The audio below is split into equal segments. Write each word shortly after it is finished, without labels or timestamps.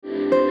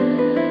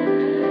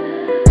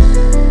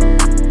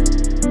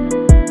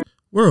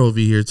We're over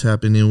here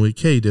tapping in with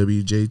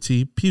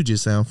KWJT, Puget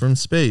Sound from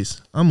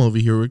space. I'm over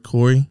here with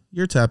Corey.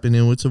 You're tapping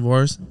in with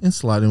Tavares and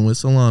sliding with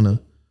Solana.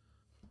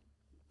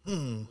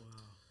 All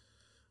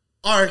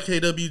right,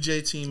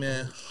 KWJT,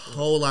 man.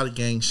 Whole lot of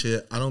gang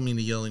shit. I don't mean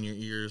to yell in your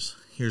ears.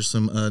 Here's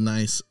some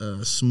nice,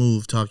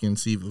 smooth talking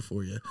Siva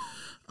for you.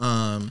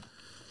 I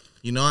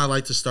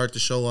like to start the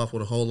show off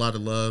with a whole lot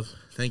of love.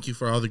 Thank you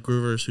for all the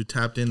groovers who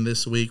tapped in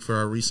this week for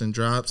our recent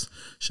drops.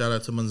 Shout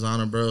out to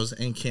Manzano Bros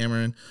and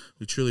Cameron.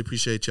 We truly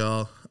appreciate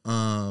y'all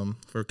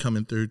for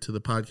coming through to the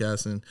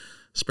podcast and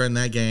spreading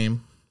that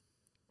game.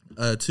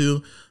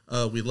 Two,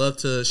 we love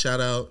to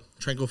shout out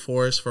Tranquil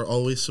Forest for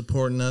always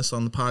supporting us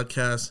on the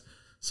podcast,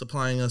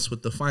 supplying us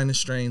with the finest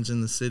strains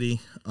in the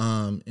city,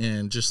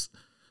 and just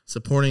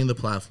supporting the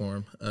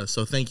platform.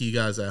 So thank you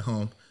guys at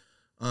home.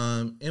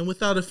 And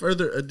without a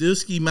further ado,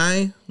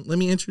 man, let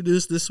me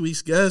introduce this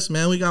week's guest,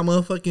 man. We got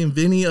motherfucking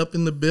Vinnie up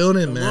in the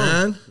building, Come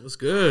man. On. What's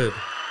good?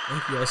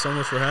 Thank you guys so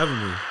much for having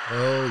me.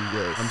 Oh,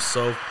 yes. I'm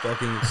so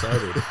fucking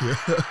excited.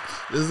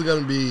 This is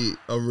going to be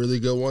a really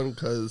good one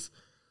because,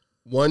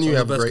 one, you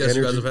have the best great guests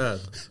energy. you guys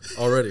have had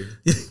already.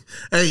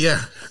 Hey,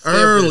 yeah.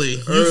 Early.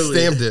 You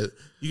stamped it.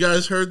 You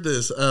guys heard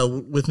this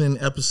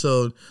within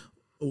episode,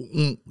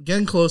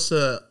 getting close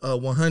to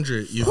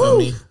 100, you feel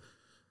me?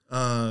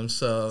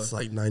 So It's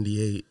like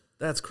 98.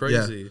 That's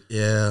crazy.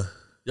 Yeah.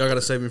 Y'all got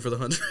to save me for the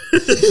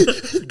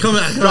 100. come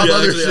back.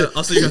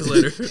 I'll see you guys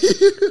later.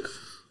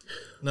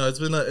 No,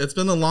 it's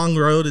been a long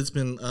road. It's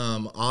been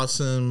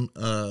awesome.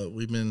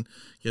 We've been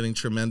getting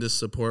tremendous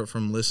support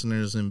from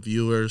listeners and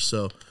viewers.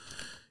 So,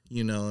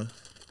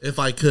 if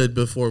I could,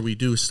 before we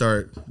do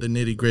start the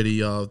nitty gritty,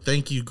 y'all,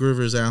 thank you,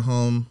 groovers at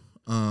home,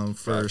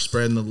 for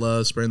spreading the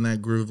love, spreading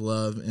that groove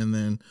love, and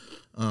then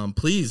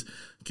please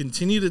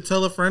continue to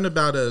tell a friend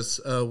about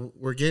us.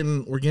 We're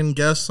getting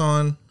guests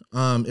on.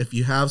 If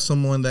you have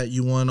someone that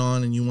you want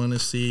on and you want to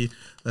see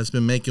that's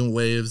been making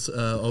waves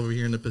over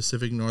here in the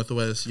Pacific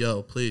Northwest,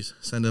 please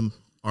send them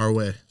our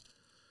way.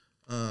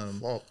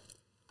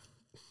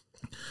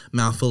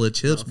 Mouthful of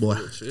chips, boy.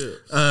 Ooh,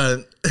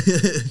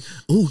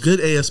 good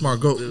ASMR.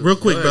 Go real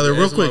quick, brother.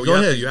 Real quick. Go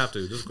ahead. You have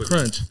to. Just quick.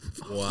 Crunch.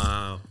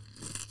 Wow.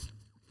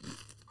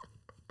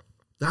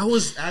 That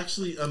was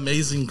actually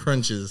amazing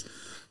crunches.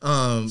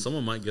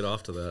 Someone might get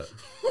off to that.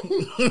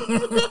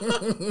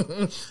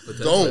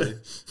 Don't.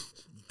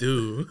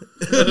 Dude.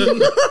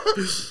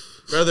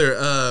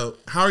 Brother,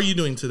 how are you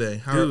doing today?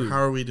 How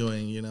are we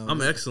doing?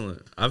 I'm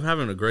excellent. I'm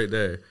having a great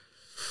day.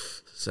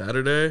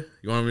 Saturday.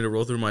 You want me to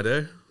roll through my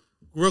day?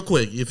 Real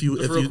quick, if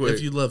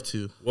you'd love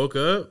to. Woke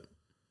up,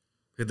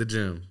 hit the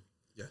gym.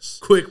 Yes.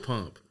 Quick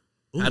pump.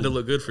 Ooh. Had to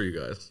look good for you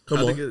guys. Come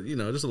Had on. to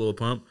get, just a little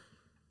pump.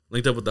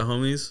 Linked up with the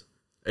homies.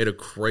 Ate a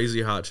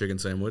crazy hot chicken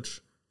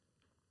sandwich.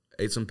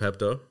 Ate some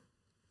Pepto.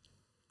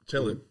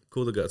 Chilling.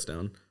 Cool the guts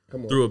down.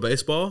 Come on. Threw a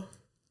baseball.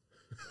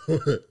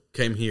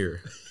 Came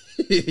here.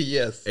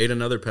 Yes. Ate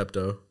another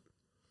Pepto.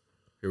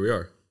 Here we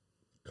are.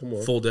 Come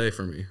on. Full day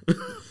for me.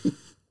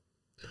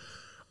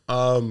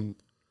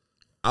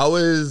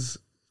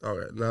 All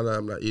right, now that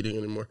I'm not eating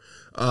anymore.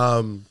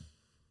 I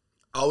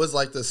always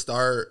like to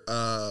start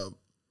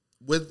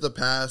with the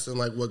past and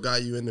like what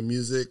got you into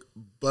music,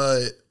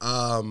 but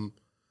I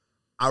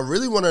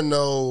really want to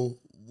know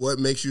what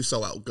makes you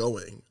so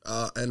outgoing,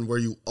 and were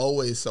you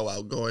always so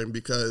outgoing?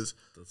 Because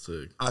That's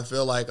sick. I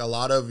feel like a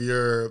lot of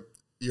your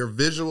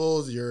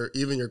visuals,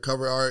 even your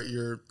cover art,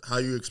 how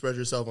you express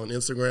yourself on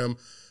Instagram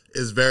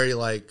is very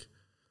like,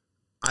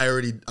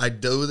 I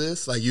do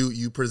this. Like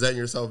you present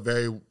yourself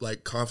very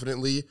like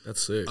confidently.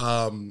 That's sick.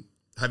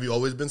 Have you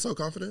always been so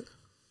confident?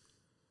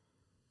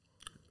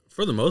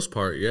 For the most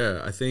part,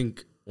 yeah. I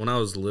think when I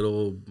was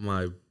little,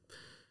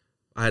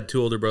 I had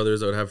two older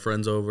brothers that would have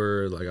friends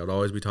over. Like, I would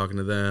always be talking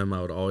to them.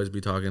 I would always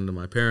be talking to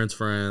my parents'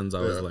 friends.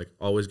 I was, like,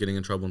 always getting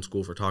in trouble in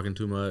school for talking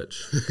too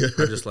much.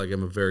 I just, like,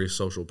 am a very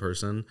social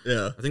person.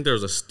 Yeah. I think there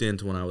was a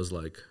stint when I was,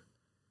 like,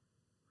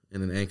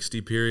 in an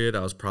angsty period.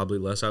 I was probably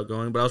less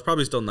outgoing, but I was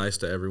probably still nice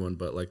to everyone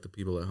but, like, the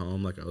people at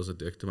home. Like, I was a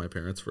dick to my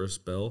parents for a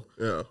spell.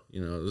 Yeah.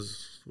 It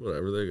was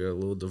whatever. They got a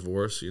little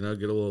divorce, get a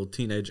little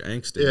teenage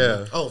angst in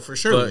Yeah. Oh, for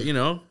sure. But,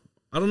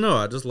 I don't know.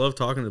 I just love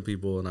talking to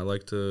people, and I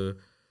like to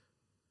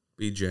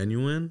be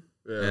genuine,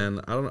 and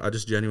I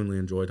just genuinely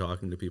enjoy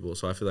talking to people,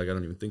 so I feel like I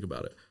don't even think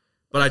about it.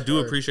 But I do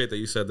appreciate that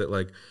you said that,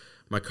 like,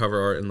 my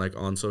cover art and, like,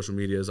 on social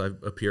medias I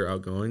appear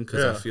outgoing,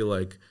 because I feel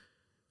like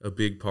a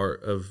big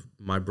part of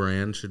my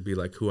brand should be,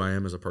 like, who I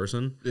am as a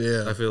person.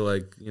 Yeah. I feel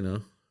like,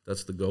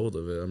 that's the goal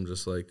of it. I'm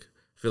just, like,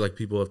 I feel like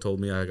people have told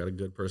me I got a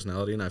good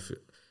personality, and I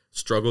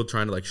struggled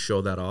trying to, like,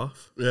 show that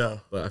off. Yeah.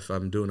 But if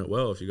I'm doing it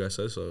well, if you guys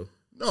say so.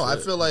 No, I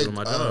feel like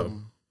my job.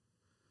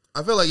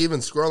 I feel like even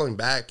scrolling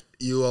back,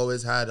 you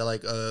always had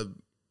like a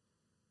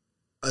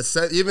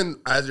set. Even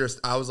as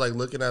I was like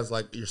looking as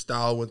like your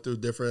style went through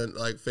different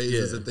like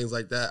phases and things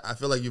like that. I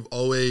feel like you've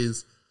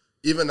always,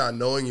 even not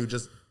knowing you,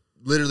 just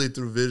literally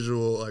through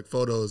visual like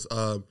photos,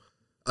 a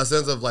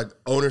sense of like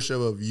ownership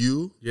of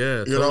you.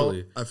 Yeah, you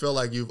totally. know, I feel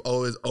like you've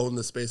always owned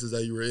the spaces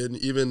that you were in.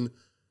 Even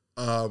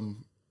I'd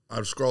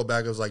scroll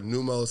back, it was like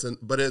Numos,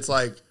 but it's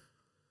like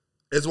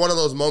it's one of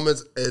those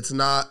moments. It's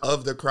not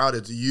of the crowd.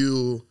 It's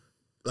you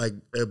like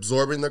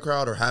absorbing the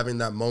crowd or having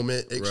that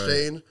moment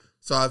exchange. Right.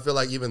 So I feel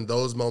like even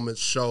those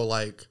moments show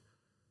like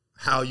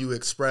how you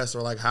express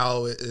or like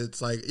how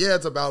it's like, yeah,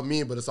 it's about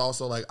me, but it's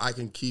also like I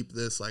can keep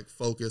this like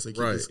focus and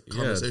keep this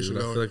conversation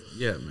going. I feel like,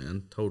 yeah,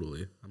 man,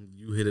 totally.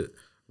 You hit it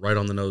right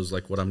on the nose,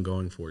 like what I'm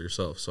going for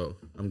yourself. So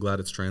I'm glad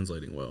it's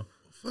translating well.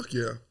 Fuck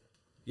yeah.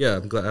 Yeah,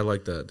 I'm glad. I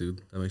like that,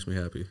 dude. That makes me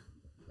happy.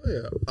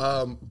 Oh,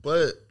 yeah.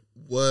 But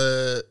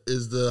what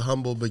is the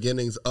humble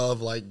beginnings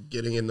of like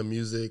getting into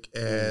music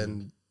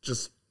and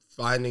just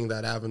finding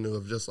that avenue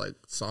of just like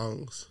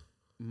songs?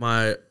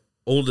 My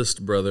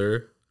oldest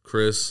brother,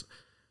 Chris,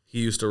 he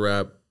used to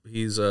rap.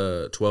 He's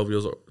 12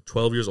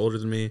 years older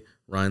than me.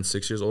 Ryan's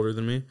 6 years older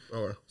than me.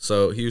 Oh.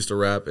 So he used to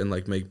rap and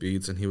like make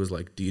beats, and he was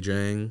like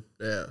DJing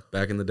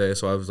back in the day.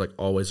 So I was like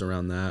always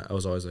around that. I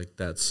was always like,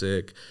 that's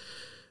sick.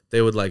 They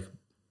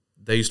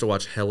used to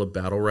watch hella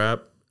battle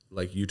rap,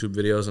 like YouTube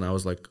videos, and I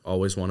was like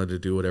always wanted to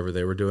do whatever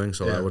they were doing,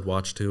 so I would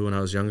watch too when I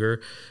was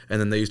younger.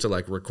 And then they used to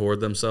like record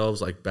themselves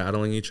like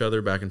battling each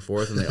other back and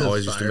forth, and they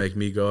always used to make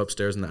me go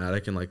upstairs in the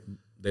attic and like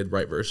they'd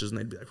write verses and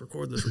they'd be like,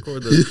 record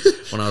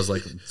this when I was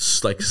like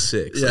 6,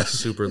 like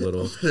super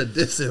little.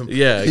 Diss him.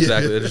 Yeah,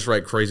 exactly. They just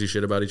write crazy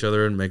shit about each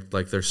other and make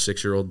like their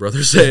 6-year-old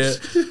brother say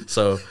it.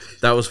 So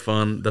that was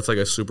fun. That's like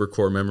a super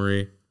core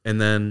memory. And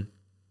then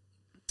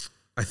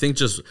I think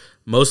just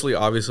mostly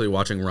obviously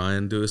watching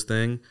Ryan do his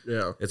thing.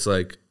 Yeah. It's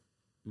like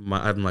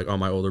I'm like, oh,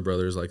 my older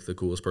brother is like the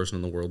coolest person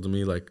in the world to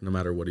me, like no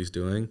matter what he's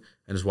doing.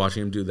 And just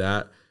watching him do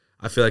that,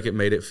 I feel like it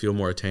made it feel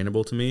more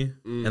attainable to me.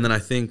 And then I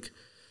think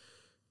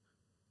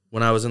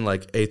when I was in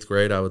like 8th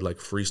grade, I would like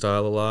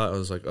freestyle a lot. I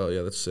was like, oh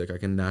yeah, that's sick. I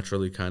can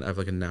naturally I have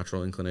like a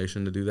natural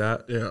inclination to do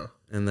that. Yeah.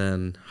 And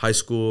then high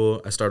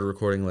school, I started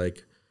recording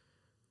like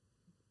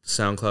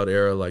SoundCloud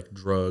era, like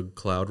drug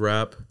cloud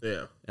rap.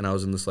 Yeah. And I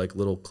was in this like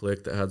little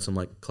clique that had some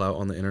like clout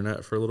on the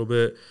internet for a little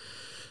bit.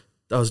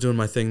 I was doing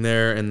my thing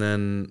there, and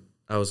then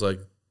I was like,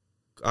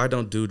 I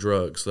don't do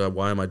drugs, so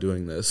why am I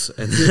doing this?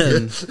 And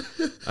then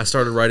I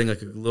started writing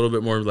like a little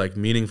bit more like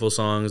meaningful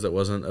songs that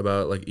wasn't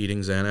about like eating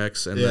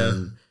Xanax. And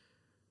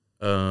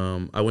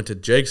then I went to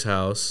Jake's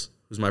house,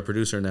 who's my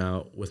producer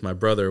now, with my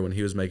brother when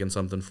he was making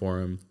something for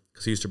him,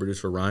 because he used to produce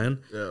for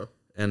Ryan. Yeah.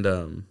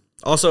 And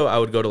also I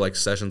would go to like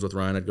sessions with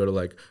Ryan. I'd go to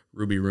like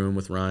Ruby Room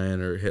with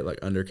Ryan or hit like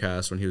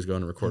Undercast when he was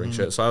going and recording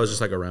shit. So I was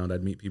just like around.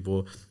 I'd meet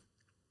people.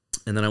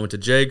 And then I went to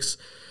Jake's,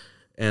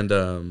 and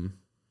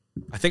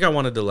I think I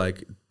wanted to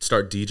like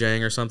start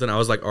DJing or something. I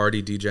was like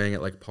already DJing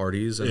at like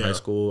parties in high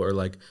school, or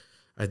like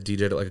I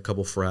DJed at like a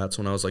couple frats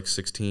when I was like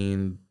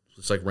 16,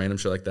 just like random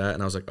shit like that.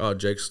 And I was like, oh,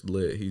 Jake's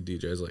lit. He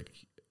DJs. Like,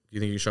 you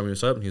think you can show me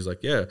what's up? And he's like,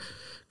 yeah,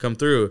 come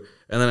through.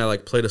 And then I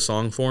like played a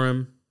song for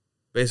him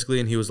basically.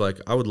 And he was like,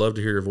 I would love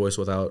to hear your voice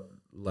without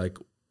like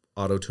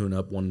auto tune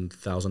up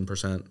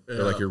 1,000%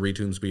 or like your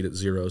retune speed at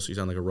 0. So you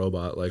sound like a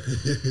robot. Like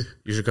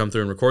you should come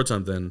through and record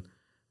something.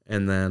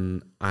 And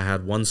then I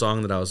had one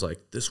song that I was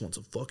like, this one's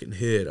a fucking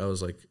hit. I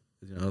was like,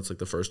 you know, it's like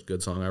the first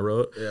good song I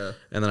wrote. Yeah.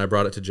 And then I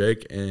brought it to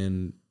Jake,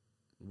 and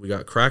we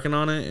got cracking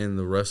on it, and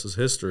the rest is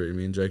history.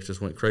 Me and Jake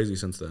just went crazy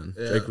since then.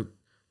 Yeah.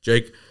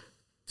 Jake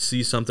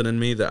sees something in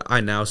me that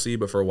I now see,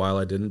 but for a while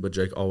I didn't. But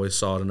Jake always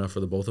saw it enough for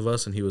the both of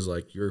us, and he was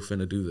like, you're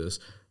finna do this.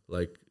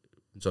 Like,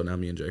 so now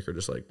me and Jake are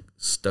just like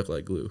stuck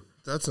like glue.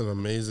 That's an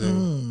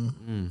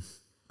amazing.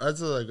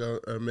 That's like an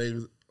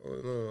amazing.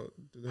 Do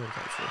they have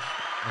claps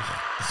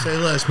for? Say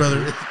less,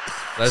 brother.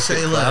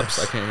 Say less.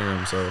 I can't hear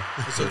him, so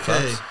it's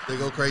okay. They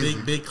go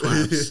crazy. Big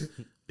claps.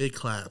 Big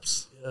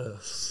claps.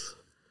 Yes.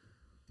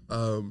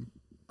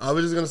 I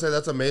was just gonna say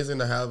that's amazing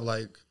to have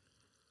like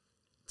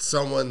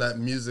someone that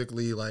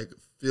musically like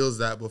feels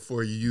that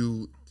before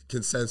you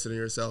can sense it in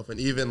yourself, and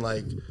even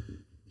like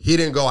he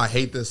didn't go, I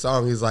hate this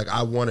song. He's like,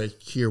 I want to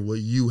hear what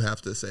you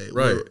have to say.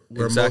 Right.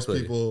 Where exactly.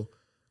 most people,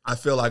 I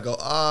feel like go,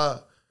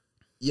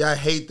 yeah, I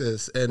hate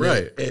this, and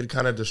it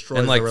kind of destroys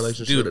and like, the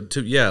relationship.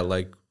 Dude,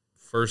 like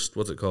first,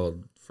 what's it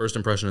called? First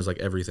impression is like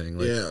everything.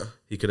 Like,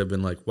 he could have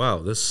been like, wow,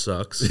 this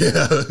sucks.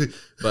 Yeah.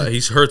 But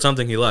he's heard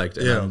something he liked,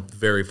 and I'm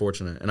very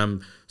fortunate. And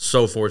I'm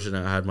so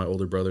fortunate I had my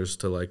older brothers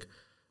to like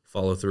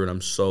follow through, and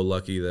I'm so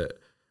lucky that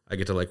I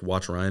get to like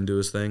watch Ryan do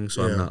his thing,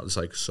 so I'm not just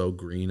like so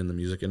green in the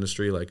music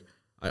industry. Like,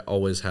 I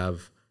always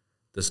have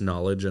this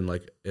knowledge and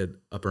like an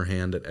upper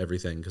hand at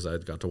everything because I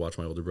got to watch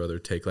my older brother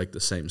take like the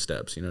same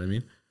steps. You know what I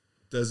mean?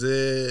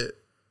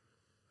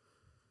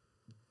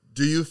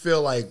 Do you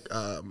feel like,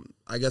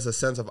 I guess, a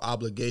sense of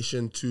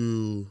obligation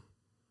to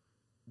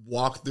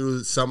walk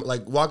through some of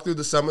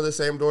the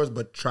same doors,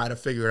 but try to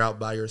figure it out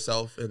by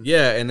yourself? And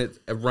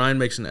Ryan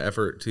makes an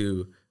effort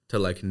to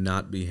like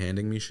not be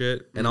handing me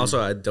shit, and also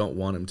I don't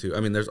want him to.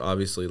 I mean, there's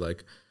obviously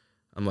like,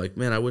 I'm like,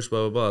 man, I wish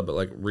blah blah blah, but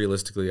like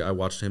realistically, I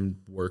watched him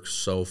work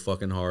so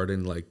fucking hard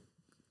and like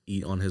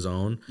eat on his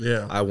own.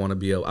 Yeah, I want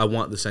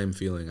the same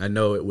feeling. I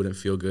know it wouldn't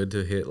feel good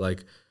to hit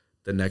like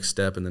the next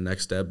step and the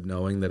next step,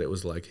 knowing that it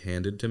was like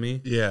handed to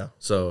me. Yeah.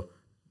 So,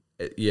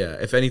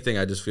 if anything,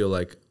 I just feel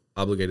like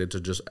obligated to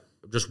just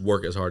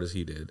work as hard as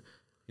he did.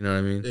 You know what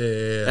I mean?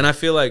 Yeah. And I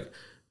feel like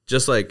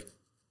just like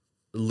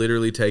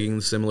literally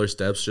taking similar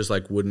steps just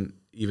like wouldn't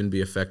even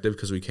be effective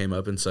because we came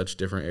up in such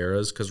different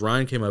eras. Because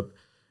Ryan came up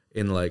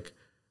in like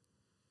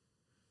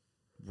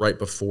right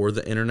before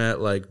the internet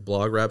like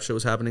blog rap shit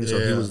was happening, so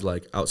he was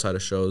like outside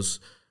of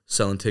shows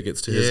selling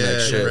tickets to his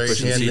next shit,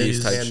 pushing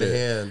CDs type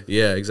shit.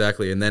 Yeah,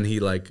 exactly. And then he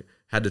like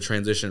had to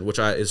transition, which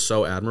is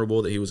so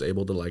admirable that he was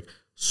able to like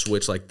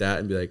switch like that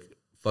and be like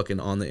fucking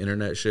on the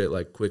internet shit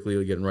like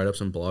quickly, getting write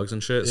ups and blogs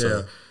and shit.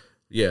 So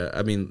yeah,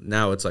 I mean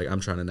now it's like I'm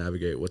trying to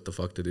navigate what the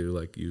fuck to do,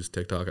 like use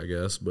TikTok, I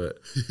guess, but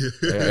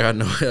I got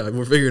no,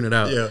 we're figuring it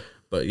out. Yeah,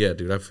 but yeah,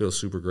 dude, I feel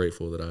super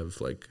grateful that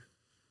I've like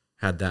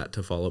had that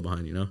to follow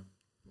behind, you know.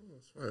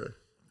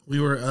 We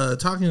were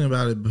talking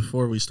about it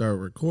before we started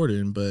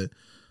recording, but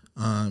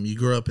you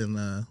grew up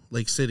in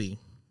Lake City.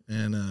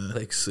 And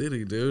Lake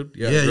City, dude.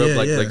 Yeah, I grew up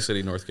like Lake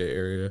City, Northgate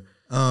area.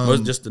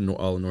 Just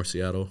all of North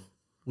Seattle.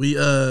 We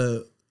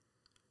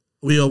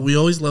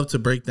always love to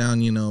break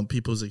down, you know,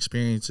 people's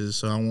experiences.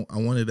 So I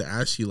wanted to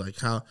ask you, like,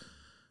 how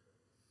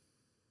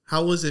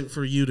was it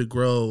for you to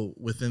grow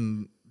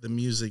within the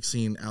music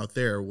scene out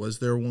there? Was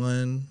there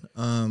one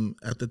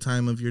at the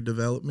time of your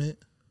development?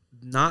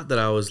 Not that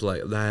I was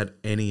like that I had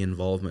any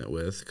involvement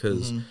with,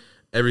 because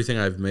everything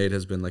I've made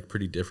has been like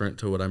pretty different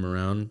to what I'm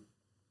around.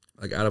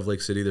 Like out of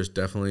Lake City, there's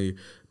definitely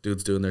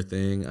dudes doing their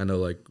thing. I know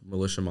like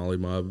Militia Molly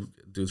Mob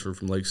dudes were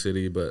from Lake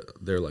City, but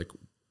they're like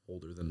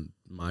older than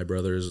my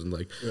brothers, and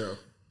like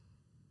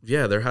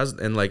there has,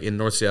 and like in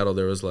North Seattle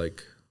there's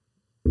like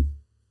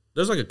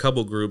a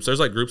couple groups.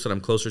 There's like groups that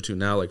I'm closer to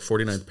now, like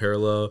 49th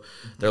Parallel.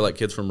 They're like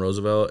kids from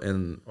Roosevelt,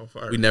 and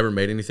we never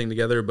made anything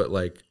together, but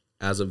like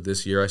as of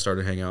this year I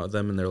started hanging out with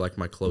them, and they're like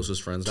my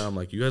closest friends now. I'm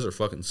like, you guys are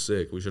fucking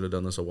sick. We should have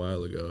done this a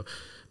while ago.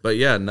 But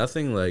yeah,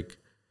 nothing like,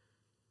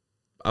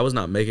 I was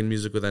not making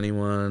music with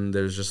anyone.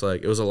 There's just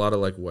like, it was a lot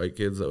of like white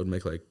kids that would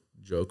make like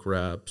joke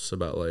raps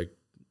about like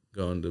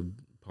going to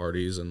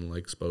parties and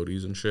like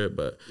spodies and shit,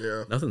 but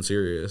nothing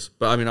serious.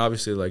 But I mean,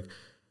 obviously like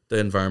the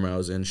environment I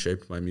was in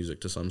shaped my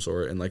music to some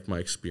sort, and like my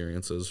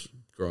experiences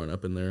growing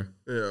up in there.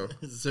 Yeah.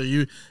 So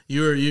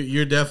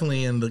you're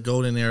definitely in the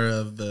golden era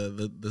of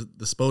the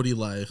spodie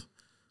life.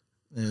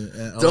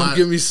 Don't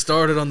get me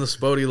started on the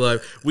spodie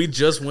life. We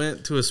just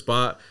went to a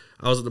spot.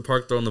 I was at the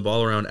park throwing the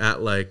ball around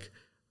at like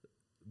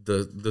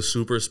the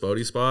super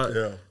spodie spot,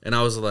 and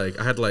I was like,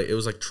 it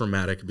was like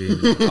traumatic being.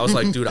 I was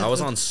like, dude, I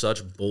was on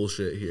such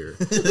bullshit here.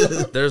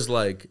 There's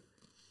like,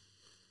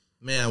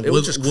 man,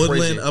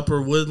 Woodland,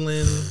 Upper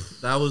Woodland,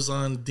 that was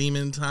on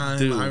Demon Time.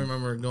 Dude. I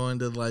remember going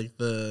to like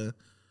the.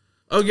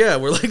 Oh yeah,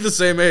 we're like the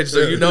same age,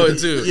 so you know it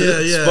too.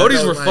 Yeah.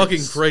 Spodies were like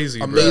fucking crazy,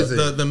 amazing.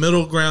 The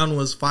middle ground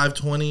was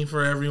 520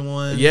 for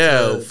everyone.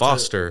 Yeah,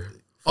 Foster.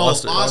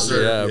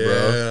 Foster. Yeah,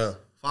 bro.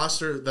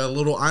 Foster, that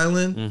little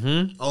island.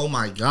 Mm-hmm. Oh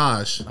my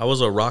gosh, I was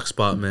a Rock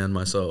Spot man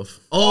myself.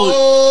 Oh,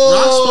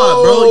 Rock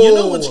Spot, bro. You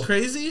know what's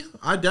crazy?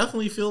 I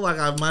definitely feel like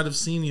I might have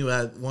seen you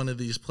at one of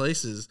these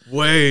places.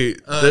 Wait,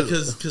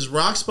 because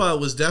Rock Spot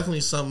was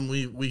definitely something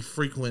we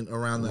frequent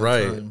around that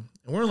time.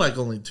 And we're like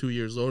only 2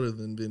 years older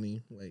than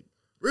Vinnie. Like,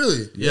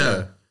 really?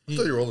 Yeah. I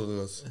thought you were older than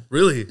us.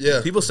 Really?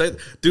 Yeah. People say,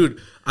 dude,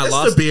 I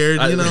lost the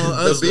beard, you know,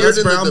 us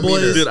brown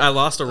boys. Dude, I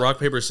lost a rock,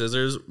 paper,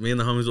 scissors. Me and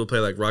the homies will play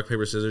like rock,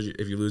 paper, scissors.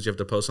 If you lose, you have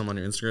to post them on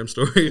your Instagram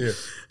story. Yeah.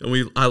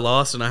 And I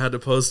lost, and I had to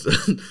post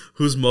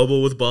who's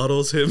mobile with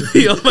bottles, hit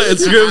me on my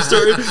Instagram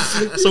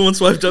story. Someone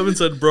swiped up and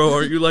said, bro,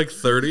 aren't you like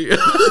 30?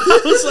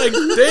 I was like,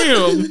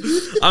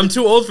 damn, I'm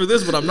too old for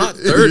this, but I'm not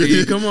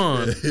 30. Come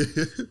on.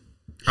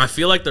 I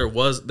feel like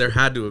there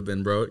had to have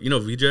been, bro. You know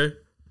VJ?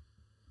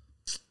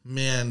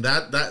 Man,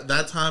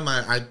 that time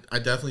I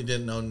definitely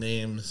didn't know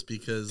names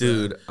because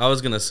dude, I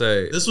was gonna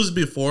say this was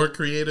before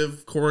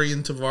creative Corey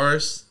and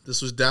Tavares. This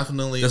was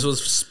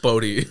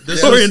Spodie.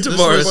 Corey and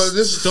Tavares.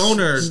 This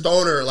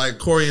stoner like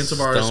Corey and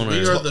Tavares. Stoner.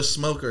 We are the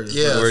smokers.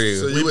 Yeah, so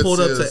we pulled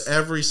up to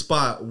every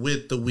spot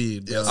with the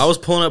weed. Yes. I was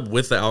pulling up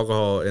with the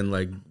alcohol and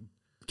like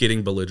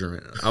getting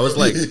belligerent. I was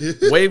like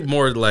way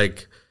more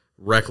like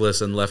reckless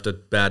and left a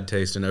bad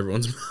taste in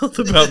everyone's mouth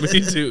about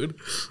me, dude. Dude.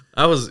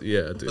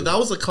 But that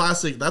was a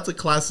classic. That's a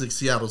classic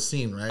Seattle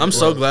scene, right? I'm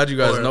so glad you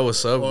guys know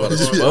what's up about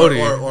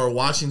Spodie or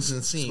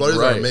Washington scene. Spodie's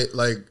right.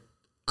 Like,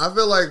 I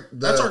feel like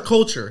that's our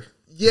culture.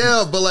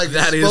 Yeah, but like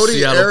that Spodie is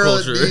Seattle era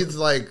culture. Needs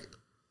like,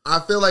 I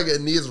feel like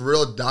it needs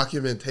real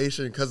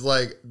documentation because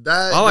like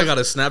that. All I got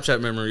is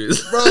Snapchat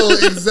memories, bro.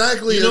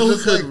 Exactly. You know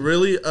who could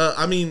really?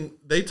 I mean,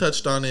 they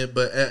touched on it,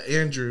 but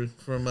Andrew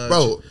from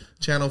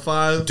Channel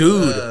 5.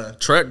 Dude,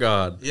 Trek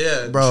God.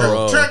 Yeah,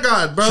 bro. Trek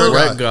God, bro.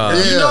 Trek God.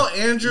 If you know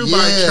Andrew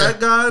by Trek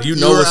God, you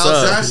know what's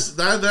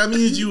up. That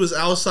means you was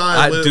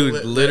outside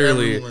with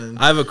literally, everyone.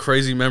 I have a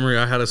crazy memory.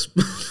 I had a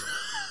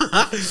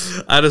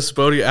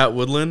Spodie at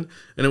Woodland,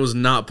 and it was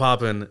not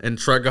popping, and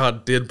Trek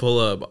God did pull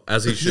up,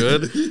 as he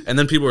should, and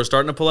then people were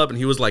starting to pull up, and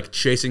he was like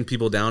chasing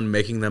people down,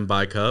 making them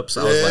buy cups.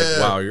 I was like,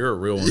 wow, you're a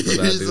real one for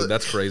that, dude.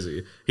 That's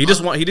crazy. He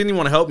didn't even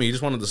want to help me. He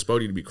just wanted the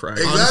Spodie to be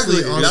cracked.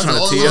 Exactly. He was trying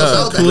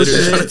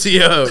to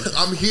tee up.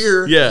 I'm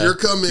here. Yeah. You're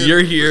coming.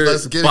 You're here.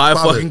 Let's buy a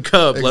fucking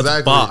cup. Exactly.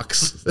 Let's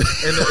box.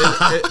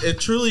 And it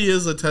truly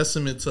is a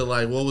testament to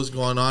like what was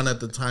going on at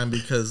the time,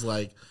 because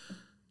like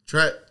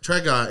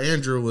track guy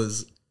Andrew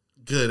was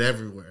good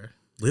everywhere.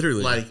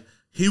 Literally, like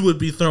he would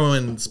be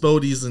throwing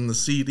Spodies in the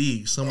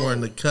CD somewhere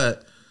in the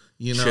cut,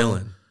 you know,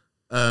 chilling.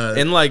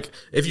 And like,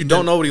 if you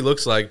don't know what he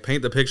looks like,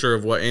 paint the picture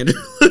of what Andrew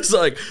looks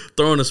like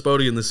throwing a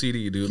Spodie in the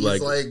CD, dude.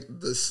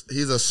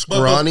 He's a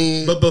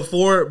scrawny. But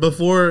before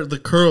the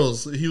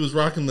curls, he was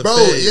rocking the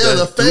fade.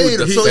 The fade.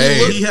 Dude, so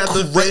fade. He had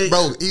the fade.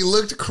 Bro, he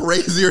looked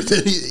crazier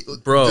than he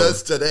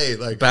does today.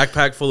 Like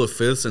backpack full of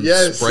fifths and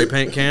spray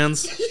paint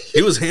cans.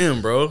 He was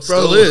him, bro.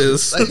 Still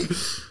is. Like,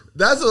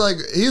 that's like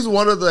he's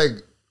one of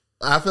the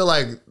I feel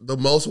like the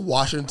most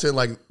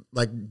Washington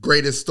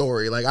greatest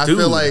story. Like I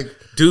feel like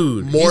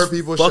more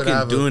people should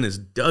have doing his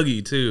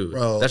Dougie too,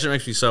 bro. That shit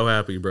makes me so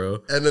happy,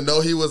 bro. And to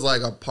know he was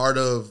like a part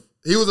of,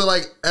 he was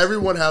like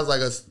everyone has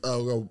like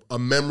a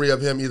memory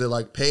of him either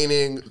like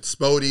painting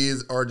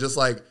Spodies or just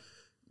like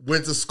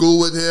went to school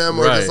with him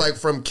or just like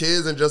from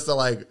kids and just to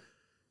like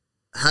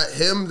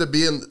him to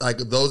be in like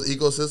those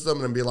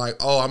ecosystems and be like,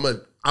 oh, I'm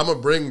gonna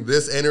bring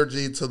this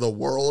energy to the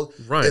world.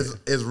 Right,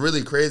 is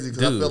really crazy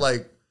because I feel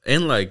like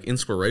and like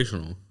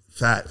inspirational.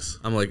 Facts.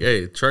 I'm like,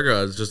 hey, Trigger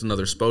is just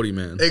another Spodie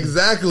man.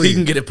 Exactly. He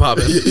can get it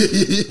popping.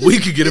 We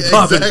could get it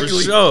popping for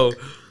sure.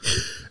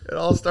 It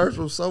all starts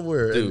from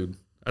somewhere. Dude,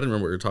 I didn't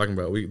remember what you were talking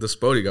about. The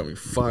Spodie got me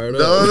fired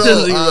up. No.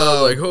 I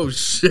was like, oh,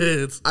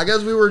 shit. I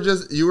guess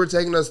you were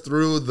taking us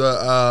through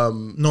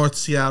the... North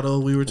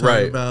Seattle. We were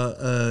talking about,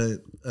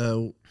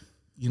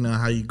 you know,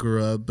 how you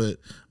grew up. But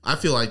I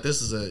feel like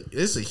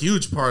it's a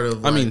huge part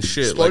of... I mean,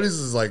 shit. Spodies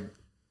is like...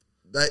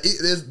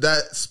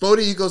 That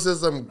Spodie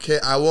ecosystem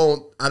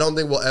I don't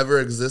think will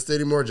ever exist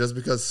anymore just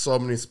because so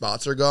many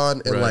spots are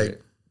gone. And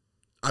like,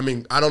 I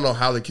mean, I don't know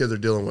how the kids are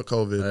dealing with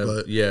COVID,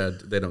 but yeah,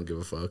 they don't give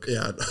a fuck.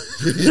 Yeah.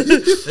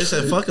 They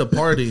said fuck a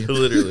party.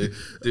 Literally.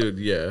 Dude,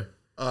 yeah.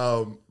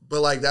 But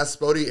like that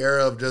Spodie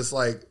era of just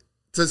like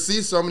to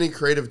see so many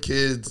creative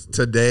kids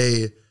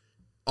today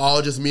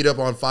all just meet up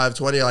on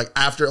 520 like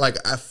after like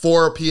at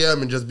 4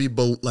 p.m. and just be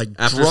like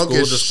after drunk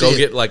school, as just shit. Go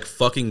get like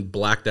fucking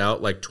blacked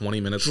out like 20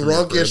 minutes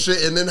drunk as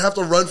shit and then have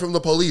to run from the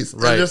police.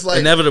 Right. And just like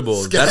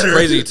inevitable. Scattered. That's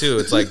crazy too.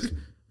 It's like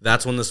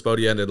that's when the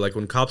Spodie ended, like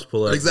when cops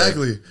pull up.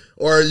 Exactly. Like,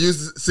 or you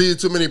see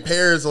too many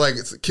parents, like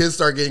kids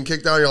start getting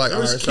kicked out. You're like,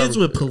 there's kids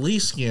with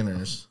police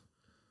scanners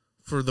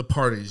for the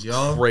parties,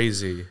 y'all.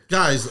 Crazy.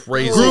 Guys,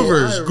 crazy.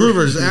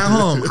 Groovers at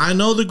home. I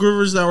know the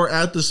Groovers that were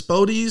at the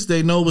Spodies,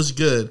 they know what's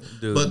good.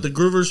 Dude. But the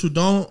Groovers who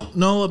don't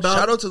know about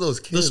shout out to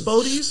those kids. The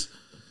Spodies.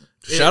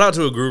 Shout out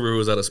to a Groover who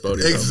was at a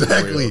Spodie.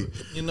 Exactly.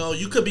 You know,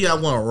 you could be at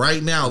one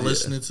right now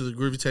listening to the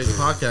Groovy Taste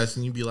podcast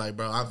and you'd be like,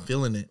 bro, I'm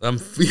feeling it. I'm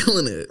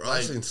feeling it. Bro,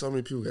 I've seen so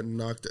many people get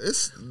knocked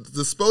out.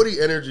 The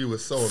Spodie energy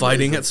was so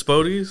fighting amazing. at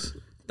Spodies?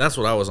 That's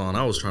what I was on.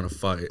 I was trying to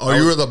fight. Oh,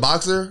 you were the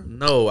boxer?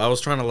 No, I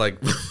was trying to like...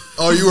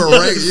 Oh, you were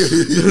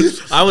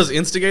right. I was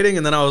instigating,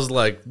 and then I was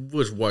like,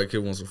 which white kid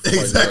wants to fight?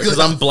 Exactly. Because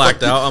I'm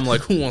blacked out. I'm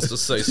like, who wants to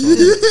say something?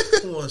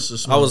 Who wants to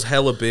smoke? I was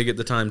hella big at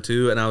the time,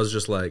 too, and I was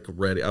just like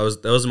ready.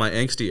 That was my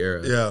angsty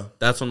era. Yeah.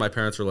 That's when my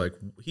parents were like,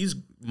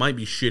 might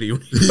be shitty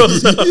when he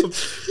grows up.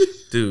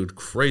 Dude,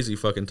 crazy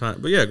fucking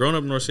time. But yeah, growing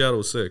up in North Seattle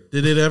was sick.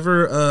 Did it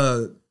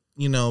ever,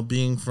 you know,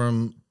 being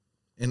from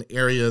an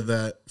area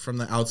that from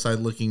the outside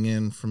looking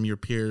in from your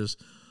peers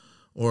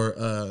or,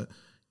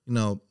 you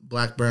know,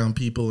 black, brown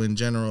people in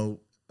general,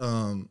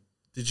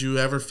 did you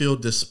ever feel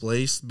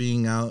displaced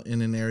being out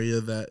in an area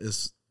that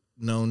is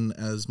known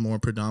as more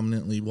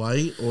predominantly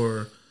white,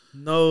 or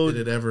no?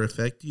 Did it ever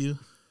affect you?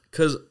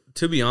 Because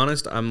to be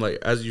honest, I'm like,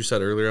 as you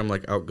said earlier, I'm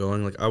like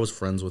outgoing. Like I was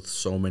friends with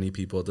so many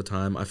people at the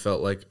time. I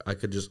felt like I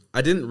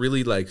didn't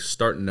really like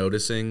start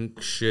noticing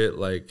shit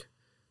like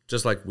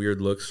just like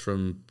weird looks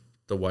from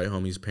the white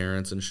homies'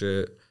 parents and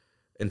shit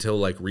until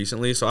like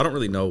recently. So I don't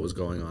really know what was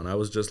going on. I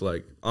was just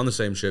like on the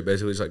same shit,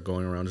 basically just like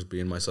going around just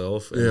being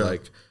myself. And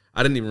like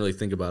I didn't even really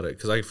think about it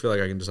because I feel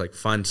like I can just like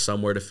find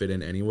somewhere to fit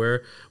in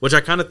anywhere, which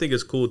I kind of think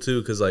is cool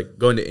too. Because like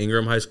going to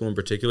Ingram High School in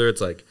particular,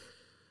 it's like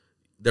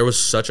it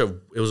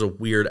was a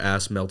weird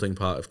ass melting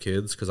pot of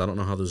kids because I don't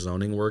know how the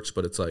zoning works,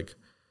 but it's like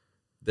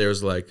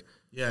there's like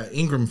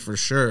Ingram for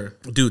sure,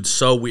 dude.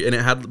 So we and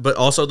it had, but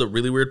also the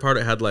really weird part,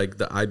 it had like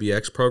the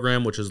IBX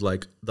program, which is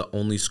like the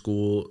only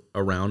school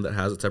around that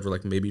has it, except for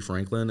like maybe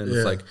Franklin, and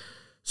it's like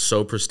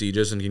so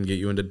prestigious and can get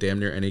you into damn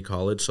near any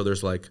college. So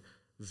there's like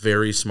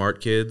very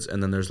smart kids,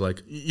 and then there's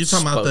like you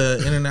talking about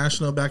the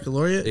International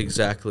Baccalaureate?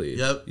 Exactly.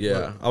 Yep.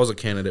 Yeah, I was a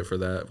candidate for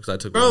that because I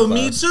took. Bro,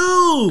 me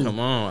too.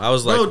 Come on, I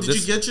was like, bro, did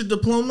you get your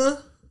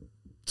diploma?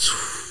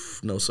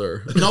 No,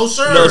 sir. No,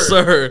 sir. No,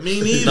 sir.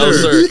 Me neither. No,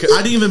 sir.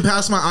 I didn't even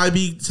pass my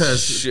IB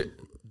test. Shit,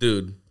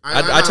 dude.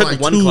 I took like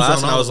one twos class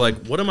on and I all was of them.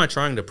 like, what am I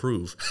trying to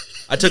prove?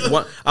 I took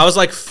one. I was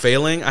like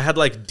failing. I had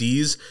like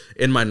D's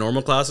in my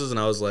normal classes and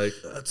I was like,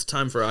 it's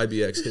time for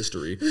IBX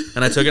history.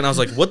 And I took it and I was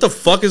like, what the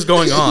fuck is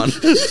going on?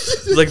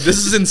 Like,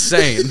 this is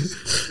insane.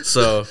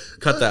 So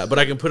cut that. But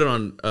I can put it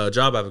on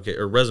job application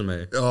or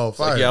resume. Oh,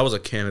 fine. Like, yeah, I was a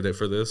candidate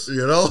for this.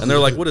 You know? And they're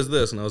like, what is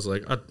this? And I was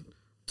like, I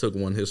took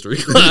one history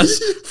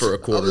class for a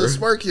quarter. I was a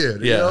smart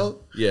kid, yeah, you know?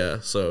 Yeah,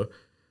 so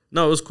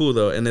no, it was cool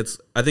though. And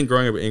I think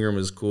growing up in Ingram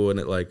is cool, and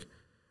it like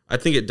I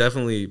think it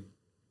definitely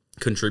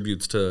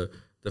contributes to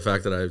the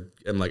fact that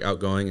I am like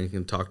outgoing and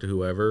can talk to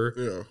whoever.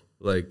 Yeah.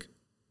 Like,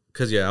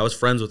 cause I was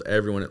friends with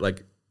everyone.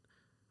 Like,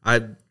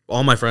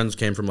 all my friends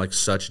came from like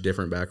such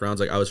different backgrounds.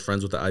 Like, I was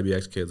friends with the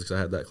IBX kids because I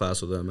had that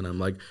class with them, and I'm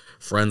like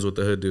friends with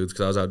the hood dudes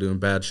because I was out doing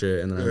bad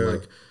shit. And then I'm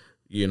like,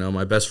 you know,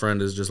 my best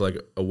friend is just like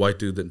a white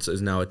dude that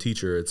is now a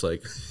teacher. It's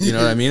like, you know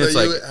what I mean? So it's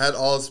you like had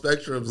all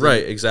spectrums,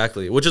 right?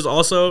 Exactly. Which is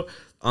also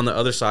on the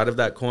other side of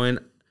that coin.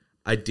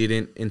 I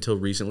didn't until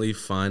recently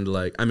find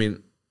like, I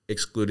mean,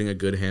 excluding a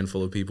good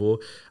handful of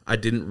people, I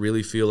didn't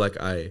really feel like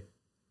I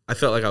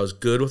felt like I was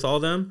good with all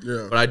of them,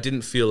 but I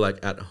didn't feel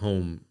like at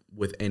home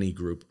with any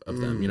group of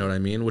them. You know what I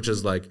mean? Which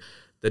is like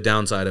the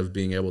downside of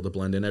being able to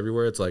blend in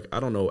everywhere. It's like, I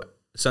don't know,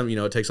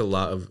 it takes a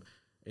lot of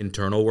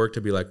internal work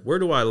to be like, where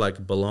do I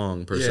like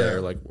belong per se,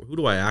 or like who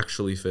do I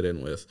actually fit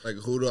in with? Like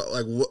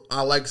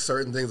I like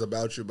certain things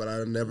about you, but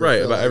I never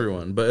about like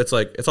everyone. But it's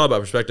like, it's all about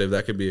perspective.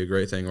 That could be a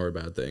great thing or a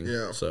bad thing.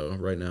 Yeah. So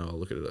right now I'll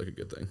look at it like a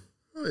good thing.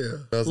 Oh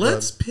yeah.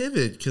 Let's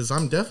pivot, because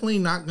I'm definitely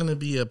not going to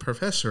be a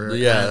professor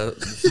at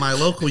my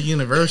local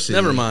university.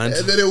 Never mind.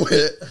 And then it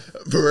went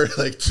for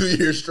like 2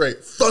 years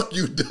straight. Fuck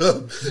you,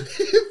 dumb.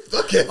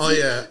 Fuck it. Oh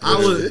yeah, I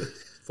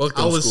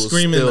was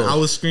screaming. Still. I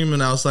was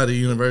screaming outside of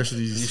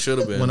universities. You should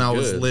have been when I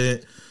was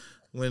lit.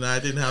 When I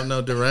didn't have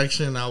no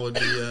direction, I would be.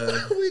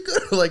 We go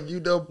to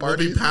like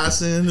parties. Be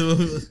passing.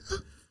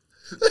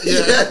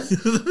 Yes.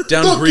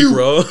 Down Fuck Greek you.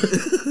 Row.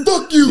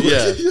 Fuck you.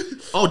 Yeah.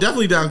 Oh,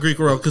 definitely down Greek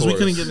Row, because we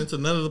couldn't get into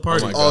none of the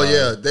parties. Oh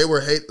yeah, they were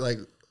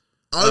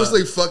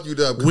honestly, fuck you,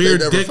 Dub.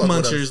 Weird dick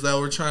munchers that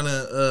were trying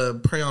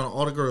to prey on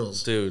all the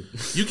girls. Dude,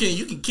 you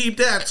can keep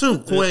that too,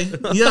 Quay.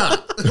 Yeah.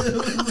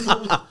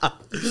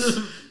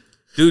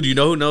 Dude, you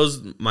know who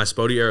knows my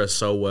Spody era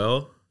so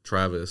well?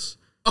 Travis.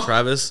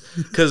 Travis,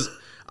 because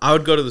I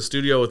would go to the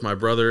studio with my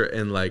brother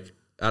and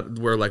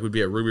where we'd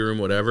be at Ruby Room,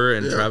 whatever,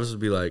 and Travis would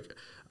be like,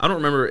 I don't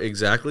remember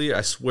exactly.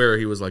 I swear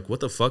he was like, "What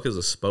the fuck is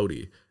a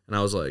Spody?" And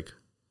I was like,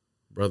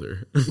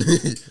 "Brother,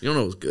 you don't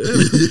know what's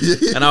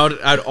good." And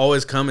I'd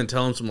always come and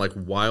tell him some like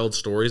wild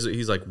stories that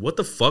he's like, "What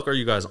the fuck are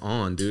you guys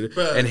on, dude?"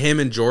 Bruh. And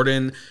him and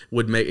Jordan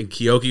and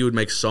Kiyoki would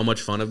make so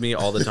much fun of me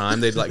all the time.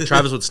 They'd like,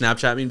 Travis would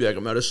Snapchat me and be like,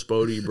 "I'm at a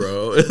Spody,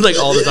 bro," like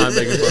all the time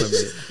making fun of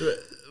me.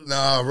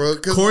 Nah, bro.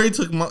 Corey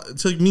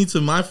took me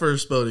to my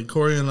first Spody.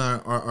 Corey and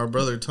our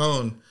brother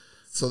Tone.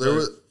 So there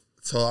was.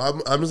 So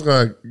I'm just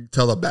gonna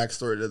tell the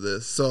backstory to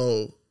this.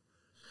 So.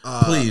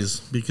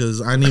 Please,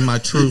 because I need my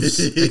truths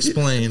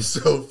explained.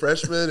 So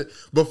freshman,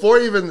 before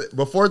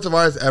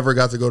Tavares ever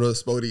got to go to a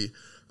Spody,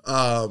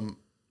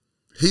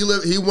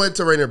 he went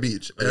to Rainier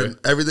Beach, and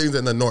everything's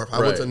in the north. I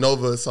went to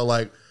Nova,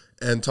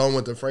 and Tone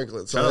went to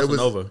Franklin. So Shout out to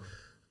Nova.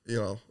 You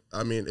know,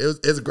 I mean,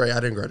 it's great. I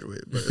didn't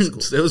graduate, but it's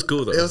cool. It was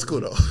cool though. It was cool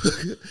though.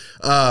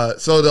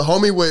 So the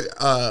homie would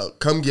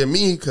come get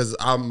me because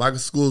my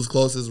school's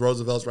closest.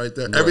 Roosevelt's right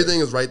there. Right. Everything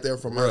is right there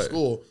from my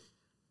school.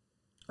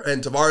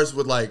 And Tavares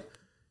would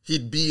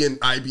he'd be in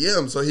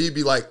IBM, so he'd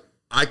be like,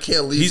 I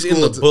can't leave He's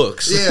school. in the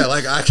books. Yeah,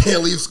 I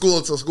can't leave school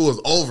until school is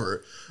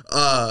over.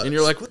 And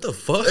you're like, what the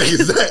fuck?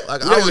 Exactly.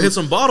 I would hit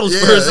some bottles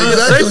first and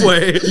get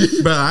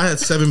Safeway. Bro, I had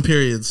 7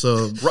 periods,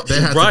 so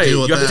they had to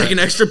deal with you have to take an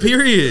extra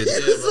period.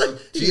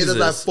 He hit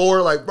us at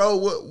 4, bro,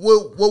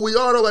 what we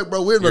on? I'm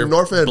bro, we're in the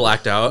north end.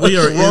 Blacked out. We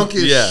are drunk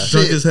as shit.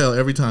 Drunk as hell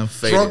every time.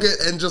 Drunk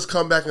it and just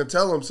come back and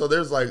tell him. So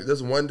there's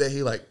this one day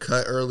he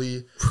cut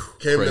early,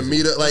 came to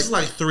meet us. This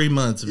is 3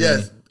 months.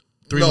 Yes.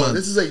 3 months.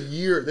 This is a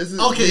year. This is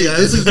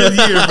this is a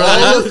good year, bro.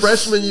 All of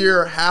freshman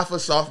year, half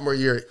of sophomore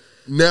year,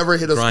 never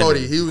hit a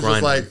Spody. He was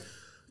just like,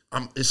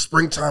 it's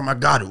springtime.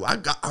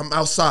 I'm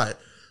outside.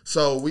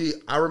 So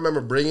I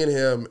remember bringing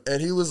him, and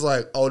he was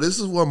like, "Oh, this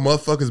is what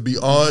motherfuckers be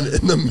on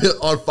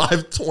on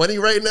 520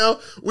 right now.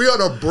 We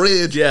on a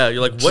bridge. Yeah, you're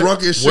like, what?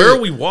 Drunk as shit. Where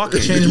are we walking?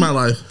 It changed my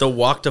life. The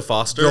walk to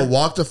Foster. The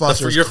walk to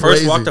Foster. Your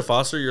first walk to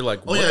Foster. You're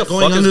like, what the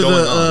fuck is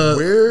going on?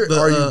 Where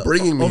are you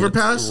bringing me?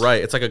 Overpass.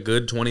 Right. It's like a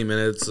good 20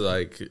 minutes.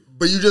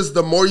 But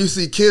the more you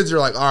see kids,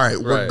 you're like, all right,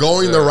 we're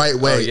going the right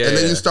way, and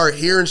then you start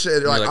hearing shit.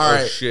 And you're like, all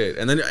right, shit,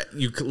 and then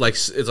you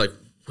it's like.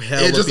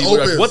 Hell, it just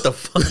opens. Like, what the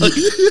fuck?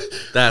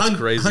 That's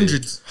crazy.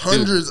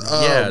 Hundreds.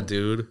 Yeah,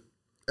 dude.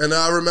 And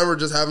I remember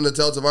just having to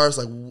tell Tavares,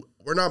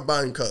 we're not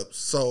buying cups.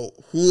 So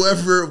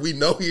whoever we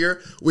know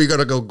here, we're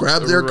gonna go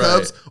grab their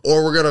cups,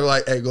 or we're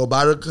gonna hey, go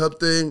buy the cup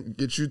thing,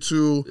 get you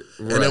 2,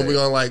 and then we're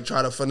gonna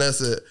try to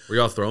finesse it. Were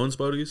y'all throwing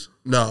Spodies?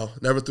 No,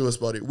 never threw a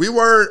Spody. We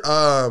weren't.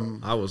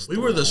 We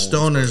were the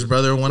stoners,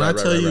 brother. When I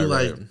tell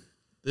you,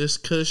 this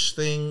Kush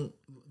thing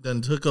then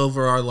took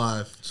over our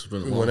life. It's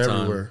been a long time.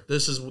 Everywhere.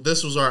 This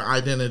was our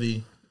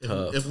identity.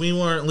 If we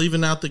weren't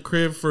leaving out the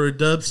crib for a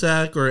dub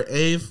sack or an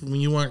eighth, when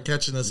you weren't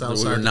catching us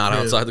outside, we were not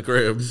outside the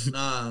crib.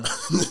 Nah,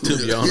 to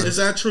be honest, is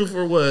that true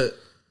for what?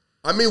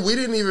 I mean,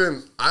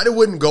 I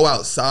wouldn't go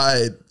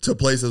outside to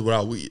places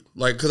without weed,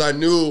 because I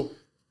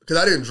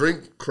didn't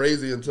drink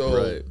crazy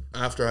until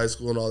after high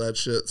school and all that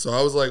shit. So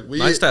I was like,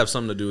 nice to have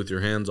something to do with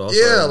your hands also.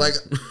 Yeah, like,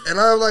 and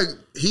I'm like,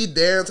 he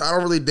danced. I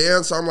don't really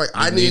dance. So I'm like,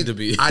 I need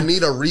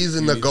a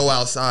reason to go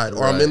outside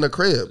or I'm in the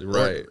crib.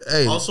 Right. Or,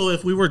 hey. Also,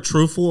 if we were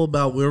truthful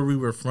about where we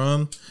were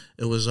from,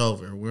 it was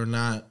over. We're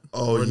not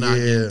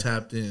getting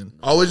tapped in.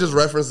 I always just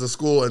reference the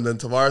school, and then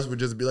Tavares would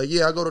just be like,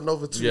 "Yeah, I go to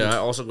Nova too." Yeah, I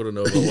also go to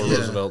Nova or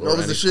Roosevelt.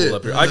 Nova's the shit.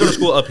 Up here. I go to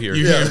school up here.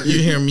 You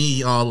hear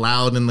me all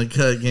loud in the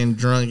cut, getting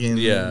drunk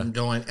and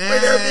going,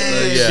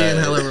 "Hey," being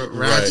hella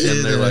ratchet.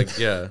 And they're like,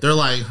 they're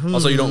like.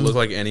 Also, you don't look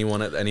like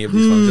anyone at any of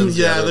these functions.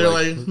 Yeah, they're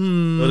like,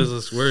 what is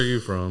this? Where are you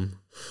from?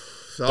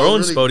 So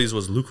Throwing Spodies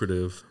was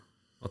lucrative.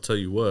 I'll tell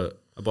you what.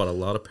 I bought a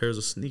lot of pairs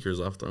of sneakers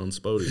off Throwing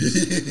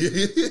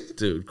Spodies.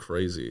 Dude,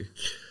 crazy.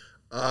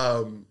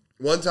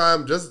 One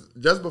time,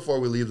 just before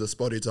we leave the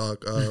Spodie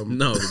talk,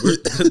 no,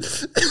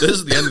 this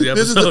is the end of the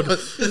episode.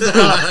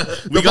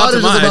 We got to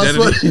my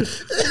identity.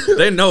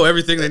 They know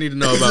everything they need to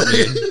know about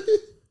me.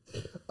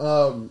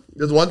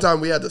 There's one time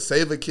we had to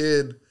save a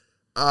kid.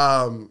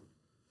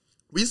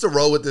 We used to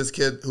roll with this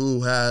kid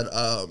who had,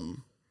 I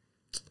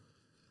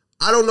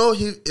don't know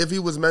if he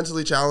was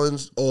mentally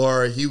challenged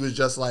or he was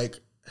just like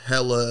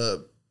hella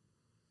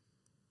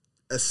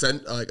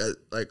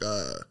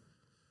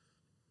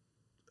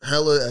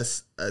hella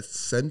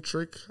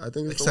eccentric, I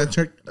think it's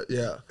eccentric.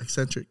 Yeah.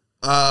 Eccentric.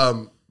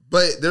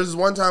 But there's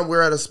one time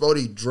we're at a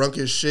Spodie drunk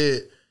as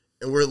shit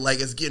and we're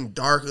like, it's getting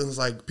dark and it's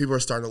like people are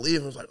starting to leave.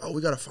 And it's like, oh,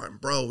 we gotta find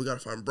bro.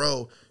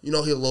 You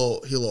know, he a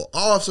little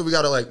off, so we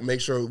gotta like make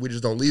sure we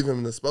just don't leave him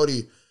in the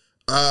Spodie.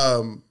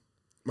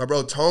 My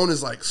bro Tone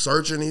is like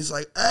searching. He's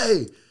like,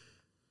 hey,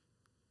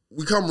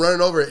 we come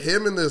running over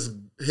him and this.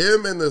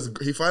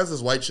 He finds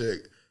this white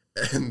chick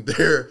and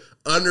they're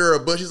under a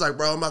bush. He's like,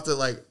 bro, I'm about to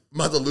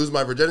lose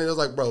my virginity. I was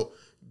like, bro,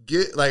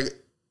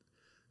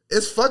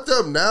 it's fucked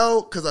up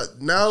now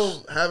because now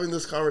having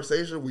this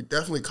conversation, we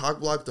definitely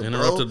cockblocked the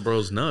interrupted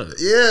bro's nut.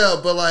 Yeah,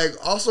 but like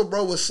also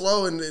bro was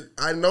slow and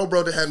I know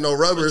bro had no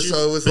rubber,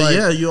 so it was like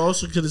yeah, you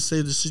also could have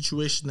saved the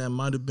situation that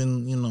might have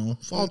been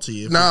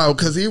faulty. No,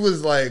 because he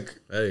was like,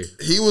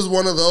 he was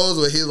one of those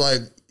where he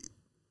like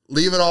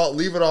leave it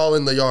all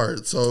in the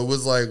yard. So it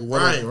was like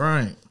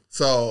right.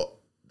 So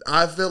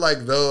I feel like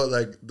though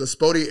like the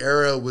Spodie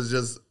era was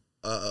just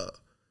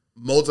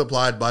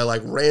multiplied by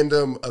like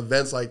random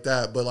events like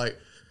that, but like.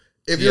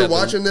 If you're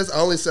watching this, I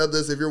only said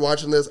this. If you're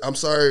watching this, I'm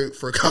sorry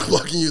for cock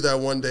blocking you that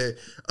one day.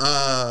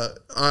 I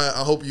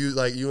hope you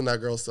and that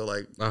girl still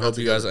like. I hope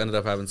you guys ended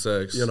up having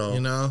sex.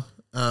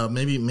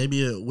 Maybe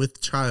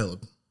with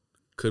child.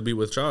 Could be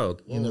with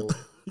child. Whoa.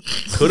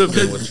 Could have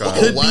been with child.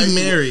 Could be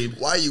married.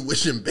 Why are you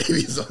wishing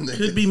babies on there?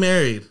 Could be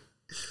married.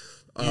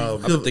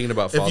 I've been thinking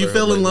about if you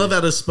fell in love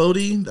at a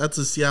Spodie, that's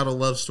a Seattle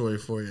love story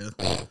for you.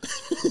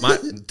 My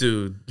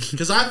dude.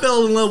 Because I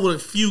fell in love with a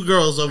few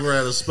girls over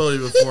at a Spodie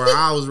before.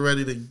 I was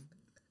ready to.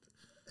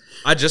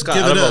 I just got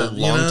out of a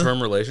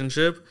long-term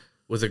relationship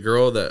with a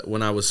girl that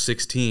when I was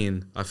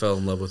 16, I fell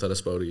in love with at a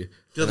Spodie.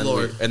 Good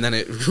Lord. And then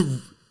it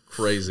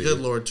crazy. Good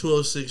Lord.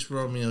 206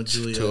 Romeo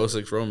Juliet.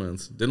 206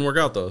 romance. Didn't work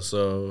out though,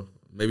 so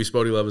maybe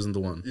Spodie love isn't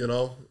the one.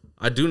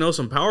 I do know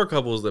some power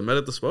couples that met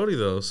at the Spodie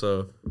though,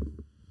 so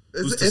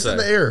it's in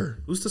the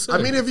air. Who's to say? I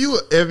mean, if you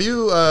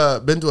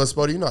been to a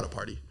Spodie, you know how to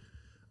party.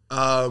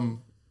 I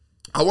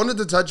wanted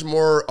to touch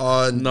more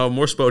on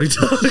more Spodie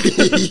talk.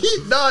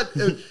 Not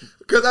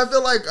because I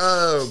feel like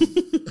I'm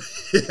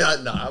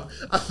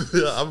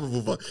gonna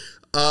move on.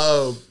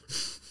 I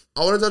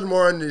want to touch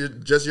more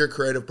on just your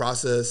creative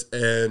process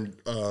and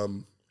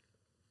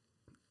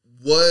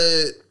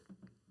what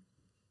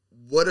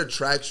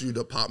attracts you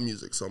to pop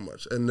music so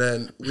much. And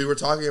then we were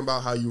talking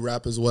about how you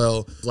rap as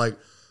well. Like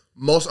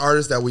most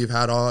artists that we've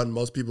had on,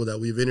 most people that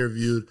we've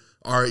interviewed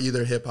are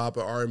either hip hop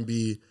or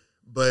R&B,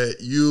 but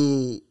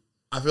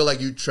I feel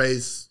like you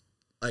trace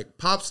like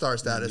pop star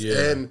status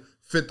and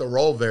fit the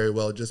role very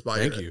well just by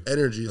your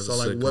energy. That's so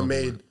like what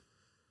made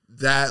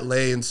that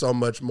lane so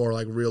much more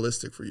like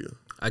realistic for you?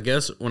 I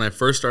guess when I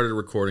first started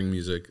recording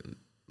music,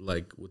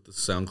 like with the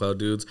SoundCloud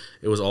dudes,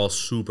 it was all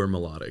super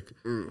melodic.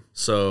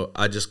 So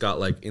I just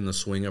got like in the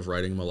swing of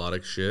writing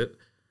melodic shit.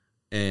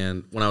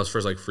 And when I was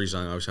first like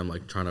freestyling, obviously I'm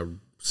like trying to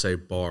say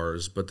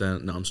bars, but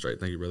then no, I'm straight.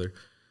 Thank you, brother.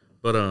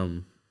 But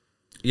so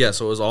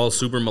it was all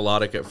super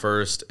melodic at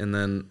first, and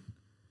then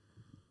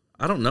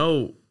I don't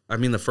know. I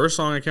mean, the first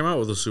song I came out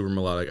with was super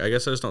melodic. I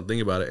guess I just don't think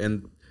about it.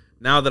 And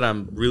now that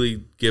I'm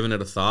really giving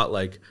it a thought,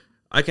 like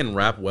I can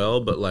rap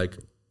well, but like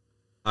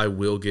I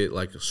will get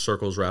like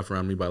circles wrapped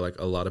around me by like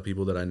a lot of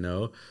people that I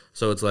know.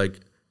 So it's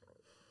like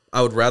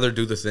I would rather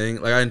do the thing.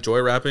 Like I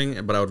enjoy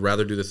rapping, but I would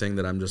rather do the thing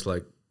that I'm just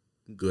like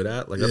good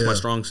at. Like that's my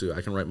strong suit.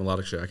 I can write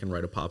melodic shit. I can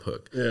write a pop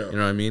hook. Yeah. You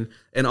know what I mean?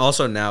 And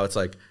also now it's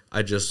like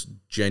I just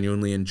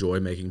genuinely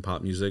enjoy making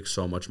pop music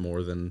so much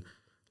more than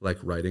like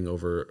writing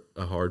over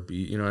a hard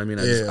beat. You know what I mean?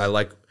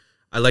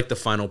 I like the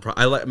final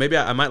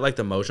I might like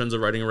the motions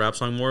of writing a rap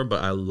song more,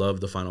 but I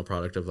love the final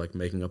product of like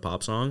making a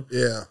pop song.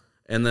 Yeah.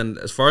 And then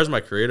as far as my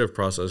creative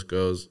process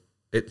goes,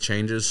 it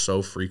changes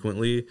so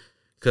frequently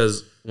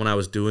because when I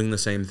was doing the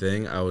same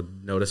thing, I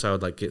would notice I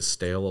would like get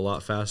stale a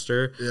lot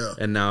faster. Yeah.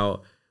 And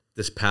now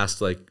this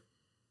past like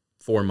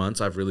 5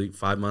 months, I've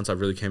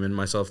really came in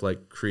myself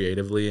like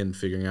creatively and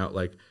figuring out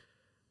like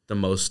the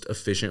most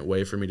efficient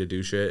way for me to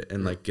do shit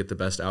and like get the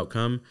best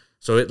outcome.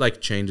 So it like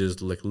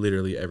changes like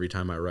literally every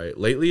time I write.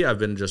 Lately, I've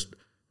been just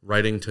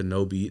writing to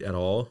no beat at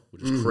all,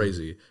 which is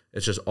crazy.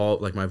 It's just all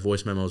like my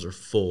voice memos are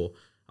full.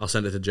 I'll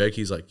send it to Jake.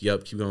 He's like,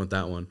 yep, keep going with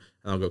that one.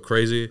 And I'll go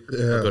crazy.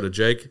 Yeah. I'll go to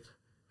Jake.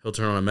 He'll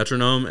turn on a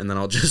metronome, and then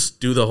I'll just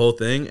do the whole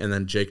thing. And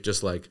then Jake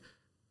just like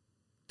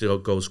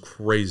goes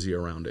crazy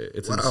around it.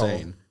 It's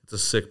insane. It's a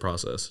sick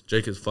process.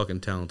 Jake is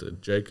fucking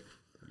talented. Jake,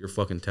 you're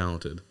fucking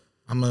talented.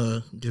 I'm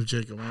going to give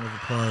Jake a round of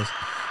applause,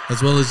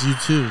 as well as you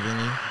too, Vinny.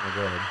 Oh, my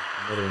God.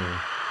 Another one.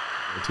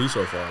 Two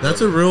so far. That's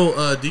a real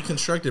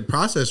deconstructed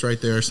process right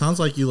there. It sounds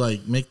like you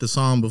like make the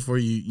song before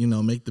you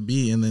make the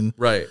beat and then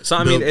right. So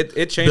I mean,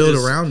 it changes.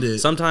 Build around it.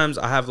 Sometimes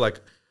I have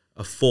like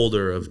a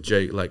folder of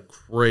Jake, like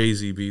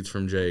crazy beats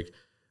from Jake,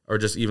 or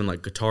just even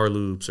like guitar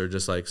loops or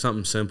just like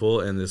something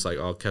simple, and it's like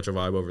I'll catch a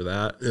vibe over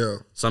that. Yeah.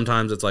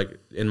 Sometimes it's like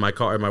in my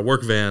car, in my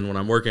work van when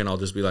I'm working, I'll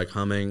just be like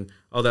humming.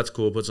 Oh, that's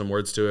cool. Put some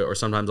words to it. Or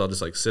sometimes I'll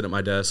just like sit at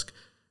my desk.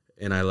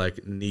 And I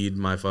like need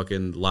my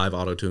fucking live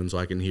auto-tune so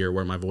I can hear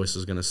where my voice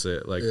is gonna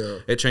sit. Like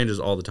it changes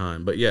all the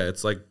time. But yeah,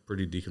 it's like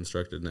pretty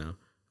deconstructed now.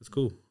 It's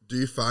cool. Do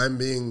you find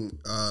being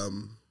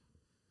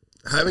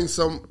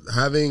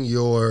having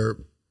your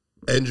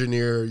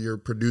engineer, your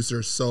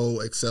producer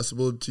so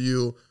accessible to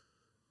you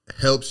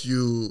helps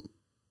the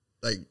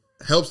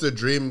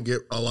dream get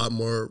a lot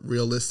more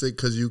realistic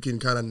because you can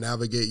kind of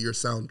navigate your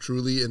sound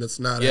truly, and it's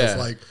not as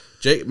like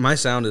Jake. My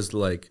sound is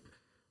like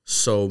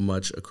so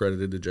much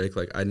accredited to Jake.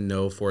 Like I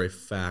know for a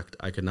fact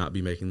I could not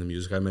be making the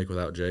music I make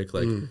without Jake.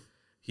 Like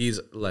he's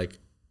like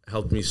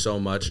helped me so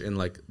much in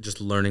like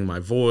just learning my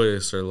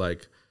voice, or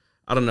like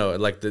I don't know,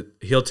 like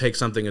he'll take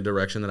something a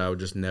direction that I would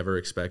just never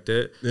expect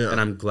it. Yeah.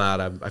 And I'm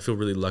glad. I feel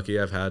really lucky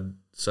I've had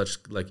such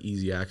like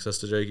easy access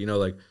to Jake. You know,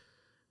 like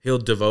he'll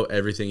devote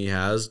everything he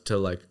has to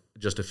like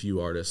just a few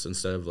artists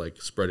instead of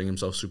like spreading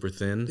himself super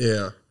thin.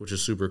 Yeah, which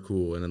is super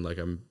cool. And then like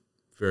I'm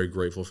very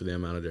grateful for the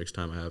amount of Jake's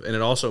time I have. And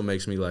it also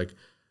makes me like,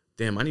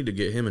 damn, I need to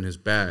get him in his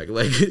bag.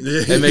 Like,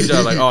 it makes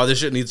it like, oh, this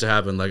shit needs to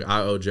happen. Like, I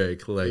owe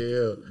Jake, like,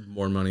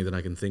 more money than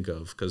I can think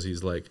of because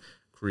he's, like,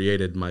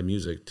 created my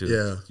music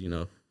to, you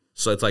know.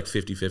 So it's, like,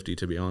 50-50,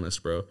 to be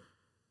honest, bro.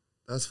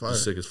 That's fire.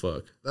 It's sick as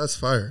fuck. That's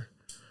fire.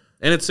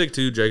 And it's sick,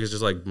 too. Jake is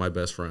just, like, my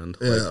best friend.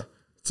 Yeah. Like,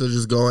 so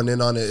just going in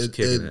on it,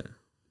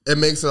 it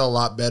makes it a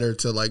lot better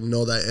to like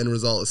know that end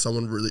result is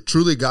someone really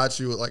truly got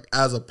you like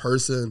as a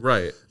person.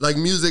 Right. Like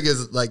music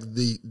is like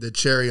the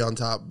cherry on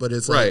top, but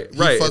it's like he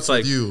fucks it's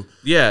with you.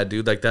 Yeah,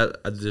 dude, like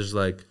that there's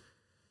like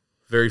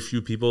very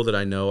few people that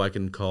I know I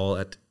can call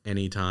at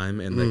any time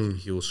and like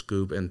he'll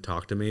scoop and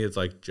talk to me. It's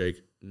like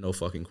Jake, no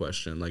fucking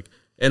question. Like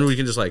and we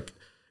can just like,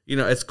 you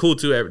know, it's cool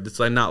too. It's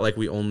like not like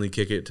we only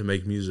kick it to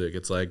make music.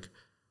 It's like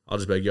I'll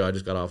just be like, yo, I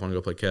just got off, I want to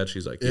go play catch.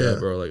 He's like, yeah,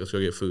 bro, like let's go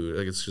get food.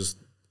 Like it's just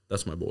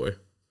that's my boy.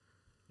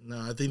 No,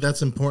 I think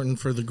that's important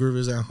for the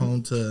groovers at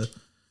home to,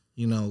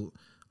 you know,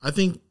 I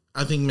think,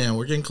 man,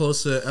 we're getting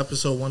close to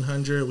episode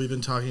 100. We've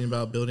been talking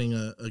about building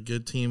a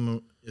good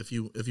team if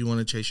you want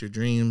to chase your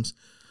dreams.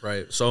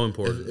 Right. So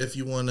important. If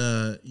you want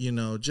to, you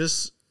know,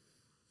 just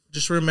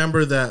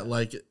remember that,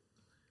 like,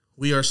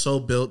 we are so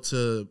built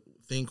to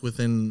think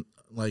within,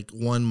 like,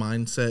 one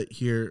mindset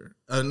here.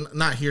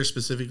 Not here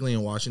specifically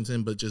in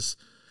Washington, but just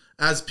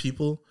as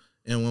people.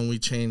 And when we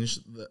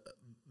change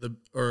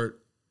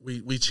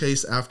we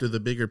chase after the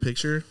bigger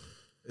picture,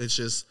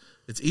 it's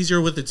easier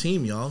with the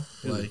team, y'all.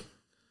 Like,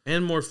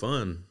 and more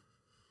fun.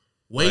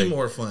 Way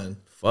more fun.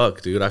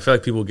 Fuck, dude. I feel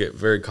like people get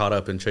very caught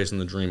up in chasing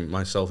the dream,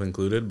 myself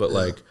included, but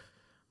like,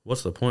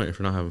 what's the point if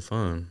you're not having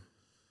fun?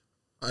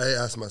 I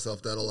ask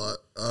myself that a lot.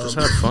 Just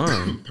have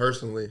fun.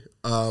 Personally.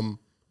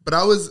 But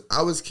I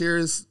was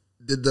curious,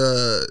 did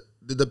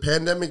the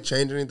pandemic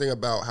change anything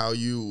about how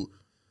you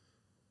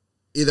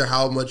either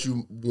how much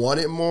you want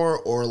it more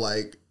or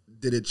like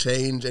did it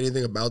change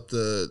anything about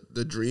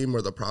the dream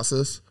or the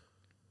process?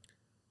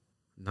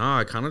 Nah,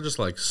 I kind of just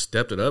like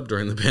stepped it up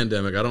during the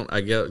pandemic.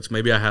 I guess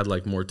maybe I had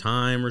like more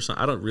time or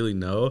something. I don't really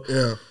know.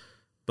 Yeah.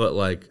 But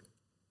like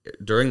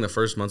during the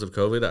first months of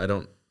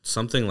COVID,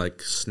 something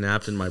like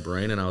snapped in my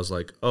brain and I was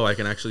like, oh, I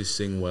can actually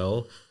sing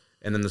well.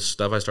 And then the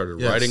stuff I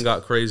started writing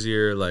got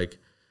crazier. Like,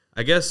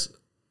 I guess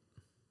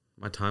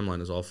my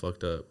timeline is all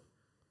fucked up.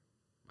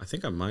 I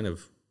think I might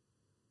have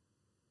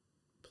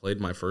played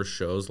my first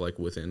shows like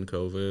within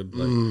COVID.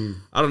 Like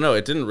I don't know.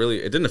 It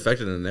didn't affect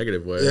it in a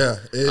negative way. Yeah.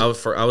 I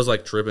was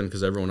like tripping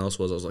because everyone else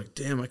was. I was like,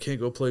 damn, I can't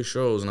go play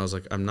shows. And I was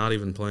like, I'm not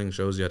even playing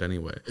shows yet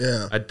anyway.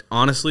 Yeah. I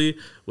honestly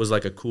was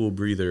like a cool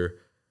breather.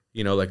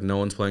 You know, like no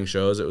one's playing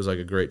shows. It was like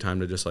a great time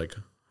to just like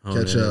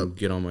catch up and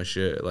get on my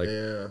shit. Like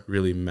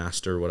really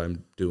master what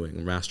I'm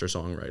doing. Master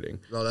songwriting.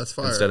 No, that's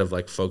fire. Instead of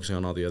like focusing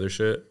on all the other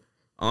shit.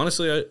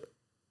 Honestly,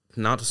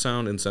 not to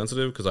sound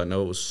insensitive, because I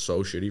know it was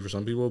so shitty for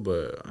some people,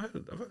 but I've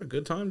had a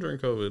good time during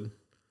COVID.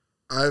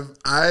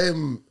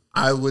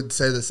 I would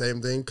say the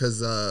same thing,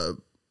 because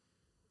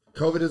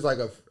COVID is like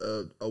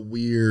a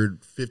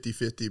weird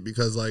 50-50,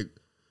 because like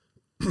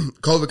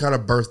COVID kind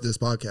of birthed this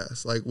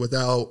podcast. Like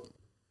without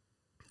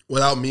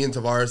me and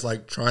Tavares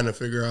like trying to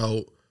figure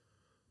out,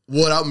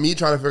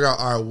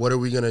 all right, what are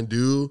we gonna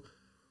do?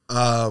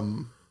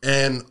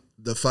 And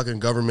the fucking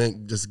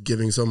government just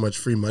giving so much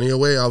free money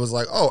away. I was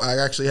like, oh,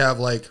 I actually have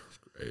like,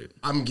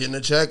 I'm getting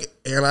a check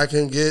and I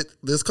can get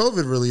this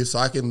COVID relief, so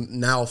I can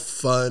now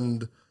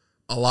fund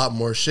a lot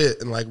more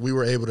shit. And like we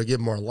were able to get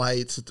more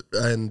lights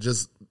and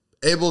just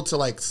able to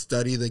like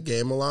study the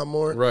game a lot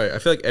more. Right. I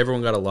feel like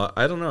everyone got a lot.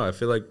 I don't know. I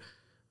feel like,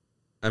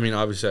 I mean,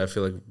 obviously I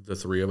feel like the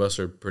three of us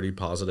are pretty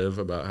positive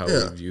about how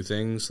we view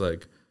things.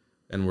 Like,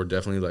 and we're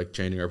definitely like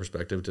changing our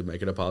perspective to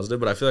make it a positive.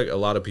 But I feel like a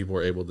lot of people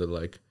were able to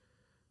like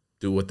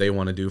do what they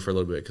want to do for a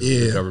little bit because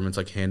the government's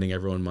like handing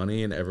everyone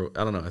money and I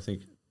don't know. I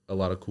think a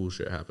lot of cool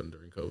shit happened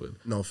during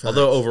COVID. No, facts.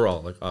 Although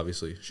overall, like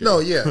obviously, shit. No,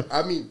 yeah.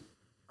 I mean,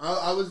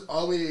 I was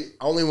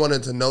only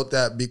wanted to note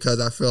that because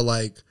I feel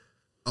like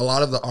a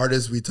lot of the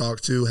artists we talk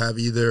to have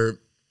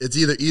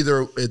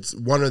it's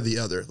one or the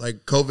other.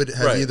 Like COVID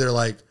has either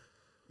like,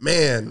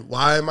 man,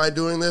 why am I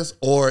doing this?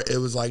 Or it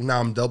was like, nah,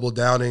 I'm double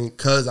downing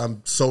because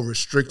I'm so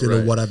restricted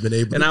in what I've been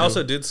able to do. And I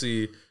also did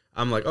see,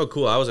 I'm like, oh,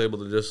 cool. I was able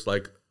to just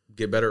like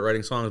get better at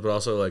writing songs, but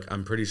also like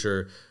I'm pretty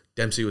sure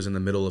Dempsey was in the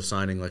middle of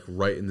signing like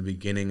right in the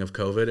beginning of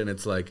COVID, and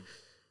it's like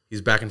he's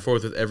back and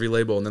forth with every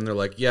label, and then they're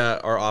like, yeah,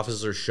 our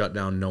offices are shut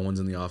down, no one's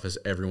in the office,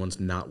 everyone's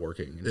not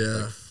working. And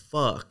it's like,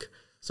 fuck.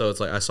 So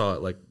it's like I saw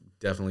it like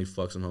definitely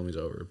fuck some homies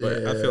over,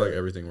 but I feel like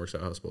everything works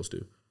out how it's supposed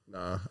to.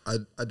 Nah, I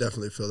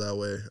definitely feel that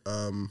way.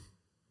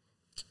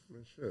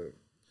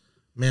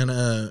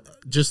 Man,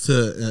 just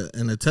to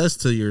and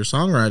attest to your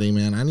songwriting,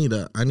 man. I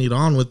need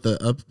on with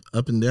the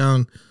up and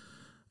down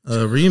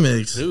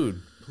remix,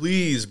 dude.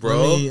 Please,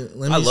 bro.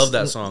 I love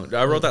that song.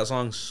 I wrote that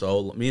song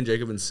me and Jake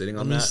have been sitting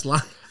on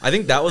that. I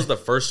think that was the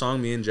first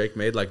song me and Jake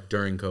made like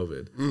during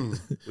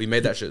COVID. We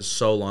made that shit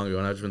so long ago,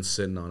 and I've just been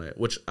sitting on it,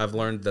 which I've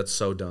learned that's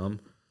so dumb.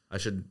 I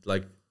should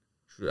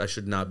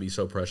not be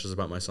so precious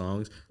about my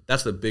songs.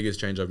 That's the biggest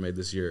change I've made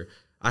this year.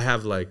 I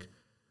have like,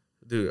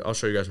 dude, I'll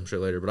show you guys some shit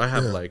later, but I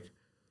have like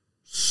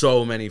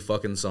so many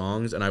fucking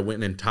songs, and I went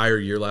an entire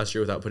year last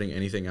year without putting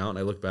anything out, and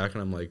I look back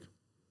and I'm like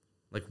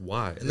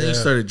why? And then you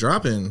started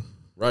dropping.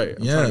 Right.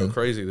 I'm trying to go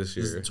crazy this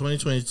year.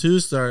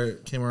 2022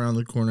 came around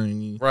the corner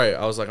and you... Right.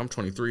 I was like, I'm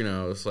 23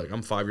 now. It's like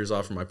I'm 5 years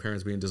off from my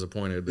parents being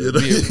disappointed. But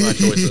my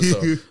choices,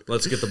 so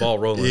let's get the ball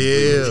rolling.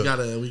 Yeah.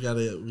 We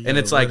gotta and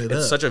it's like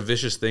it's such a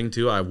vicious thing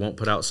too. I won't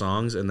put out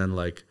songs and then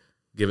like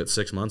give it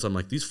 6 months. I'm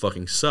like, these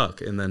fucking suck.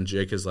 And then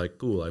Jake is like,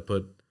 cool, I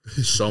put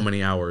so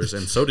many hours,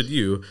 and so did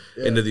you,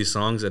 into these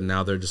songs, and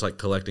now they're just like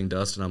collecting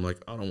dust, and I'm like,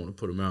 I don't want to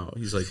put them out.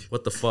 He's like,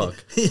 what the fuck?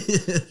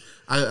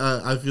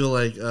 I feel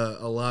like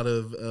a lot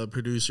of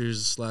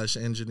producers /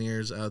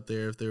 engineers out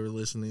there, if they were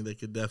listening, they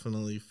could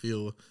definitely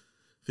feel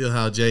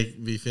how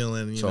Jake be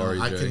feeling. Sorry,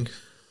 Jake.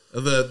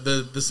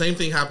 The same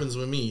thing happens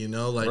with me, you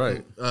know,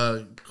 like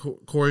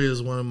Corey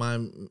is one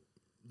of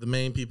the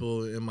main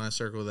people in my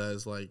circle that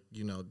is like,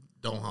 you know,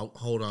 don't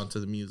hold on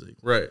to the music.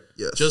 Right.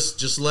 Yes.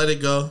 Just let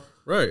it go.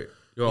 Right.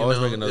 You'll always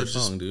make another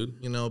song, dude.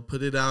 You know,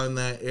 put it out in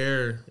that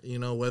air, you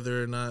know,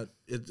 whether or not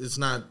it's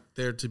not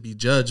there to be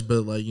judged,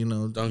 but like, you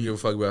know. Don't give a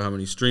fuck about how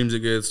many streams it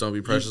gets. Don't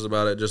be precious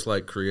about it. Just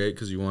like create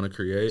because you want to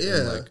create.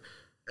 Yeah.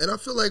 And I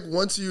feel like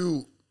once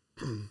you,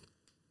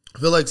 I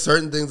feel like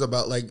certain things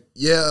about like,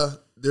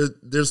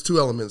 there's two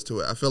elements to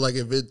it. I feel like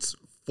if it's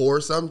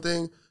for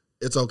something,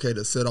 it's okay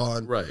to sit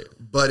on. Right.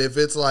 But if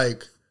it's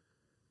like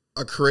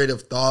a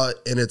creative thought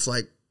and it's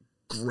like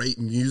great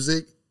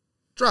music,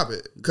 drop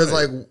it. Because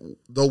like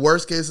the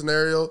worst case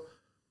scenario,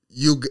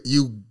 you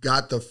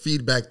got the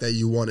feedback that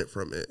you wanted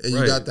from it, and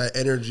you got that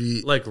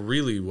energy. Like,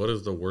 really, what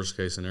is the worst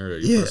case scenario?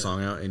 You put a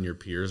song out and your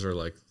peers are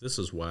like, this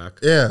is whack.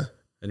 Yeah.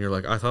 And you're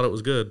like, I thought it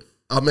was good.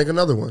 I'll make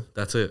another one.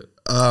 That's it.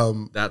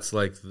 That's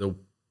like the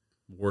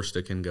worst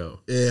it can go.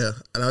 Yeah.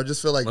 And I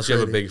just feel like unless you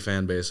have a big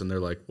fan base and they're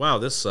like, wow,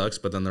 this sucks,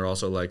 but then they're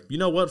also like, you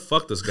know what?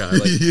 Fuck this guy.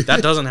 Like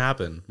that doesn't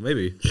happen.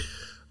 Maybe.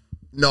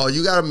 No,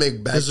 you got to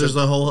make back. Because there's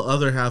a whole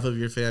other half of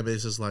your fan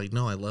base is like,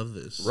 no, I love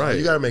this. Right.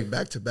 You got to make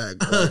back to back.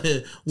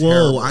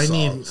 Whoa, I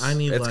need. It's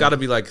like, got to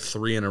be like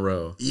 3 in a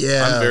row.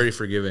 Yeah. I'm very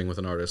forgiving with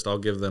an artist. I'll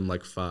give them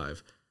like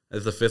 5.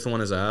 If the 5th one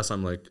is ass,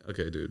 I'm like,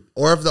 okay, dude.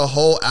 Or if the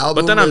whole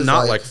album. But then I'm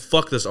not like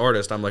fuck this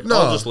artist. I'm like, no,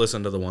 I'll just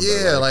listen to the one.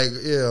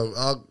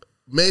 Yeah,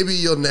 maybe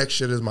your next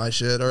shit is my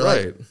shit. Or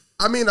like,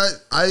 I mean,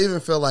 I even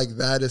feel like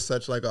that is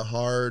such like a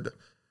hard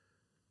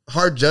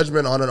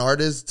judgment on an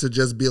artist to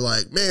just be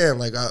like, man,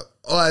 like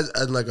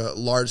as like a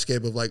large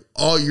scape of like,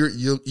 oh,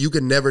 you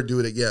can never do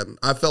it again.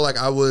 I felt like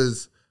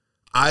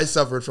I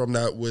suffered from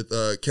that with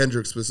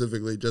Kendrick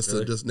specifically, just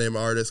to just name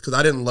an artist, because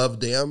I didn't love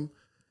Damn,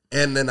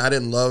 and then I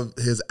didn't love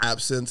his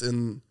absence,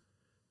 and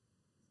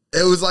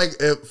it was like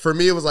for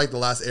me it was like The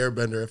Last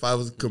Airbender. If I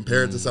was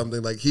compared to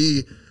something like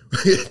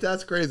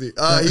that's crazy.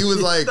 He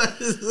was like,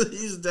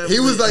 he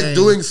was like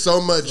doing so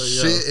much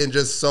shit and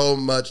just so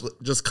much,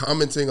 just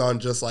commenting on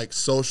just like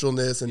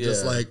socialness and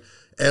just like,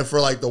 and for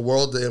like the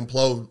world to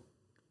implode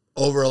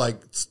over like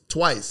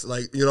twice,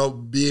 like, you know,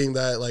 being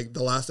that like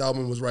the last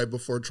album was right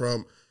before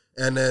Trump,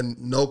 and then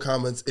no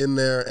comments in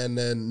there, and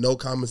then no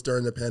comments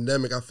during the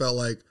pandemic. I felt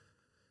like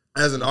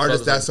as an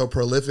artist that's so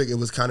prolific, it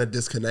was kind of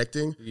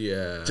disconnecting.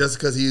 Yeah. Just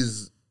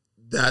because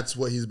that's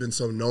what he's been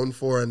so known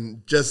for,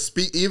 and just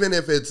speak, even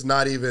if it's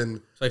not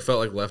even. I felt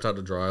like left out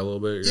to dry a little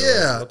bit.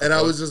 Yeah, and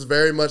I was just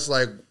very much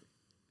like,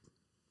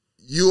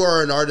 you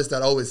are an artist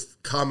that always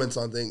comments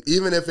on things,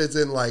 even if it's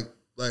in like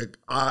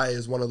I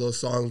is one of those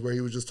songs where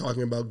he was just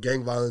talking about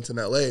gang violence in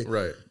LA.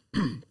 Right.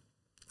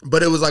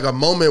 But it was like a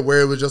moment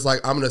where it was just like,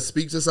 I'm going to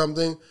speak to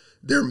something.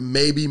 There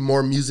may be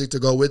more music to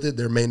go with it.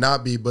 There may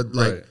not be, but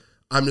like,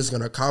 I'm just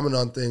going to comment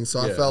on things. So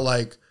I felt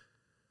like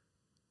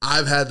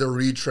I've had to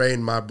retrain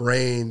my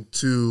brain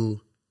to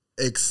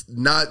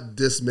not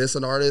dismiss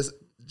an artist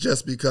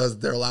just because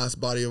their last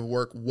body of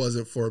work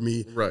wasn't for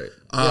me. Right.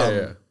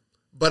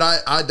 But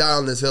I die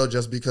on this hill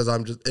just because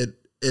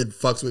it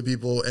fucks with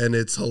people, and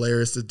it's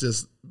hilarious to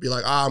just be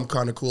like, I'm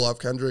kind of cool off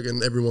Kendrick,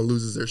 and everyone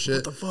loses their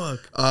shit. What the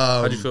fuck?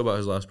 How'd you feel about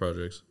his last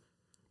projects?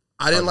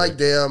 I didn't like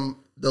Damn.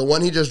 The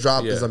one he just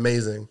dropped is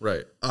amazing.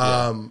 Right.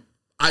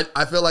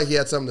 I feel like he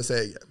had something to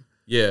say again.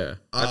 Yeah.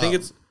 I think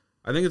it's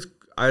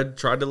I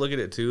tried to look at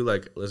it too,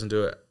 like listen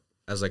to it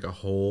as like a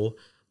whole,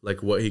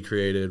 like what he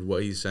created,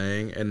 what he's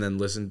saying, and then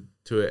listen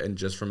to it and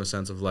just from a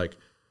sense of like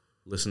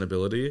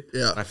listenability.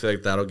 Yeah. I feel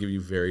like that'll give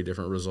you very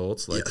different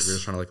results. Like if you're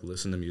just trying to like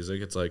listen to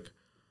music, it's like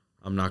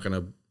I'm not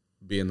gonna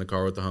be in the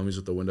car with the homies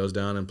with the windows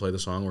down and play the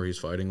song where he's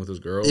fighting with his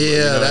girl.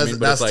 Yeah, you know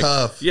that's like,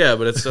 tough. Yeah,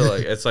 but it's still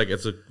like it's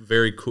a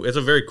very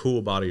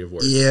cool body of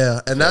work. Yeah,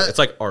 and so it's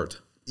like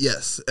art.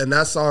 Yes, and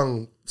that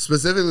song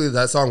specifically,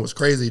 that song was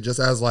crazy, just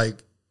as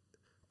like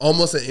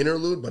almost an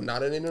interlude, but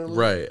not an interlude.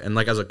 Right, and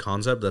like as a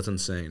concept, that's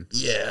insane.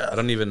 Yeah,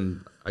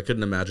 I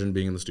couldn't imagine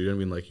being in the studio and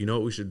being like, you know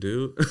what we should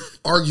do?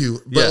 Argue,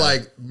 but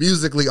like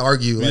musically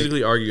argue.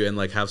 Musically argue and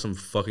like have some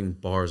fucking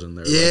bars in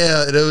there. Yeah,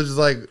 like, and it was just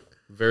like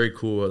very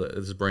cool that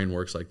his brain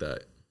works like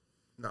that.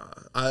 Nah,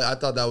 I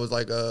thought that was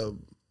like a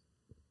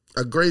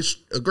great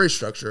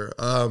structure.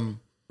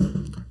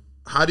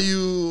 How do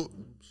you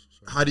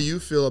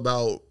feel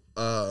about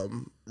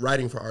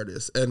writing for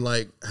artists and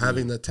like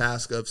having the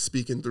task of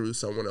speaking through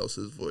someone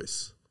else's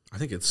voice? I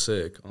think it's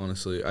sick,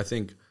 honestly. I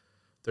think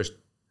there's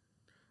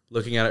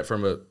looking at it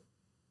from a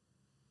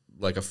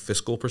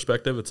fiscal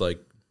perspective, it's like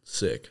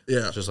sick.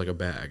 Yeah. It's just like a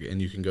bag.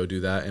 And you can go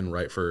do that and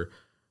write for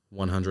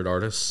 100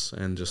 artists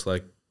and just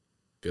like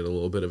get a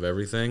little bit of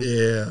everything.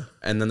 Yeah.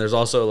 And then there's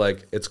also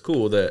like, it's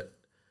cool that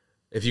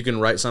if you can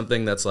write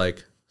something that's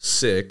like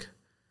sick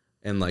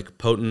and like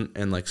potent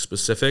and like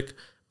specific,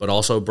 but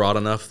also broad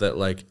enough that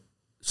like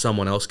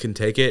someone else can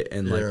take it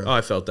and like, oh,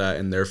 I felt that,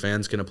 and their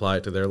fans can apply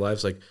it to their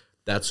lives. Like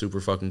that's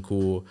super fucking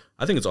cool.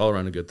 I think it's all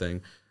around a good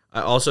thing. I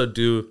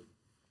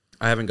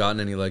haven't gotten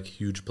any like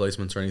huge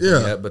placements or anything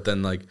yet, but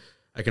then like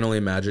I can only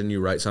imagine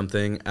you write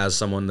something as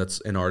someone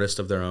that's an artist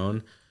of their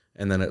own,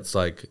 and then it's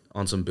like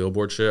on some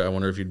Billboard shit. I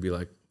wonder if you'd be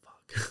like,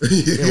 fuck,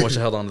 I wish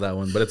I held on to that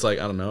one. But it's like,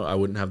 I don't know, I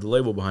wouldn't have the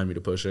label behind me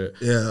to push it.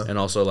 Yeah. And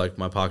also like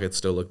my pockets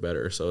still look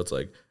better. So it's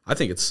like, I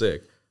think it's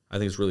sick. I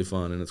think it's really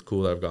fun, and it's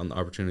cool that I've gotten the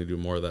opportunity to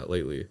do more of that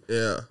lately.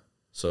 Yeah.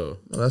 So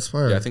that's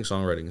fine. Yeah, I think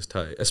songwriting is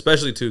tight,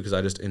 especially too because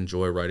I just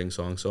enjoy writing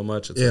songs so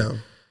much. It's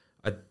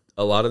like,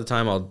 a lot of the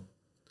time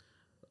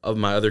of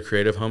my other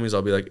creative homies,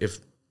 I'll be like, if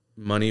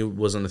money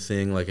wasn't a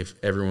thing, like if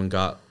everyone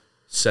got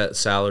set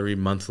salary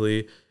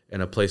monthly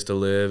and a place to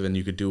live and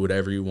you could do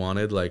whatever you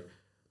wanted, like,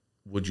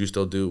 would you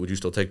still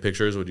take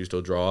pictures? Would you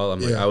still draw?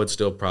 I'm like, I would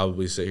still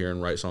probably sit here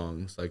and write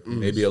songs, like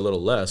maybe a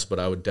little less, but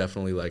I would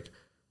definitely like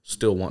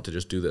still want to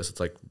just do this. It's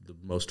like the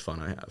most fun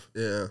I have.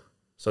 Yeah.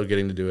 So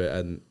getting to do it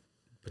and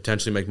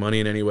potentially make money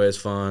in any way is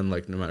fun.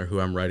 Like no matter who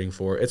I'm writing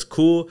for, it's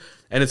cool.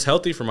 And it's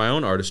healthy for my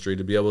own artistry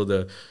to be able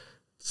to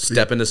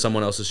step into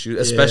someone else's shoes,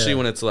 especially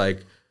when it's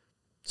like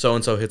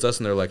so-and-so hits us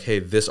and they're like, hey,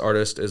 this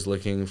artist is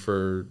looking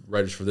for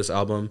writers for this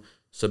album,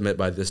 submit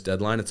by this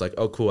deadline. It's like,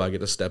 oh, cool, I get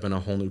to step in a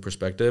whole new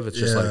perspective. It's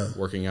just like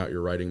working out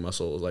your writing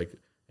muscle like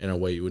in a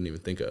way you wouldn't even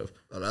think of.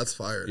 Oh, that's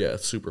fire. Yeah,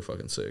 it's super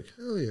fucking sick.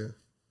 Hell yeah.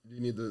 Do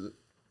you need the...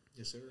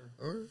 Yes, sir.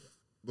 All right.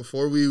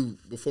 Before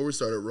we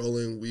started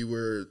rolling, we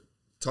were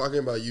talking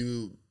about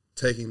you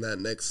taking that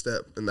next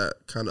step and that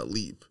kind of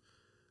leap.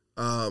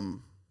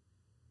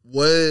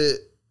 What...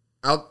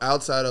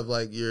 outside of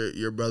like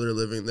your brother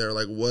living there,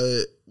 like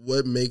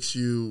what makes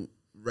you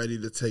ready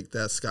to take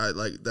that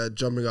like that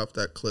jumping off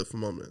that cliff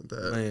moment?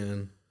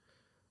 Man,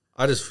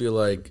 I just feel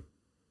like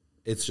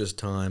it's just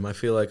time. I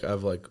feel like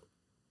I've like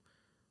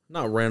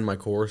not ran my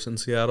course in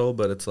Seattle,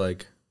 but it's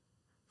like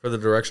for the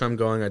direction I'm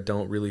going, I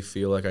don't really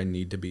feel like I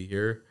need to be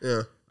here.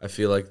 Yeah, I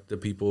feel like the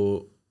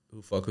people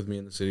who fuck with me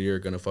in the city are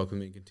gonna fuck with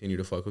me and continue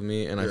to fuck with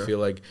me, and I feel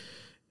like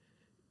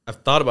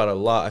I've thought about it a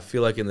lot. I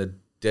feel like in the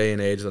day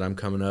and age that I'm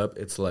coming up,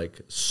 it's like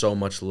so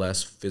much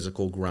less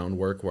physical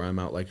groundwork where I'm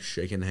out like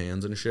shaking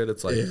hands and shit.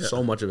 It's like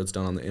so much of it's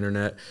done on the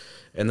internet.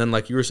 And then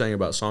like you were saying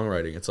about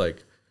songwriting, it's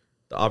like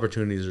the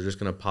opportunities are just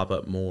going to pop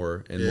up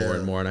more and more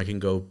and more. And I can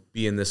go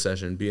be in this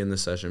session, be in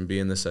this session, be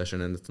in this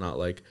session. And it's not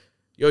like,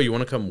 yo, you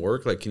want to come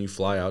work? Like, can you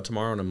fly out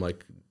tomorrow? And I'm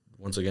like,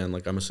 once again,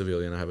 like I'm a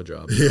civilian, I have a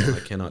job. I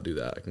cannot do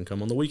that. I can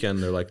come on the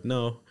weekend. They're like,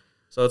 no,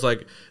 So it's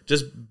like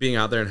just being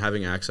out there and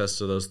having access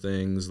to those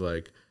things,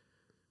 like,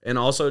 and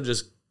also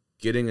just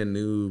getting a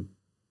new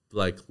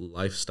like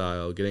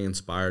lifestyle, getting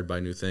inspired by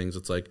new things.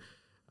 It's like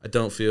I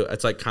don't feel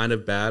it's like kind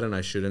of bad, and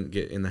I shouldn't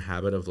get in the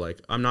habit of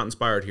like I'm not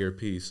inspired here,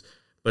 peace.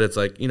 But it's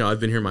like, you know, I've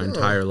been here my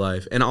entire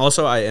life, and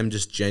also I am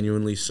just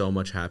genuinely so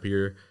much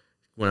happier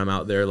when I'm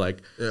out there.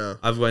 Like,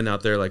 I've went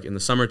out there like in the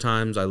summer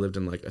times. I lived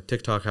in like a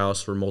TikTok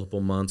house for multiple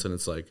months, and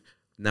it's like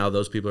now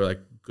those people are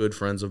like good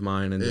friends of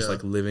mine, and just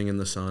like living in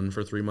the sun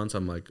for 3 months.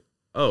 I'm like,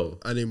 oh,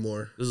 I need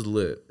more. This is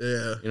lit.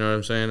 Yeah, you know what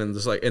I'm saying? And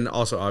just like, and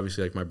also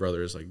obviously like my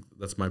brother is like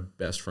that's my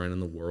best friend in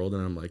the world,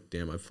 and I'm like,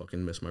 damn, I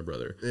fucking miss my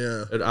brother.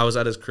 Yeah, and I was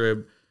at his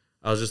crib.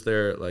 I was just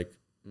there like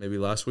maybe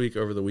last week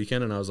over the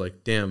weekend, and I was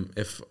like, damn,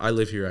 if I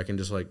live here, I can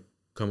just like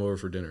come over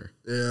for dinner.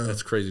 Yeah,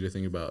 that's crazy to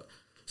think about.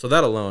 So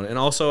that alone, and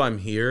also I'm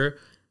here.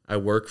 I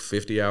work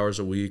 50 hours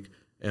a week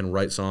and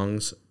write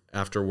songs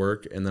after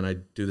work, and then I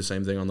do the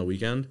same thing on the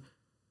weekend.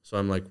 So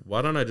I'm like,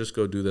 why don't I just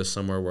go do this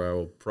somewhere where I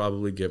will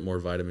probably get more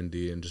vitamin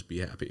D and just be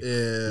happy?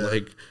 Yeah,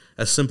 like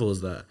as simple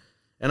as that.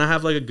 And I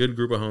have like a good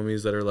group of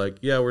homies that are like,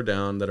 yeah, we're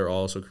down, that are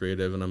also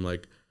creative, and I'm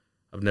like,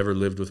 I've never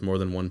lived with more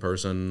than one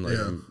person. Like,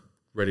 I'm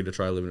ready to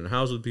try living in a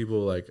house with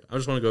people. Like, I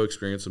just want to go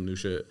experience some new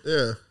shit.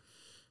 Yeah.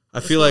 I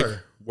feel like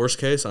worst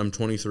case, I'm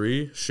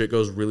 23. Shit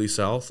goes really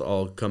south.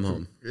 I'll come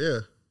home. Yeah.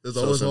 There's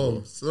always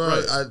home. So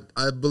right.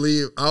 I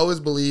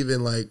always believe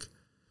in like,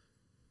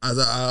 as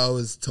I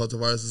always tell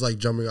Tavares, it's like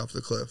jumping off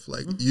the cliff.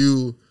 Like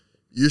you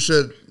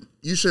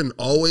shouldn't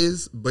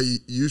always, but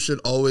you should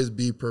always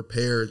be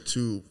prepared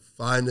to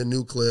find a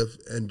new cliff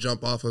and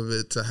jump off of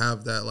it to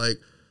have that like,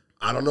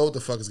 I don't know what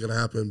the fuck is gonna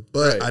happen,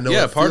 but I know.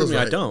 Yeah, part of me,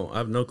 right. I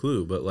have no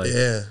clue, but like,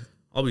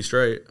 I'll be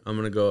straight. I'm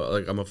gonna go.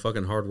 Like, I'm a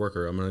fucking hard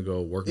worker. I'm gonna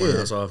go work my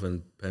ass off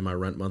and pay my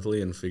rent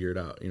monthly and figure it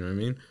out. You know what I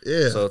mean?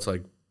 Yeah. So it's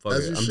like, fuck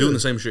it. I'm doing the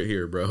same shit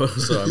here, bro.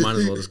 So I might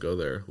as well just go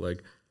there.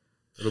 Like,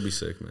 it'll be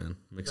sick, man.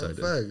 I'm excited.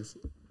 Facts.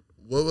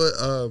 What would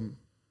no,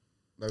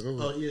 go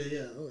oh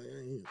yeah.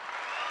 Okay.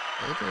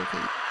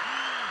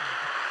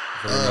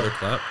 Another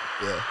clap.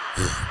 Yeah.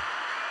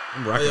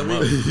 I'm rocking them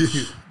up,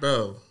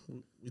 bro.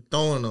 We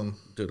throwing them,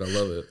 dude. I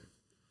love it.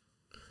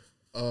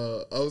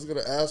 I was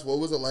gonna ask, what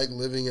was it like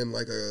living in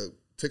like a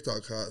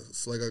TikTok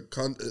house, like a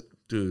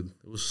dude?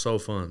 It was so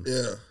fun.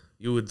 Yeah,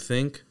 you would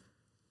think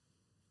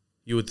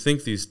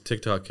these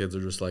TikTok kids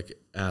are just like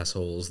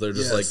assholes. They're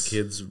just like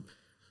kids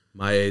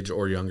my age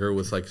or younger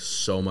with like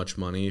so much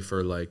money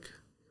for like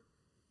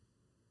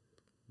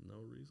no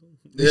reason.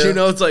 Yeah. You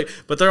know, it's like,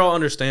 but they're all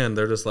understand.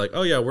 They're just like,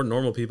 oh yeah, we're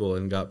normal people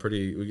and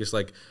we just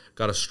like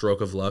got a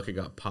stroke of luck. It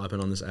got popping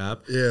on this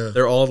app. Yeah.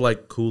 They're all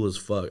like cool as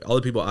fuck. All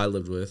the people I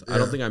lived with, I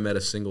don't think I met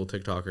a single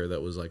TikToker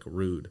that was like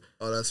rude.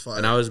 Oh, that's fine.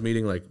 And I was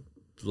meeting like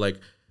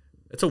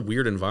it's a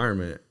weird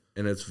environment.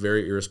 And it's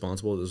very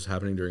irresponsible. This was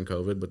happening during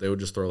COVID, but they would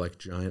just throw like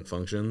giant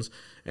functions,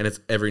 and it's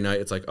every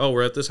night. It's like, oh,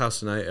 we're at this house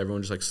tonight.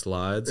 Everyone just like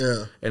slides,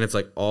 and it's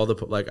like all the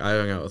like I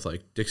hung out with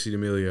like Dixie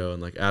D'Amelio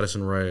and like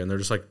Addison Rae, and they're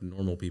just like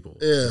normal people.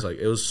 Yeah, it's like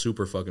it was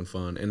super fucking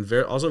fun and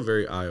also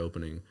very eye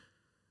opening,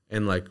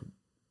 and like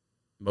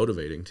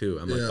motivating too.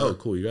 I'm like, oh,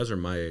 cool, you guys are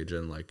my age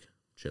and like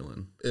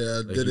chilling.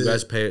 Yeah, like, you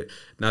guys pay.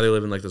 Now they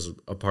live in like this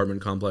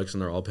apartment complex,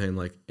 and they're all paying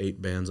like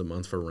 $8 a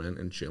month for rent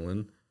and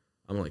chilling.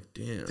 I'm like,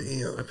 damn,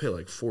 I pay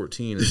like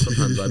 14, and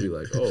sometimes I'd be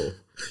like, oh,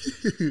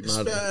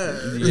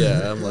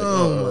 yeah, I'm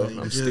like,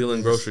 I'm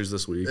stealing groceries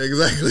this week.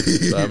 Exactly.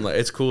 So I'm like,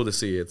 it's cool to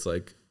see. It's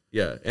like,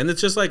 yeah, and it's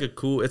just like it's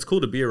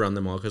cool to be around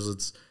them all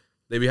because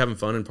they be having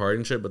fun and partying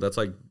and shit, but that's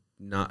like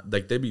not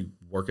like they be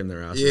working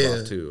their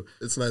asses off too.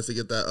 It's nice to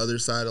get that other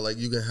side of like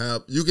you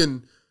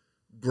can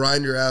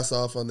grind your ass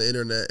off on the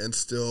internet and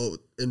still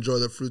enjoy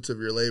the fruits of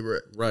your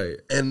labor, right?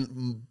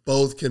 And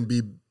both can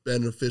be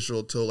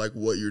beneficial to like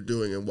what you're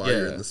doing and why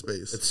you're in the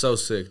space. It's so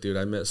sick, dude.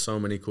 I met so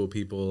many cool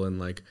people and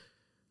like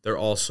they're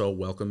all so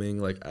welcoming.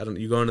 Like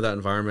you go into that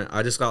environment.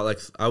 I just got like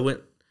I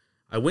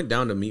went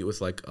down to meet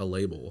with like a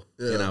label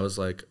and I was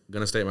like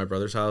gonna stay at my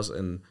brother's house,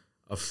 and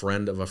a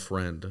friend of a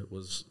friend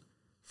was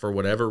for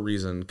whatever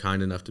reason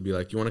kind enough to be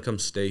like, you want to come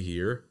stay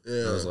here?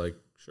 And I was like,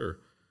 sure.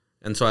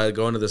 And so I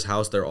go into this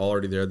house. They're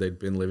already there. They'd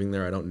been living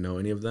there. I don't know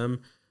any of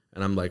them.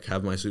 And I'm like,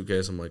 have my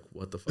suitcase. I'm like,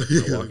 what the fuck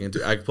am I walking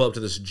into? I pull up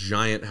to this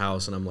giant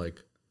house, and I'm like,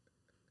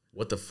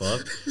 what the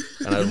fuck?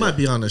 And you might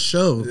be on a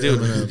show.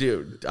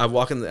 Dude, I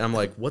walk in, and I'm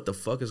like, what the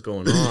fuck is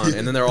going on?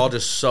 And then they're all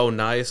just so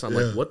nice. I'm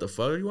like, what the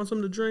fuck? You want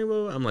something to drink,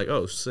 bro? I'm like,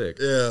 oh, sick.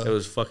 Yeah. It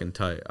was fucking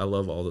tight. I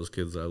love all those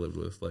kids that I lived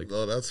with. Like,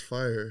 oh, that's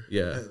fire.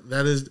 Yeah.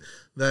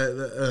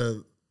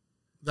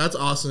 That's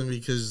awesome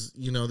because,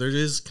 you know, there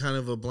is kind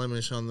of a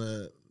blemish on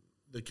the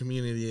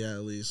community at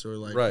least, or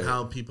like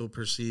how people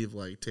perceive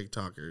like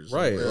TikTokers,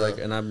 right? Like,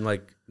 and I'm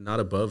like not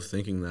above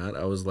thinking that.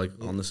 I was like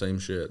on the same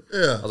shit.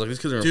 I was like, these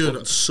kids are gonna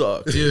fucking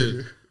suck,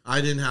 dude.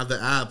 I didn't have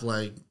the app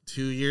like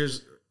 2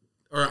 years,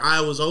 or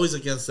I was always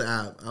against the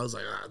app. I was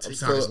like,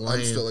 TikTok's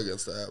lame. I'm still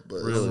against the app, but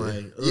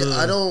really,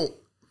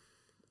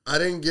 I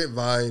didn't get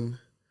Vine.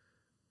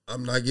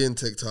 I'm not getting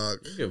TikTok.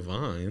 You get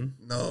Vine?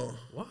 No.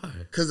 Why?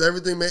 Because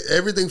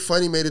everything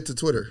funny made it to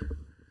Twitter.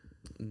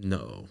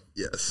 No.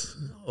 Yes.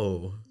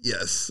 Oh.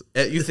 Yes.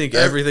 You think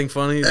everything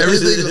funny?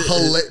 Everything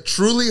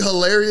truly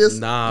hilarious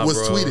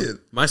was bro. tweeted.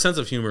 My sense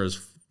of humor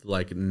is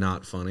like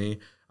not funny.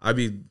 I'd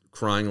be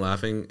crying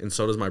laughing, and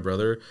so does my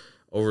brother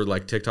over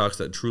like TikToks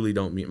that truly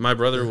don't mean. My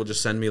brother will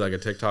just send me like a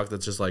TikTok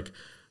that's just like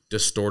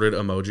distorted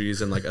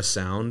emojis and like a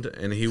sound,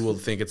 and he will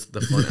think it's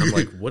the fun. I'm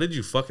like, what did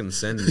you fucking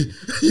send me?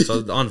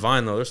 So on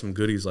Vine though, there's some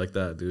goodies like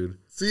that, dude.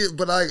 See,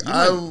 but I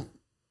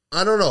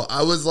don't know.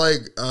 I was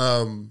like,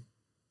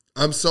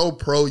 I'm so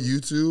pro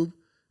YouTube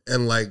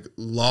and like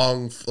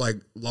long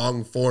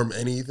form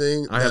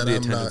anything. I have the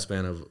attention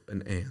span of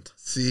an ant.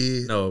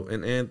 See, no,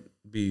 an ant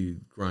be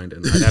grinding.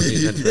 I'd have the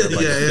attention span of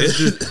like a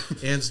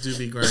fish. Ants do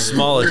be grinding.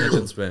 Small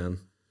attention span.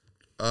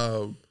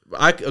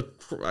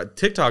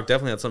 TikTok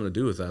definitely had something to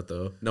do with that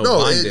though. No,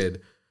 Vine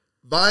did.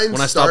 Vine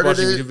when I stopped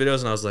watching YouTube videos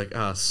and I was like,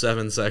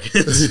 7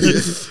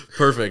 seconds.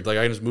 Perfect. Like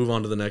I can just move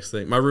on to the next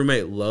thing. My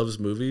roommate loves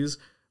movies.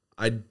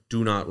 I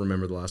do not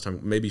remember the last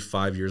time. Maybe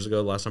 5 years ago,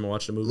 the last time I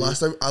watched a movie.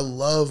 Last time I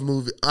love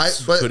movies.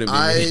 If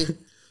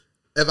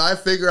I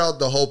figure out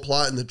the whole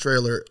plot in the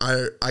trailer,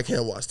 I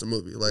can't watch the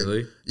movie. Like,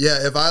 really?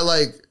 Yeah, if I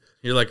like,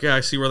 you're like, yeah, I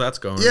see where that's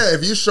going. Yeah,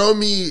 if you show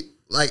me.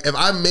 Like, if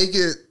I make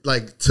it,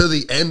 like, to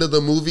the end of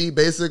the movie,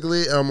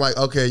 basically, and I'm like,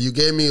 okay, you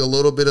gave me a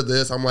little bit of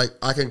this. I'm like,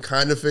 I can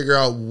kind of figure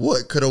out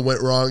what could have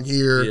went wrong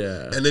here.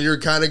 Yeah. And then you're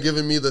kind of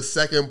giving me the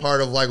second part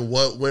of, like,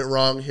 what went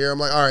wrong here. I'm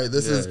like, all right,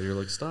 this is... You're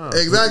like, stop.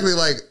 Exactly.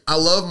 Like, I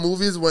love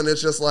movies when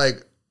it's just,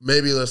 like,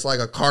 maybe it's, like,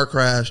 a car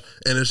crash,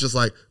 and it's just,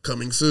 like,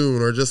 coming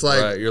soon, or just,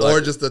 like, or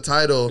just the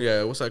title.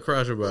 Yeah, what's that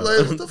crash about?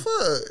 Like, what the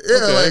fuck? Yeah,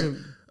 okay. like...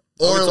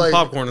 Or get some like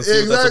popcorn and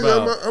see what that's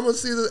about. I'm gonna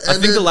see this. I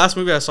think the last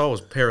movie I saw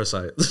was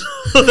Parasite.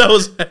 That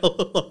was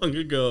hella long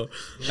ago.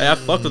 Hey, I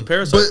fucked with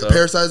Parasite. But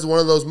Parasite is one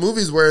of those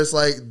movies where it's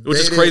like, which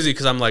is crazy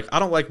because I'm like, I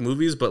don't like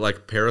movies, but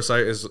like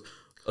Parasite is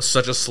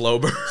such a slow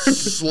burn,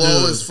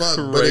 slow as fuck,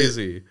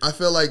 crazy. I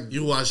feel like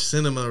you watch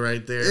cinema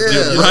right there.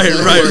 Yeah,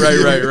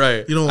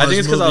 right. You don't. I think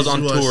it's because I was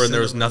on tour and cinema.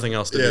 there was nothing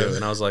else to do,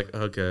 and I was like,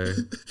 okay,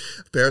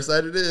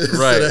 Parasite it is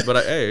right.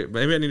 But hey,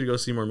 maybe I need to go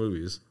see more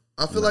movies.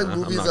 I feel like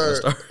movies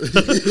are.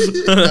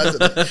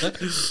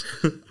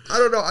 I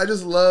don't know. I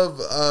just love.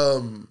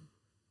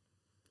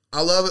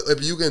 I love it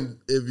if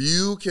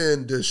you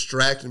can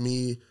distract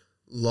me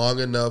long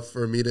enough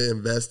for me to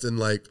invest in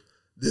like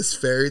this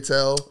fairy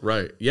tale.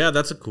 Right. Yeah,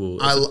 that's a cool.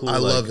 I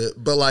love it,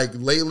 but like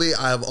lately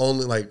I've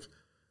only like.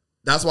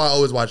 That's why I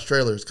always watch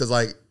trailers because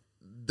like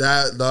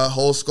that the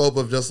whole scope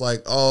of just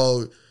like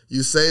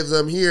you save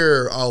them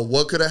here. Oh,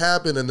 what could have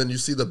happened? And then you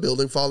see the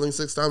building falling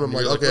 6 times. I'm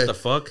like, okay, what the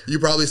fuck? You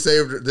probably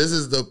saved. This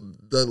is the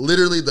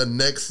literally the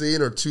next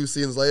scene or 2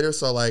 scenes later.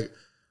 So like,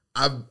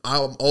 I'm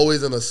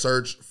always in a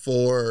search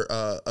for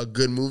a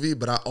good movie,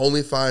 but I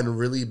only find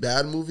really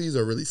bad movies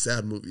or really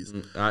sad movies.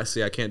 I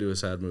see. I can't do a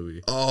sad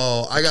movie.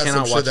 Oh, I got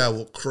some shit that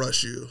will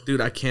crush you,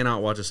 dude. I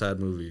cannot watch a sad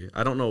movie.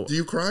 I don't know. Do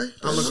you cry?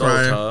 I'm so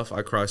tough.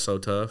 I cry so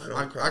tough.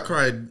 I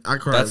cried.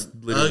 That's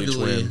literally ugly.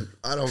 twin.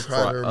 I don't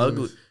cry.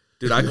 Ugly.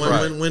 Dude, I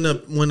cry. When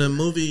a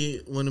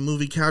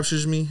movie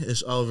captures me,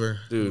 it's over.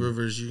 Dude,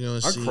 Rivers, you're gonna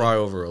see. I cry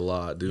over a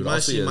lot, dude. You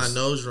might see my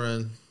nose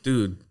run,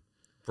 dude.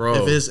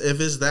 Bro, if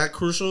it's that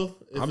crucial,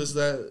 it's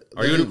that.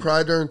 Are you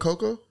cry during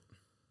Coco?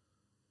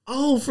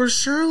 Oh, for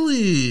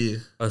surely.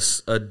 A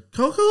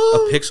Coco,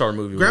 a Pixar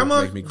movie. Grandma,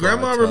 would make me cry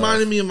grandma tough.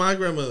 reminded me of my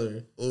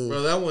grandmother. Ooh.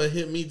 Bro, that one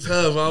hit me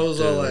tough. I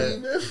was all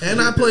like, and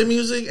I play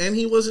music, and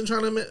he wasn't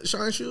trying to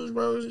shine shoes,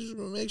 bro. He was just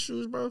make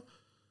shoes, bro.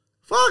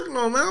 Fuck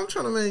no, man. I'm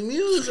trying to make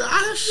music.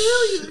 I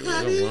feel you,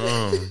 buddy.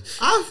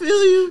 I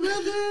feel you,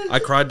 brother. I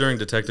cried during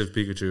Detective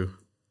Pikachu.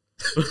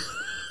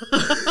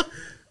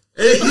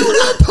 Hey,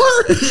 that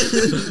part.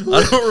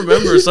 I don't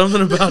remember.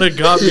 Something about it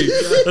got me.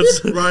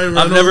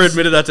 I've never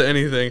admitted that to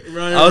anything.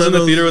 I was in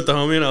the theater with the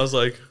homie and I was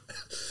like,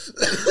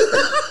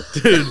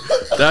 dude,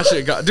 that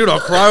shit got. Dude, I'll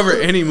cry over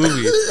any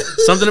movie.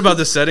 Something about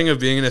the setting of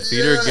being in a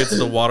theater gets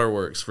the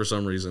waterworks for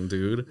some reason,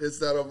 dude. It's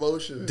that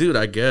emotion. Dude,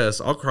 I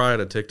guess. I'll cry at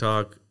a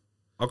TikTok.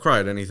 I'll cry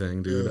at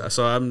anything, dude. Yeah.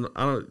 So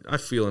I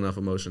feel enough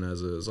emotion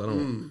as is. I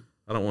don't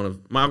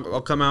want to.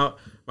 I'll come out.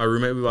 My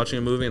roommate will be watching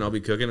a movie and I'll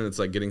be cooking and it's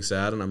like getting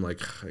sad and I'm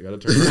like, I gotta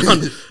turn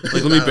around.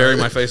 Like, let me bury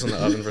my face in the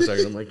oven for a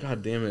second. I'm like,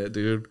 God damn it,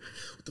 dude.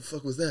 What the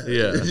fuck was that?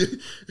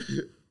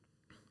 Yeah.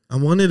 I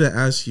wanted to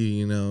ask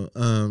you,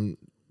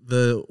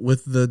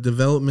 with the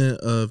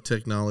development of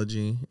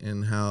technology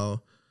and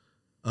how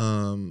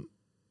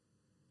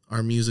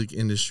our music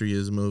industry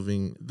is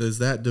moving, does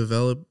that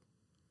develop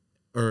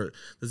or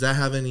does that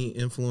have any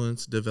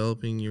influence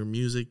developing your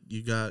music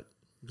you got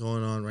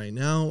going on right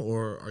now,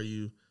 or are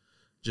you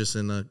just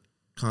in a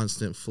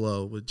constant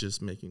flow with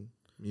just making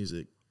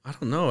music? I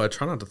don't know. I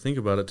try not to think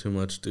about it too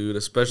much, dude,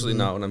 especially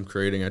not when I'm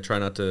creating. I try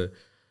to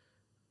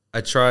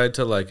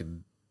like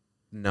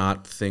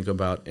not think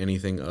about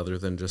anything other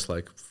than just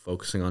like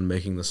focusing on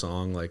making the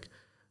song, like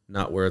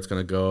not where it's going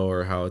to go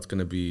or how it's going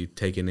to be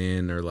taken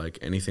in or like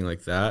anything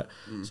like that.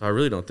 So I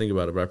really don't think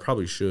about it, but I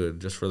probably should,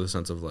 just for the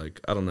sense of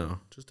like, I don't know,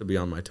 just to be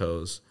on my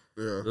toes.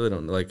 Yeah. I really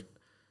don't like,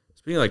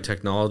 Speaking of like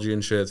technology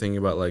and shit, thinking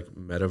about like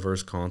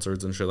metaverse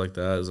concerts and shit like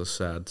that is a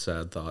sad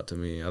thought to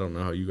me. I don't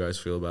know how you guys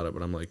feel about it,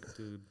 but I'm like,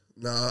 dude.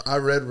 Nah, I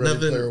read Ready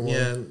Player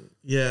One.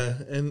 Yeah,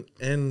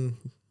 and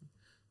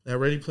that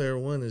Ready Player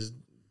One is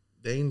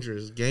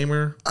dangerous.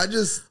 Gamer.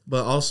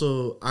 But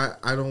also,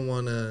 I don't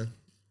want to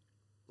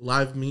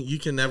you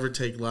can never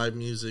take live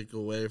music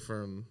away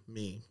from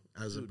me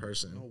as a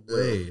person. No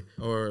way.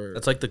 Or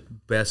that's like the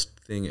best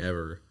thing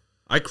ever.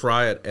 I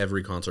cry at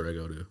every concert I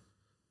go to.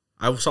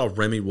 I saw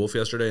Remy Wolf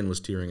yesterday and was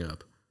tearing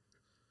up.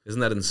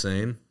 Isn't that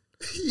insane?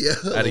 Yeah.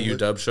 At a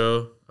UW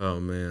show. Oh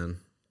man.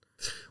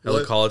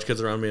 Hella college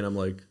kids around me and I'm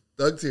like,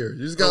 thug tear.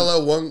 You just gotta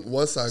let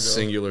one side go.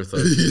 Singular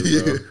thug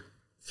tear, bro.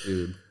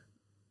 Dude.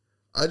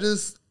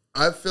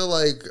 I feel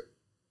like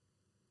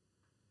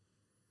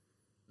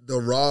the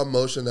raw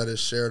emotion that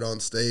is shared on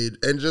stage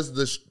and just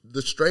the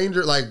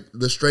strangers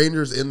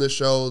in the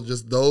show,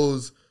 just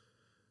those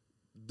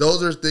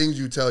are things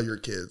you tell your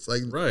kids.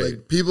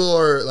 Like people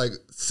are like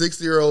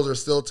 60-year-olds are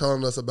still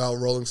telling us about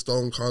Rolling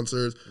Stone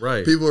concerts.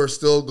 Right. People are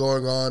still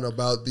going on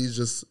about these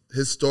just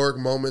historic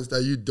moments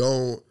that you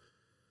don't.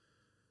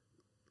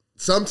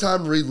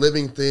 Sometimes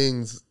reliving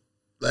things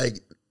like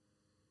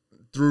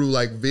through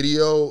like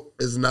video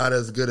is not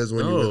as good as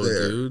when you were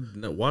there. Dude.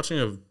 No, watching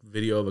a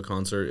video of a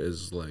concert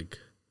is like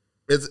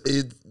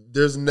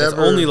there's never. It's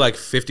only like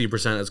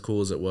 50% as cool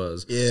as it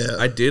was. Yeah.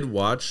 I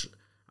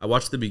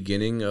watched the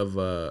beginning of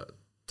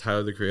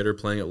Tyler the Creator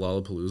playing at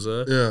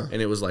Lollapalooza. Yeah.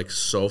 And it was like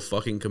so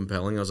fucking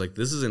compelling. I was like,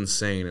 this is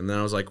insane. And then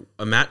I was like,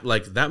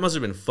 that must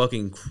have been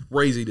fucking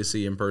crazy to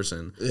see in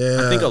person.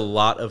 Yeah. I think a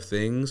lot of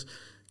things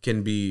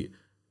can be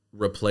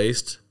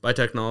replaced by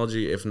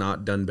technology, if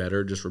not done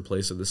better, just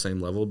replaced at the same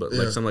level. But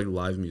like some like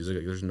live music,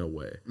 like, there's no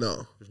way.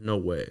 No. There's no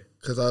way.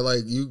 Because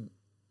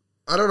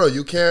I don't know.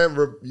 You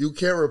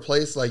can't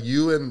replace like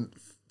you and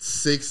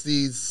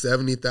 60,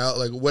 70,000,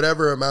 like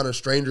whatever amount of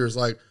strangers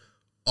like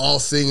all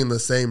singing the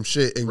same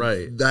shit. And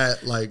that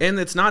like, and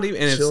it's not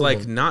even, and it's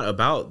like not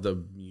about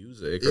the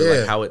music or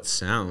like how it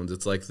sounds.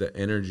 It's like the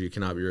energy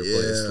cannot be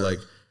replaced. Like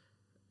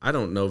I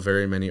don't know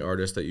very many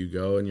artists that you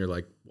go and you're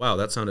like, wow,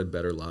 that sounded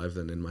better live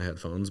than in my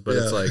headphones. But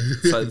it's like,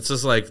 it's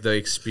just like the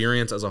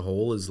experience as a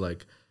whole is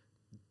like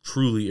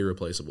truly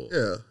irreplaceable.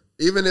 Yeah.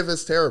 Even if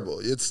it's terrible,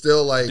 it's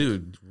still like...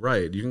 Dude,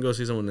 right. You can go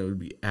see someone that would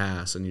be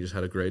ass and you just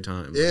had a great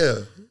time. Yeah.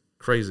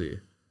 Crazy.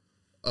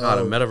 God,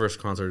 a metaverse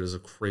concert is a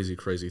crazy,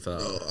 crazy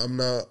thought.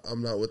 No,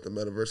 I'm not with the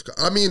metaverse.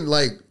 I mean,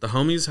 like... The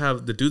homies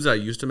have... The dudes I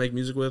used to make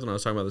music with when I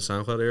was talking about the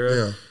SoundCloud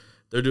era,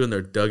 they're doing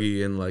their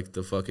Dougie in like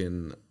the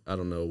fucking... I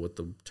don't know what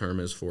the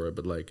term is for it,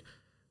 but like...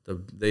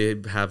 They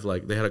had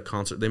a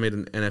concert. They made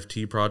an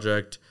NFT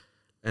project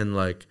and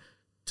like...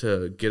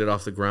 To get it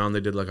off the ground, they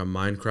did like a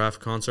Minecraft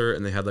concert,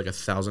 and they had like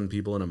 1,000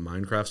 people in a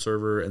Minecraft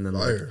server, and then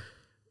like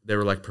they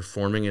were like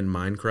performing in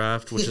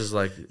Minecraft, which is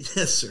like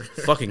yes, sir,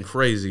 fucking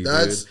crazy.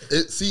 That's dude.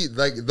 It. See,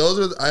 like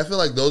I feel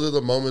like those are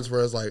the moments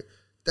where it's like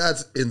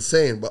that's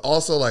insane, but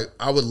also like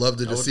I would love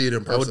to just see it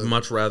in person. I would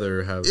much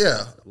rather have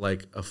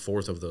like a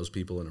fourth of those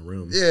people in a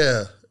room.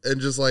 Yeah, and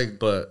just like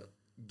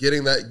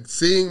getting that,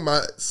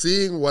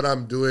 seeing what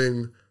I'm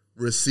doing.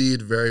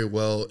 Received very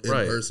well in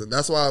person.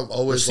 That's why I've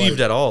always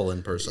received at all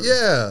in person.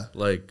 Yeah,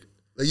 like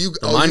you.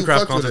 The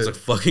Minecraft concert's a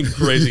fucking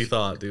crazy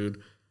thought,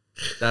 dude.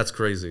 That's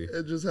crazy.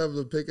 And just have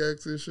the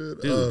pickaxe and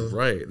shit, dude.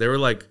 Right? They were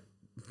like,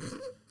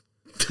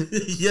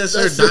 yes,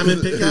 sir.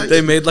 Diamond pickaxe.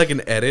 They made like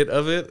an edit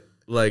of it.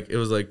 Like it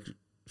was like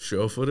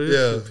show footage.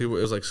 Yeah, people.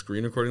 It was like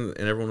screen recording,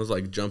 and everyone was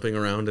like jumping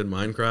around in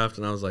Minecraft,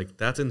 and I was like,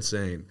 that's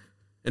insane.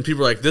 And people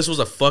were like, this was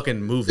a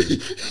fucking movie.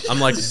 I'm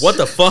like, what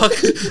the fuck?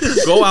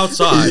 Go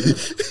outside.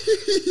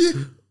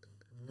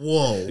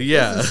 Whoa.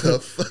 Yeah.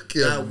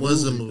 That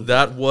was a movie.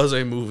 That was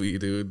a movie,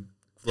 dude.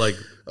 Like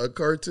a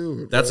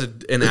cartoon. That's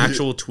an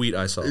actual tweet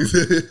I saw.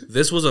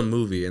 This was a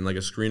movie and like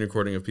a screen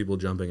recording of people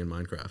jumping in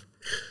Minecraft.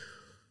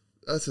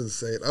 That's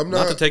insane.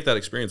 Not to take that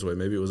experience away.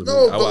 Maybe it was a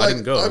movie. I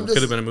didn't go. It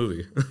could have been a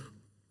movie.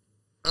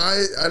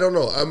 I don't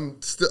know. I'm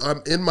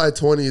in my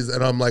 20s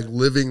and I'm like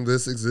living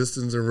this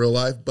existence in real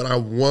life, but I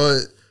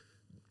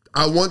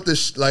want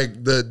this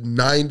like the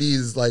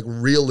 90s like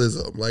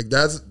realism. Like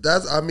that's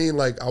I mean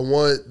like I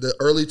want the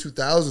early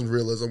 2000s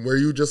realism where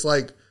you just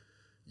like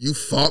you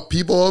fought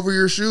people over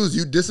your shoes.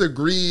 You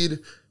disagreed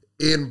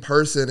in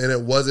person and it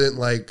wasn't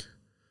like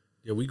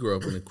we grew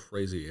up in a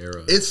crazy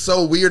era. It's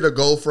so weird to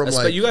go from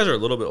like you guys are a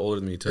little bit older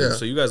than me too.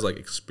 So you guys like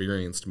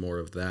experienced more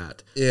of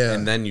that. Yeah.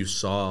 And then you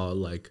saw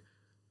like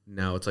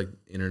now it's like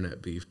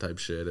internet beef type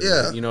shit. And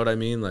yeah. Like, you know what I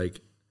mean?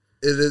 Like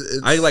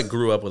I like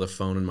grew up with a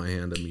phone in my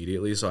hand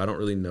immediately, so I don't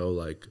really know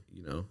like,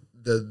 you know,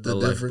 the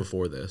life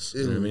before this.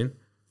 You know what I mean?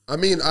 I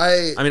mean,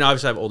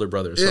 obviously I have older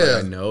brothers, so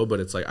I know,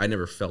 but it's like I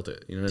never felt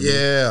it. You know what I mean?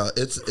 Yeah,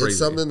 it's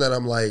something that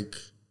I'm like,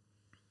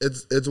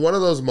 it's one of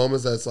those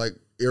moments that's like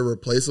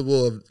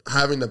irreplaceable of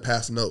having to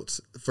pass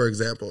notes, for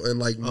example, and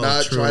like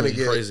not trying to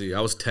get crazy. I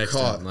was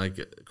texting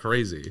like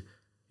crazy.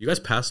 You guys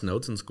passed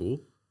notes in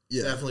school?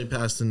 Yeah, definitely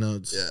passed the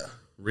notes. Yeah,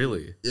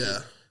 really? Yeah.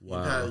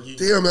 Wow.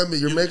 Damn,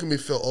 you're making me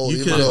feel old.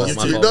 No, it's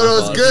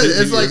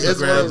good. It's like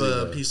grab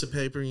a piece of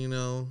paper, you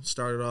know,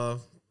 start it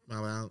off.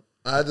 I'm out.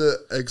 I had to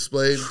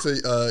explain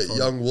to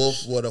Young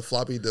Wolf what a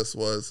floppy disk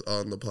was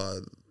on the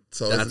pod.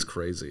 So that's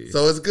crazy.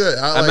 So it's good.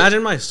 I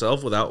imagine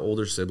myself without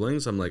older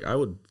siblings. I'm like, I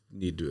would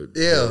need to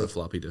know what a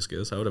floppy disk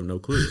is. I would have no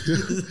clue.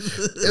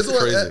 It's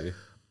crazy.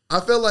 I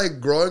feel like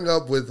growing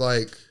up with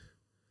like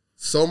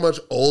so much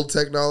old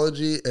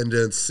technology and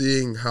then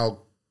seeing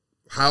how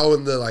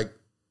in the like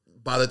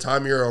by the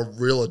time you're a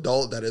real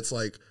adult that it's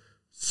like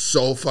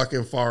so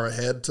fucking far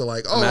ahead to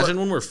like, imagine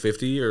when we're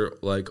 50 or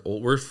like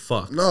old, we're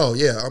fucked. No,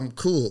 yeah, I'm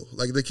cool.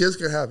 Like the kids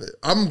can have it.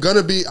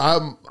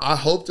 I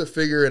hope to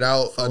figure it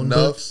out enough.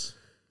 Books.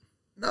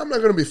 No, I'm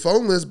not gonna be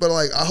phoneless, but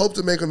like I hope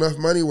to make enough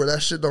money where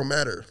that shit don't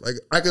matter. Like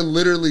I can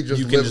literally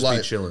just live life.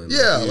 Be chilling.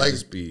 Yeah, like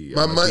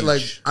my money,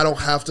 like I don't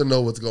have to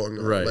know what's going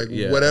on. Right. Like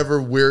whatever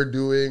we're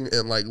doing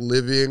and like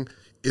living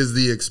is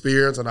the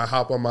experience, and I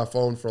hop on my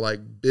phone for like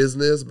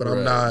business, but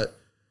I'm not.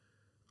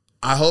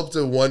 I hope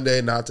to one day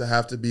not to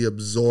have to be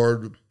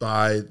absorbed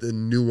by the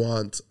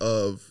nuance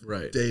of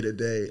day to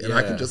day, and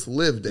I can just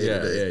live day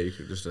to day. Yeah, you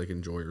can just like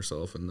enjoy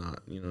yourself and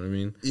not, you know what I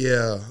mean?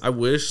 Yeah. I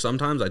wish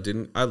sometimes I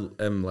didn't.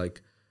 I'm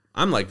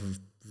like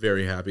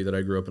very happy that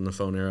I grew up in the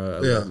phone era. I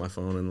love my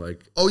phone and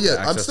like. Oh yeah,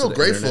 I'm still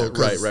grateful.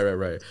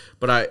 Right.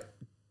 But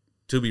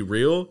to be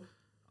real,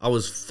 I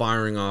was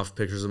firing off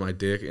pictures of my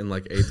dick in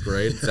like 8th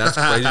grade. That's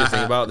crazy to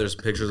think about. There's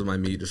pictures of my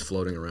meat just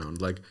floating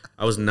around. Like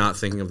I was not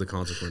thinking of the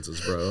consequences,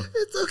 bro.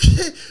 It's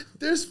okay.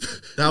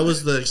 That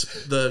was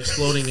the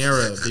exploding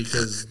era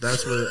because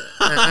that's what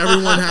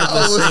everyone had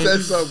the same. I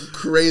said something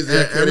crazy.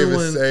 I can't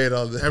even say it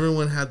on there.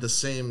 Everyone had the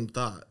same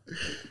thought.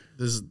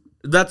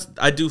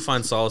 I do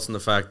find solace in the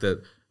fact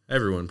that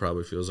everyone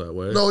probably feels that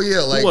way. No, yeah,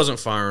 like who wasn't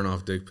firing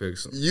off dick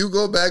pics. You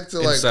go back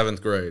to in like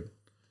 7th grade.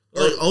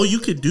 Like, oh, you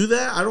could do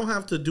that? I don't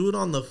have to do it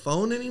on the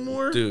phone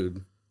anymore?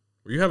 Dude,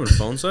 were you having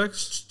phone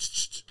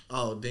sex?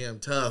 Oh, damn,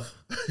 tough.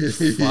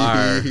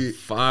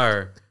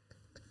 Fire.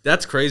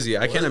 That's crazy.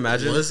 I can't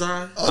imagine. Was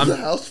I? On the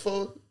house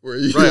phone? Were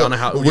you on a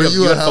house? Were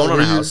you had phone on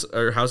a house?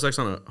 Or house sex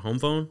on a home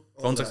phone?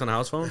 Phone sex on a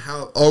house phone?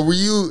 Or were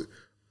you...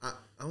 I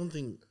don't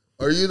think...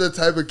 Are you the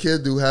type of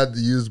kid who had to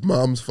use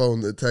mom's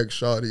phone to text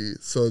shawty,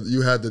 so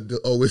you had to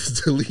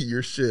always delete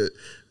your shit?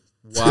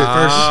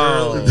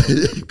 Wow.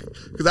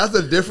 Because that's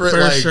a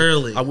different,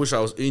 surely. I wish I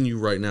was in you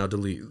right now.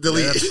 Delete.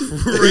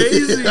 That's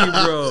crazy,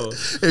 bro.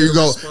 Here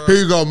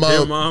you go, mom.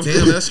 Damn, mom.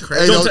 Damn, that's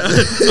crazy.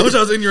 I wish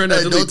I was in you right now.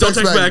 Hey, delete. Don't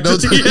text back. Yeah,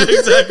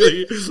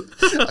 exactly.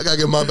 I gotta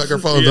get mom back her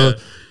phone. Yeah.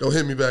 Don't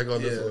hit me back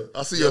on this one.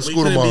 I'll see you at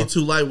school tomorrow. We tomorrow. couldn't be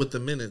too light with the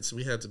minutes.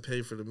 We had to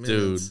pay for the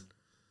minutes. Dude,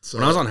 so,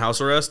 when I was on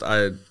house arrest,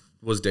 I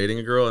was dating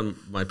a girl, and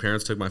my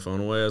parents took my phone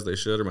away as they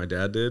should, or my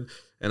dad did.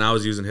 And I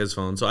was using his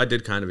phone, so I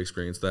did kind of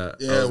experience that.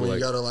 Yeah, when you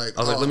gotta like...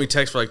 I was like, let me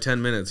text for like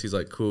 10 minutes. He's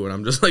like, cool. And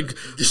I'm just like,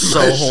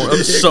 so horny.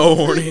 I'm so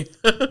horny.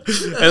 And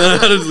then I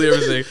had to delete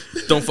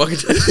everything. Don't fucking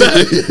text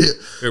back.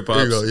 Here, Pops.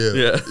 There you go,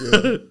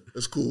 yeah.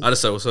 It's cool. I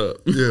just said, what's up?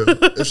 Yeah.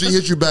 If she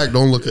hits you back,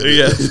 don't look at it.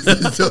 Yeah.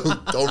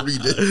 don't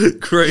read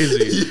it.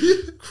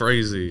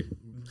 Crazy.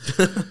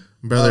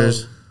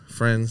 Brothers,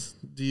 friends,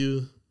 do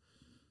you...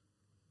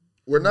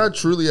 We're not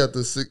truly at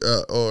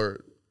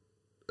the...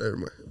 never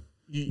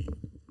mind.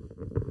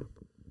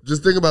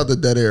 Just think about the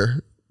dead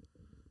air.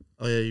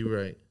 Oh, yeah, you're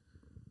right.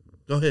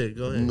 Go ahead.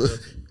 Go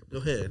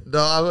ahead.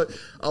 No,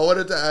 I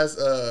wanted to ask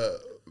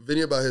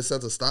Vinnie about his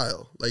sense of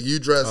style. Like, you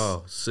dress...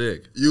 Oh,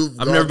 sick.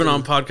 I've never been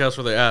on podcasts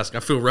where they ask.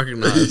 I feel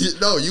recognized.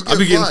 No, you can I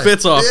be getting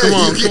fits off. Yeah, come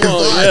on.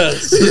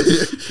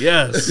 Yes.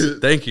 Yes.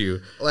 Thank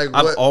you. Like,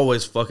 I've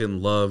always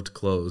fucking loved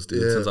clothes,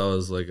 dude. Since I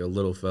was like a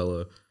little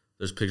fella.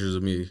 There's pictures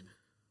of me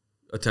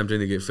attempting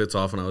to get fits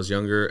off when I was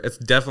younger. It's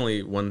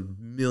definitely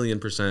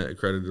 1,000,000%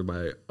 accredited to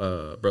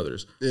my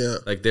brothers. Yeah.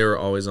 Like they were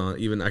always on,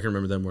 even I can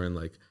remember them wearing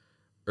like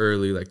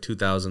early like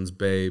 2000s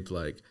Babe.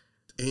 Like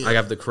I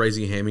have the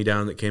crazy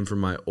hand-me-down that came from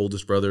my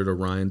oldest brother to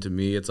Ryan to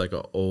me. It's like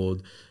an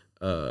old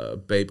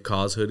Babe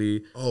Cause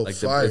hoodie. Oh, like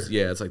fire.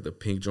 It's like the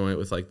pink joint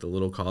with like the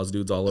little Cause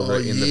dudes all over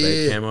it in the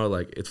Babe camo.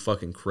 Like it's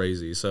fucking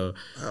crazy. So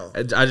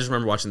I just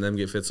remember watching them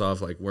get fits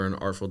off, like wearing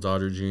Artful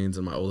Dodger jeans,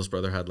 and my oldest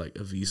brother had like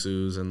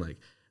Avisus, and like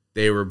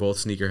they were both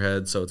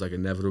sneakerheads, so it's like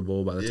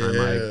inevitable. By the time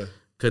I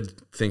could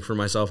think for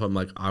myself, I'm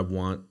like, I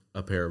want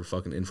a pair of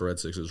fucking infrared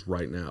 6s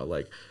right now,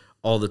 like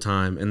all the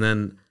time. And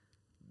then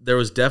there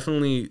was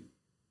definitely,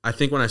 I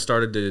think when I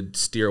started to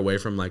steer away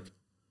from like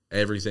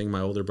everything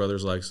my older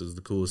brothers likes is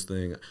the coolest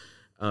thing,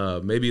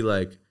 maybe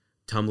like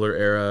Tumblr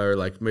era or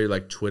like maybe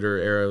like Twitter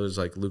era was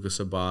like Lucas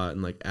Sabat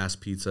and like Ass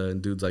Pizza and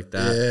dudes like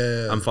that.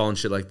 Yeah. I'm following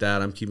shit like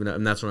that. I'm keeping up,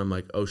 and that's when I'm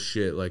like, oh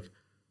shit, like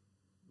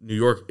New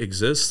York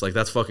exists, like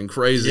that's fucking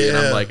crazy. And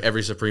I'm like,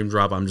 every Supreme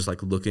drop, I'm just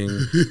like looking,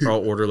 or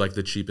I'll order like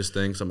the cheapest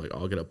thing. So I'm like,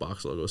 I'll get a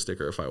box logo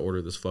sticker if I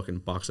order this fucking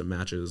box of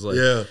matches.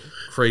 Like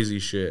crazy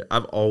shit.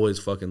 I've always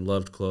fucking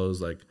loved clothes.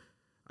 Like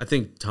I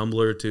think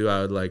Tumblr too.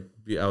 I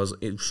was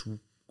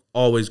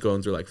always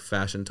going through like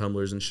fashion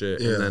Tumblrs and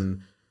shit. And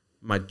then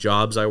my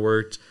jobs I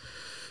worked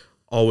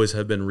always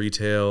have been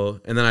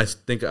retail. And then I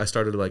think I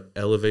started to like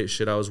elevate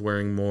shit I was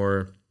wearing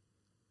more.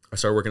 I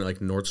started working at like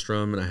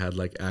Nordstrom, and I had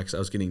like I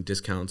was getting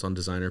discounts on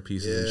designer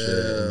pieces and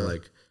shit. And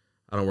like,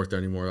 I don't work there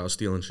anymore. I was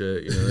stealing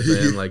shit. You know what I'm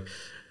saying? Like,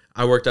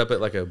 I worked up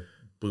at like a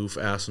boof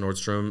ass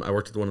Nordstrom. I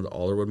worked at one of the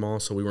Alderwood Mall,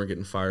 so we weren't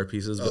getting fire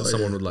pieces, but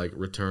someone would like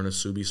return a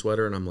Subi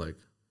sweater, and I'm like,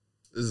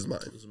 this is mine.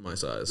 This is my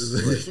size.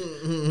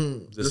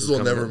 This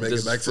will never make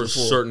it back to the for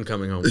certain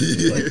coming home.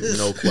 Like,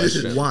 no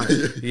question. Why?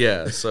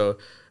 Yeah. So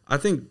I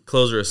think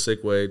clothes are a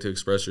sick way to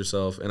express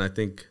yourself, and I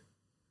think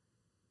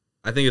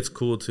it's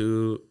cool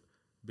too,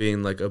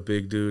 being like a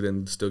big dude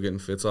and still getting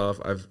fits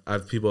off.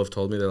 I've people have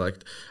told me, they're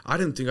like, I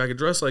didn't think I could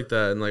dress like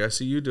that, and like I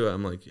see you do it.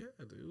 I'm like, yeah,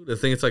 dude. I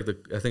think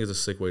it's a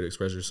sick way to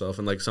express yourself,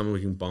 and like something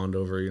we can bond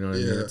over. You know what I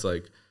mean? It's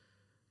like.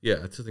 Yeah,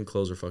 I just think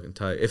clothes are fucking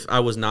tight. If I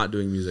was not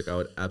doing music, I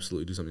would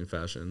absolutely do something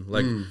fashion.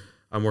 Like,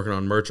 I'm working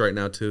on merch right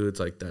now, too. It's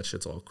like, that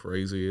shit's all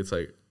crazy. It's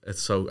like,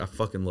 I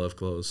fucking love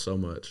clothes so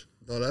much.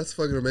 No, that's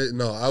fucking amazing.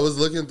 No, I was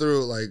looking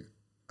through, like,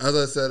 as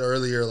I said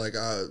earlier, like,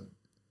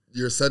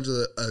 your sense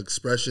of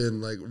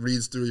expression, like,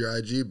 reads through your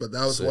IG, but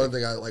that was Sick. one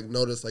thing I, like,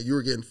 noticed, like, you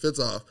were getting fits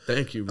off.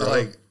 Thank you,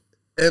 bro.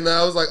 And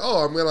I was like,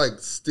 oh, I'm gonna like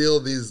steal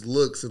these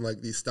looks and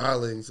like these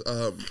stylings.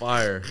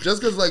 Fire.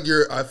 Just because like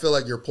I feel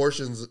like your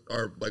portions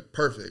are like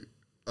perfect.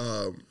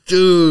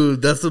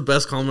 Dude, that's the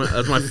best compliment.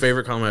 That's my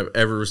favorite compliment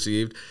I've ever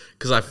received,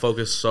 because I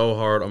focus so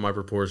hard on my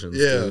proportions.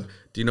 Yeah. Dude.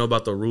 Do you know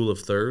about the rule of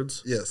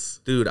thirds?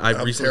 Yes. Dude,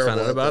 I recently found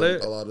out about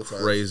it. A lot of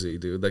times. Crazy,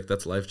 dude. Like,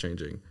 that's life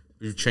changing.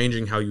 You're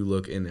changing how you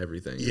look in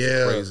everything.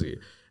 Yeah. It's crazy.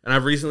 And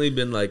I've recently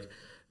been like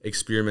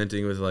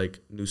experimenting with like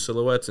new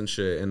silhouettes and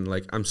shit, and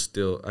like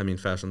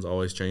fashion's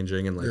always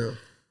changing, and like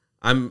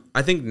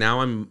I think now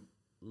I'm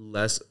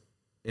less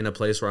in a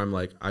place where I'm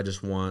like, I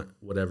just want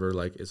whatever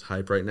like is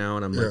hype right now,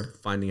 and I'm like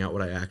finding out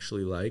what I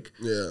actually like.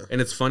 Yeah. And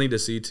it's funny to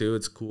see too.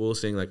 It's cool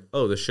seeing like,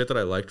 oh, the shit that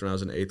I liked when I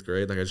was in 8th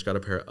grade, like I just got a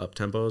pair of up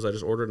tempos I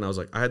just ordered, and I was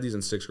like, I had these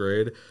in 6th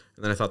grade,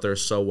 and then I thought they were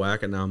so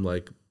whack, and now I'm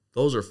like,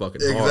 those are fucking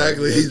hard.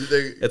 Exactly.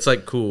 It's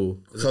like cool.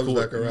 It's comes cool.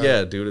 back around.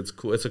 Yeah, dude, it's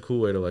cool. It's a cool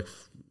way to like,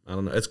 I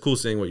don't know. It's cool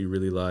seeing what you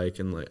really like,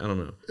 and like, I don't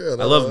know. Yeah,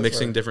 I love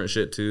mixing different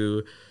shit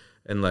too,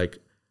 and like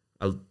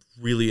I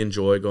really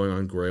enjoy going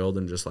on Grailed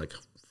and just like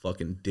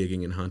fucking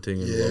digging and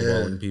hunting and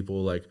lowballing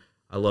people. Like,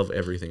 I love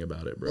everything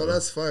about it, bro. Oh,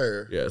 that's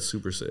fire. Yeah, it's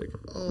super sick.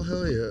 Oh,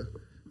 hell yeah.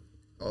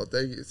 Oh,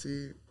 thank you.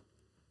 See,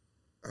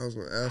 I was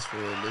going to ask for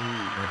one, but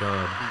Oh my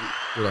God.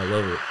 Dude, I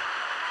love it.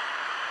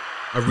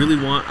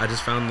 I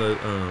just found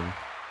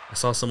I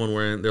saw someone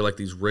wearing, they're like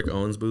these Rick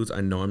Owens boots. I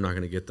know I'm not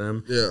going to get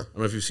them. Yeah. I don't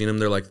know if you've seen them.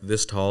 They're like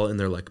this tall, and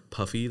they're like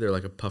puffy. They're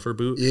like a puffer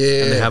boot.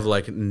 Yeah. And they have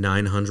like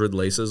 900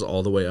 laces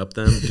all the way up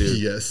them.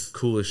 Dude, Yes.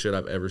 Coolest shit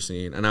I've ever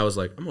seen. And I was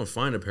like, I'm going to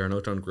find a pair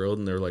of on Grilled,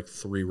 and they're like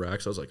 3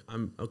 racks. I was like,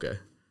 I'm okay.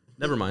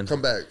 Never mind.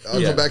 Come back.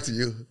 I'll come back to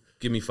you.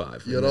 Give me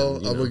 5. You know,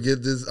 I'm gonna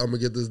get this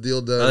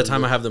deal done. By the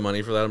time I have the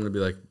money for that, I'm gonna be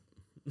like,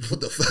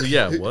 what the fuck?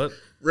 yeah, what?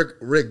 Rick,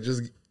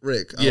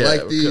 I Yeah,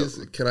 like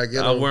these. Can I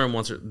get I'll them? wear them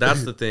once.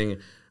 That's the thing.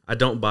 I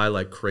don't buy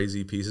like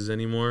crazy pieces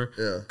anymore.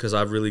 Yeah. Because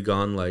I've really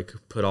gone like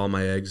put all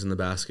my eggs in the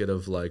basket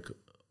of like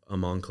a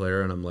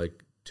Montclair, and I'm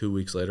like 2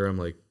 weeks later, I'm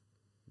like,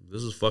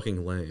 this is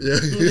fucking lame.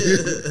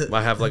 Yeah.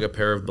 I have like a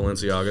pair of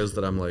Balenciagas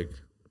that I'm like,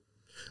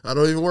 I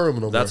don't even wear them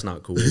no more. that's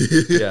not cool.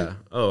 Yeah.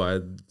 Oh,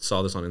 I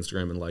saw this on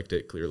Instagram and liked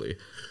it clearly,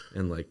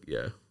 and like,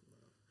 yeah,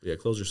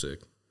 clothes are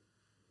sick.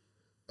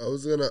 I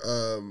was gonna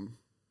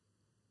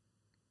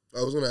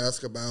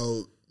ask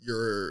about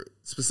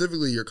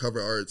specifically your cover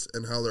arts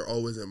and how they're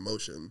always in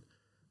motion.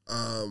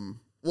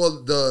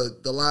 Well,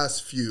 the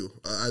last few,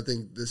 I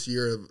think this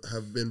year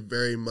have been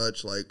very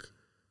much like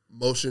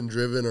motion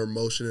driven or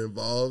motion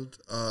involved.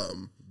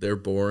 They're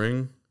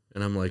boring,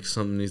 and I'm like,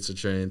 something needs to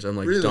change. I'm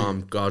like, Really?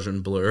 Dom,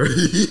 Gaussian blur.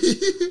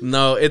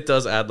 No, it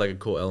does add like a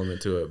cool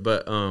element to it,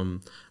 but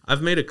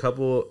I've made a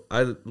couple.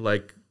 I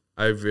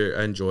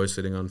enjoy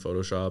sitting on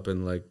Photoshop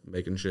and like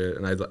making shit,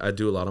 and I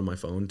do a lot on my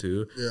phone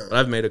too. Yeah. But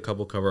I've made a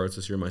couple cover arts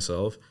this year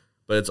myself.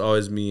 But it's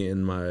always me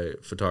and my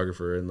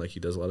photographer, and like he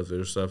does a lot of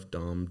visual stuff,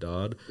 Dom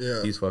Dodd.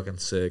 Yeah. He's fucking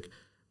sick.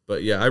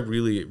 But yeah, I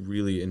really,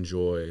 really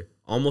enjoy,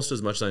 almost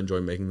as much as I enjoy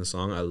making the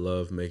song, I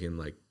love making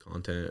like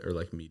content or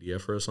like media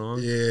for a song.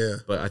 Yeah.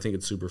 But I think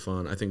it's super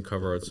fun. I think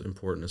cover art's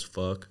important as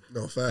fuck.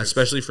 No facts.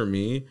 Especially for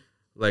me.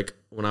 Like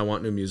when I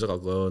want new music, I'll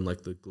go in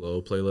like the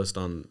Glow playlist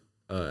on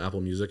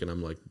Apple Music, and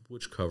I'm like,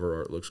 which cover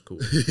art looks cool?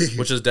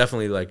 Which is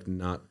definitely like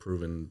not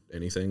proven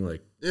anything.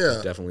 Like,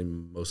 definitely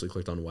mostly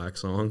clicked on whack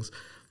songs.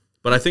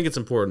 But I think it's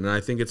important, and I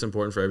think it's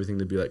important for everything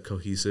to be like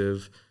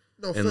cohesive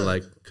and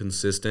like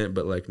consistent,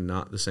 but like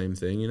not the same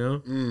thing, you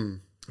know?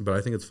 But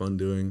I think it's fun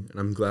doing, and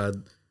I'm glad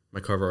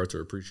my cover arts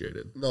are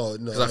appreciated. No.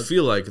 Because I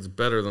feel like it's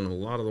better than a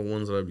lot of the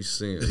ones that I'd be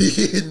seeing.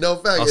 No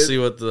fact. I'll see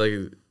what the,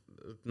 like,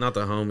 not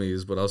the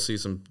homies, but I'll see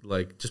some,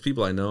 like, just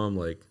people I know. I'm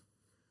like,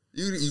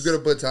 you gotta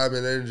put time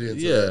and energy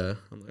into that.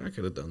 I'm like, I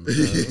could have done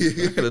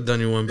that. I could have done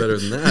you one better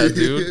than that,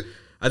 dude.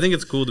 I think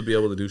it's cool to be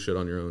able to do shit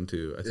on your own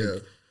too. I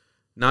think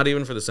not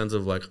even for the sense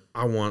of like,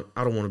 I don't want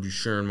to be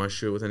sharing my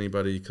shit with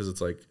anybody, because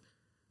it's like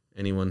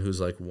anyone who's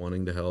like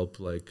wanting to help,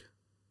 like,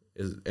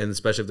 and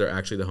especially if they're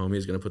actually the homie,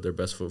 is going to put their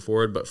best foot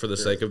forward. But for the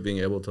sake of being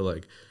able to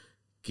like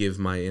give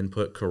my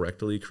input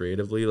correctly,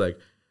 creatively, like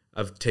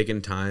I've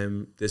taken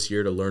time this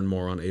year to learn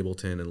more on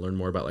Ableton and learn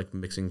more about like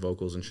mixing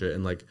vocals and shit,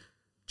 and like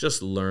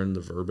just learn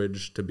the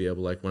verbiage to be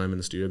able, like, when I'm in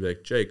the studio, be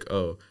like, Jake,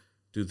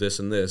 do this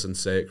and this and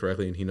say it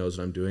correctly, and he knows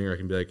what I'm doing. Or I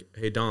can be like,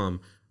 hey,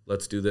 Dom,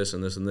 let's do this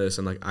and this and this.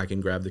 And, like, I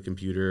can grab the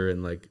computer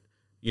and, like,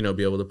 you know,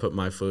 be able to put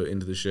my foot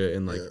into the shit.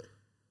 And, like,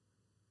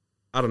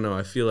 I don't know.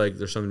 I feel like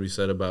there's something to be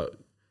said about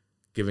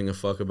giving a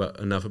fuck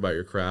enough about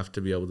your craft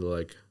to be able to,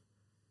 like,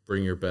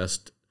 bring your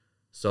best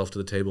self to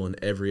the table in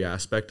every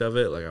aspect of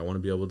it. Like, I want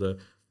to be able to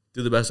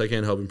do the best I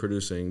can helping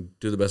producing,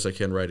 do the best I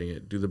can writing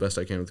it, do the best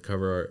I can with the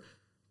cover art,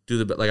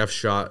 like, I've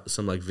shot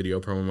some, like, video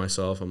promo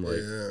myself. I'm like,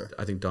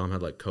 I think Dom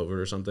had, like, COVID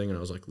or something, and I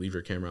was like, leave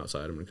your camera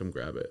outside, I'm gonna come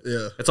grab it.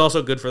 Yeah, it's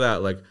also good for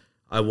that. Like,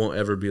 I won't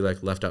ever be,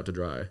 like, left out to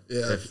dry.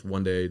 Yeah, if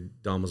one day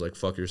Dom was like,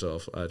 fuck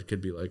yourself, I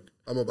could be like,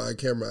 I'm gonna buy a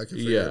camera, I can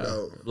figure it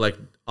out. Like,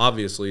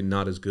 obviously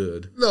not as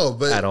good,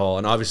 but at all,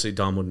 and obviously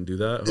Dom wouldn't do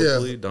that.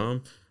 Hopefully,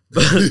 Dom.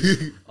 But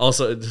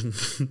also,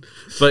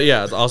 but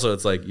yeah, also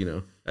it's like, you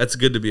know, it's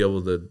good to be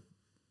able to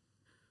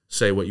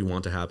say what you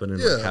want to happen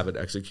and like, have it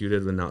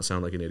executed and not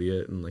sound like an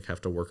idiot and like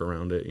have to work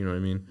around it. You know what I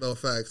mean? No,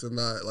 facts, and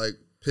not like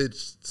pitch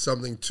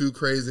something too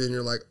crazy and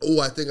you're like, oh,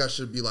 I think I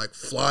should be like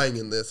flying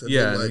in this. And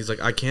then, like, he's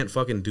like, I can't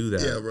fucking do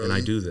that, bro, and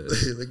I do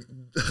this.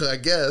 Like, I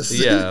guess.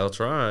 Yeah, I'll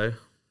try. I'm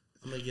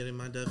gonna get in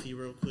my Duffy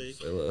real quick.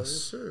 Say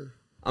less. Sure.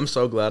 I'm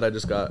so glad I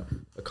just got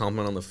a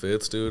compliment on the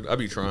fits, dude. I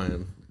be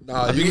trying.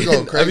 Nah, I be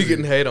going crazy. I be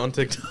getting hate on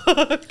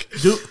TikTok.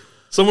 Dude.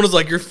 Someone was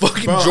like, your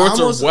fucking jorts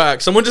are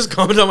whack. Someone just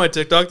commented on my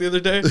TikTok the other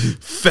day.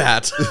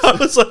 Fat. I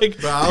was like,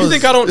 you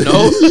think I don't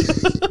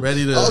know?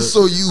 Ready to.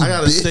 Also, I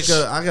gotta stick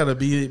up. I gotta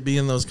be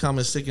in those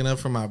comments sticking up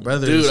for my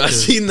brothers. Dude, I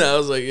seen that. I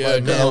was like, yeah,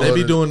 like, man, they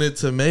be doing it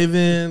to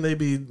Maven. They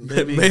be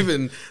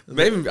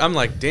Maven. I'm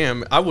like,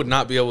 damn, I would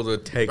not be able to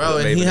take. Bro,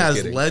 and Maven he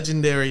has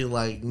legendary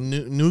like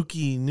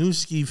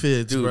Nuki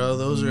fits, dude, bro.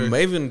 Those are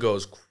Maven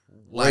goes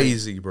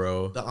crazy,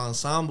 bro. The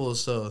ensemble,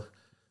 so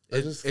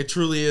it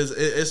truly is.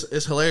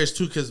 It's hilarious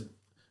too, because.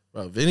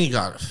 Bro, Vinnie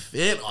got a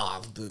fit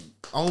off.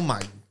 Oh my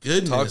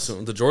goodness. Talk to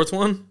him. The jorts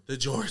one? The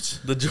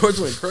jorts. The jorts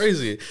went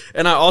crazy.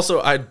 And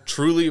I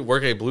truly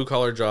work a blue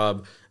collar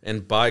job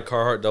and buy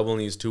Carhartt double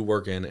knees to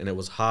work in, and it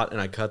was hot and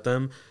I cut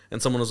them.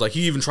 And someone was like,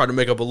 he even tried to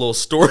make up a little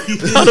story out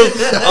of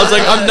I was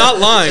like, I'm not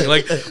lying.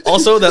 Like,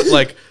 also that,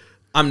 like,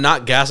 I'm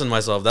not gassing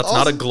myself. That's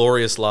not a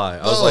glorious lie.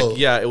 I was like,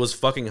 yeah, it was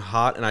fucking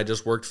hot, and I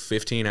just worked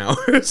 15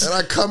 hours. And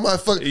I cut my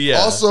fuck. Yeah.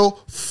 Also,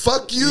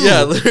 fuck you.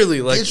 Yeah,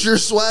 literally. Like, get your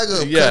swag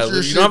up. Yeah,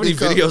 you don't have any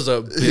videos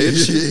up,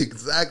 bitch.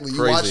 Exactly.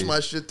 You watch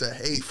my shit to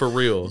hate. For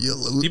real.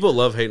 People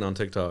love hating on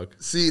TikTok.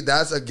 See,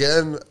 that's,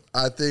 again,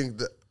 I think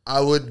that I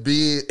would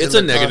be. It's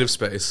a negative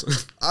space.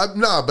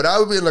 But I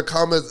would be in the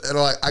comments and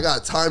like, I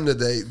got time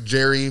today,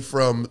 Jerry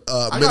from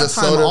Minnesota. I got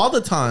time all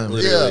the time.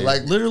 Literally. Yeah,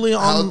 like literally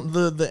on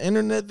the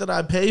internet that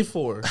I pay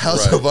for.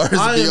 House of Ours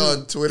be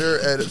on Twitter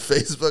and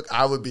Facebook.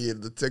 I would be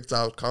in the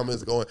TikTok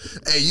comments going,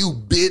 "Hey, you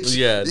bitch!"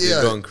 Yeah,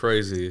 dude, going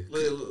crazy.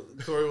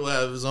 Corey will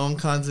have his own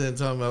content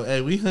talking about,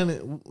 "Hey, we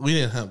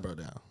didn't hunt bro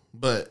down,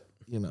 but."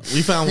 You know,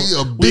 we found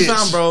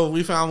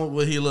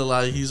what he looked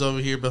like. He's over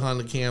here behind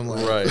the cam,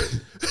 like, right.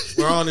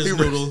 We're on his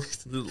noodle.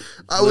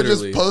 I would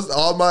just post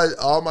all my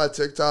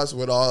TikToks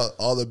with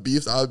all the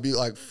beefs. I would be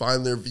like,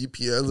 find their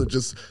VPNs, and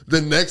just the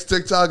next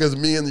TikTok is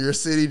me in your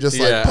city, just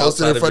like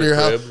posting in front of your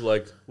house,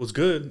 like, what's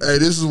good? Hey,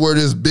 this is where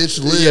this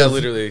bitch lives. Yeah,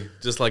 literally,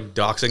 just like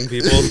doxing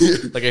people,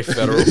 like a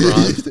federal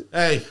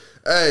crime.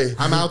 Hey,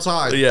 I'm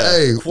outside. Yeah,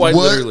 hey, quite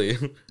literally.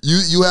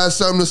 You had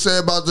something to say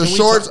about the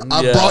shorts?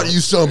 I brought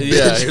you some,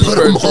 bitch. Yeah, put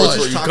them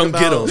on. Come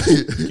get them.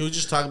 Can we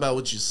just talk about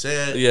what you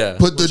said? Yeah.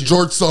 Put the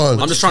jorts on.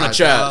 I'm just trying to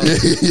chat.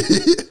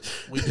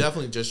 We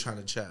definitely just trying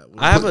to chat.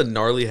 I have a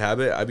gnarly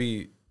habit.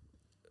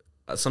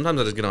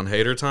 Sometimes I just get on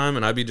hater time,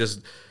 and I be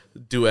just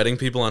duetting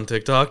people on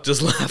TikTok,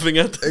 just laughing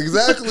at them.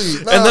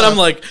 Exactly. Nah. And then I'm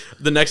like,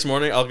 the next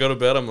morning, I'll go to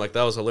bed. I'm like,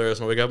 that was hilarious.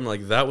 And I wake up, I'm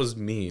like, that was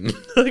mean.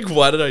 Like,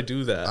 why did I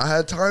do that? I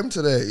had time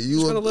today.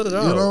 You gotta let it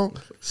out. You know?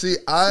 See,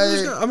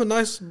 I'm a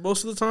nice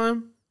most of the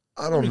time.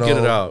 I don't know. Get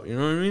it out. You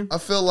know what I mean? I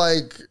feel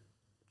like,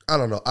 I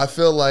don't know. I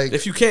feel like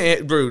if you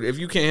can't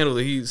handle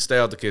the heat, stay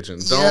out the kitchen.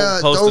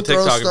 Don't post the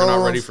TikTok if you're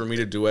not ready for me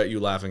to duet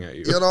you laughing at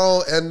you. You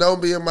know, and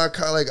don't be in my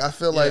car. Like, I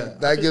feel like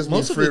that gives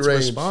me free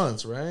range.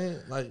 Response, right?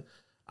 Like,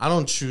 I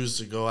don't choose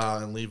to go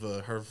out and leave a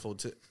hurtful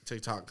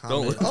TikTok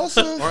comment. Don't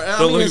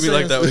look at me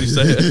like that when you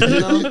say it. You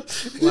know?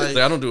 Like,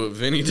 I don't do what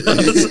Vinnie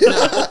does.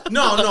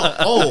 No.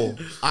 Oh,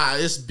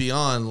 it's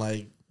beyond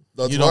like.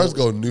 You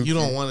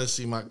don't want to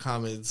see my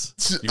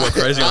comments. You go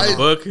crazy on the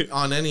book?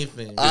 On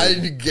anything. I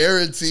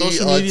guarantee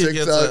social media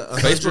gets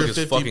Facebook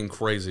is fucking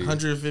crazy.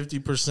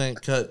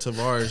 150% cut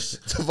Tavares.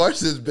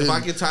 Tavares has been. If I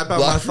can type out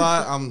my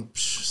thought, I'm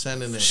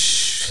sending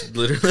it.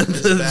 Literally,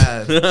 it's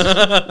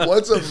bad.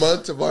 Once a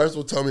month, Tavares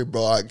will tell me,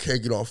 "Bro, I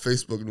can't get on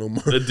Facebook no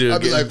more." Dude, I'll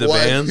be like,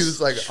 "Why?" Bans?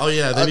 He's like, "Oh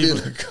yeah,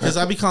 because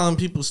I be calling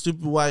people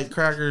stupid white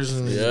crackers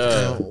and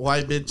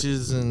white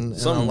bitches and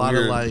a lot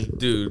of like."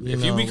 Dude,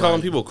 if you be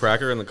calling people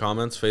cracker in the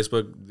comments, Facebook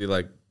be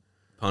like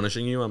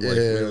punishing you. I'm like,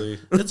 really?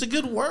 It's a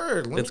good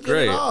word. It's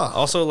great.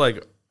 Also,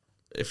 like,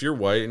 if you're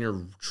white and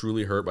you're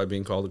truly hurt by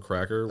being called a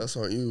cracker, that's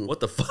on you. What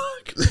the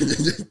fuck?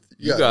 like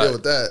you gotta deal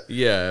with that.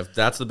 Yeah, if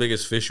that's the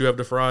biggest fish you have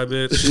to fry,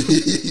 bitch.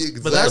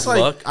 Exactly. But that's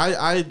like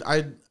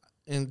I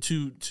and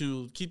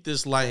to keep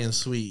this light and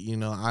sweet, you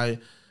know, I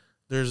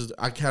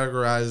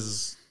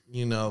categorize,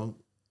 you know,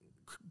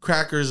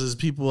 crackers as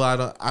people I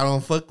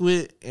don't fuck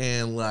with,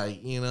 and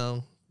like, you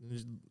know,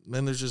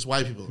 then there's just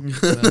white people, you know?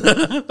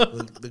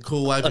 the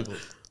cool white people,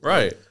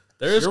 right?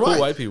 There is cool white.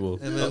 white people,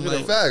 and then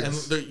like,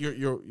 facts. And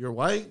you're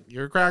white,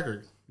 you're a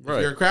cracker. Right.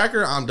 If you're a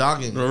cracker, I'm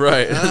dogging you.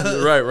 Right,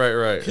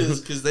 right.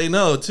 Because they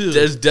know too.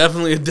 There's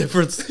definitely a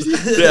difference.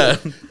 Yeah,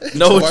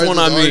 know which one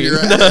I mean.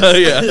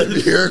 Yeah,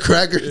 you're a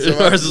cracker.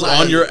 Ours is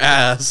on your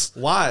ass.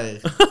 Why?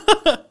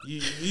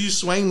 you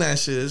swing that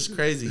shit. It's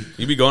crazy.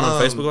 You be going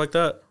on Facebook like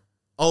that?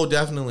 Oh,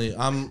 definitely.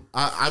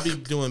 I be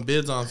doing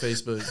bids on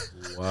Facebook.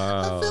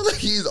 Wow. I feel like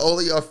he's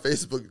only on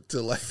Facebook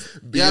to like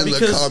be in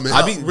the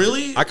comments.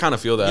 Really, I kind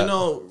of feel that. You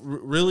know,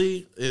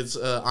 really, it's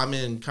I'm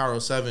in Cairo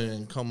 7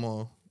 and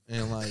Como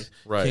and like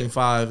King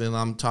 5, and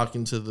I'm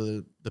talking to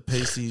the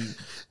pasty,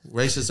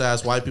 racist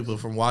ass white people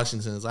from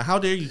Washington. It's like, how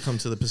dare you come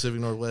to the Pacific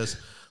Northwest,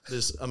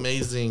 this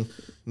amazing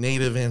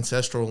native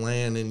ancestral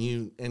land, and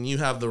you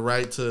have the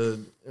right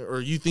to,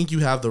 or you think you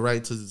have the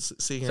right to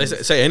sit here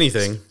say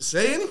anything.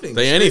 Say anything.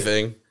 Say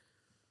anything.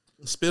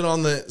 Spit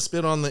on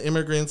the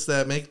immigrants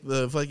that make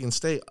the fucking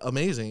state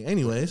amazing.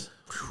 Anyways,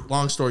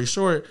 long story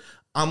short,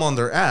 I'm on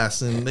their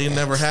ass, and they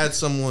never had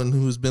someone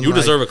who's been. You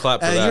deserve a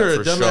clap for that. You're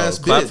for a dumbass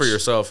sure. Clap bitch. for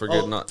yourself for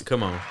getting not.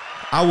 Come on.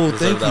 I will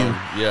thank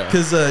you. Yeah.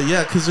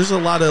 Because there's a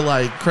lot of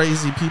like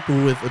crazy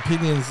people with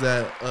opinions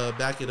that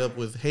back it up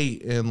with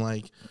hate and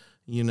like,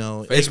 you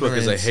know, Facebook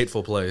ignorance. is a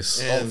hateful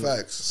place. All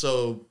facts.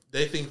 So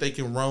they think they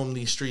can roam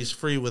these streets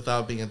free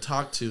without being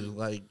talked to.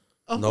 Like,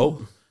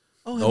 Nope.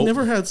 I've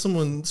never had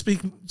someone speak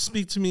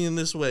to me in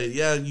this way.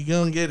 Yeah, you're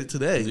gonna get it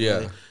today. Yeah.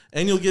 Like,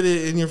 and you'll get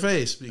it in your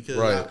face because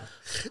Right.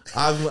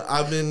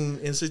 I've been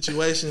in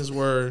situations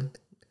where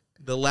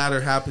the latter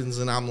happens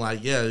and I'm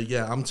like,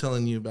 yeah, I'm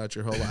telling you about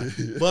your whole life.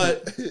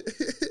 But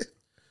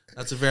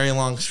that's a very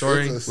long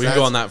story. We can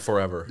go on that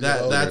forever.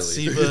 That's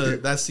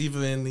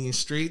Siva in these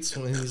streets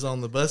when he's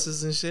on the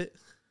buses and shit.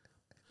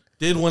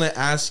 Did want to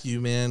ask you,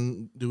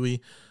 man, do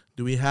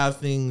we have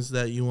things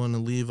that you want to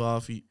leave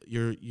off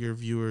your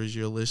viewers,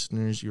 your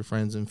listeners, your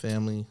friends and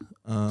family?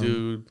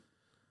 Dude.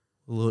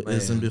 A little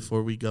ism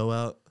before we go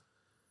out.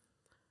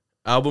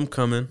 Album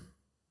coming.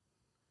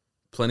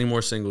 Plenty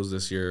more singles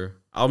this year.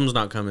 Album's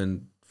not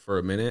coming for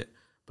a minute,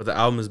 but the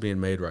album is being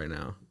made right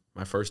now.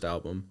 My first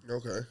album.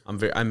 Okay.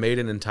 I made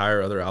an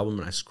entire other album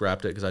and I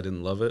scrapped it because I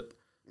didn't love it.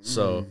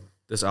 So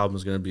this album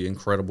is going to be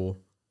incredible.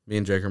 Me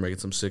and Jake are making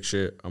some sick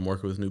shit. I'm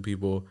working with new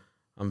people.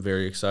 I'm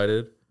very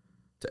excited.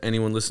 To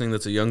anyone listening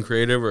that's a young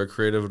creative or a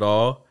creative at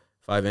all,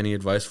 if I have any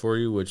advice for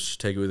you, which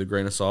take it with a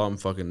grain of salt, I'm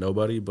fucking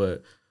nobody,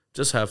 but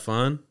just have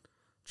fun.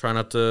 Try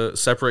not to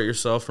separate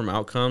yourself from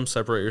outcomes,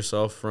 separate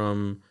yourself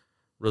from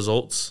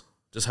results.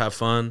 Just have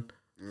fun.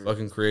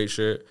 Fucking create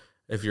shit.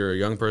 If you're a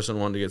young person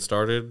wanting to get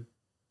started,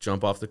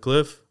 jump off the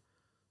cliff.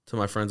 To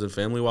my friends and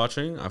family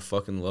watching, I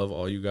fucking love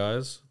all you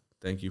guys.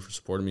 Thank you for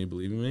supporting me,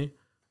 believing me.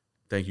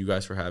 Thank you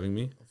guys for having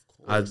me.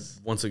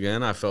 Once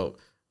again, I felt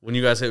when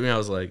you guys hit me, I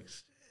was like,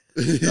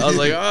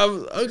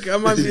 oh, okay, I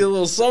might be a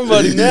little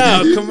somebody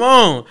now. Come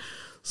on.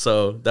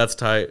 So that's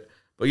tight.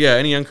 But yeah,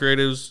 any young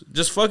creatives,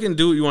 just fucking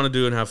do what you want to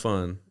do and have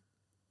fun.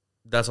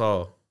 That's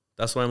all.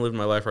 That's why I'm living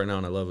my life right now,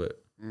 and I love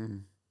it.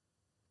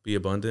 Be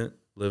abundant.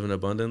 Live in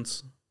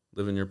abundance.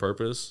 Live in your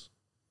purpose.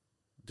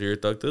 Do your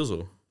thug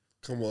thizzle.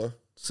 Come on.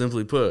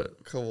 Simply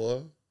put. Come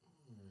on.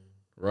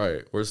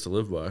 Right. Words to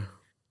live by.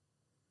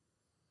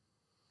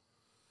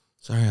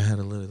 Sorry, I had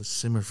a little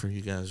simmer for you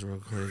guys real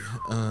quick.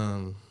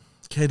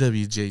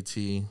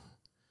 KWJT,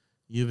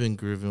 you've been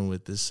grooving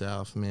with the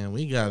South, man.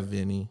 We got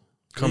Vinnie.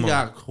 We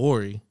got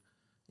Corey.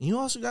 And you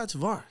also got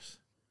Tavares.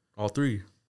 All three.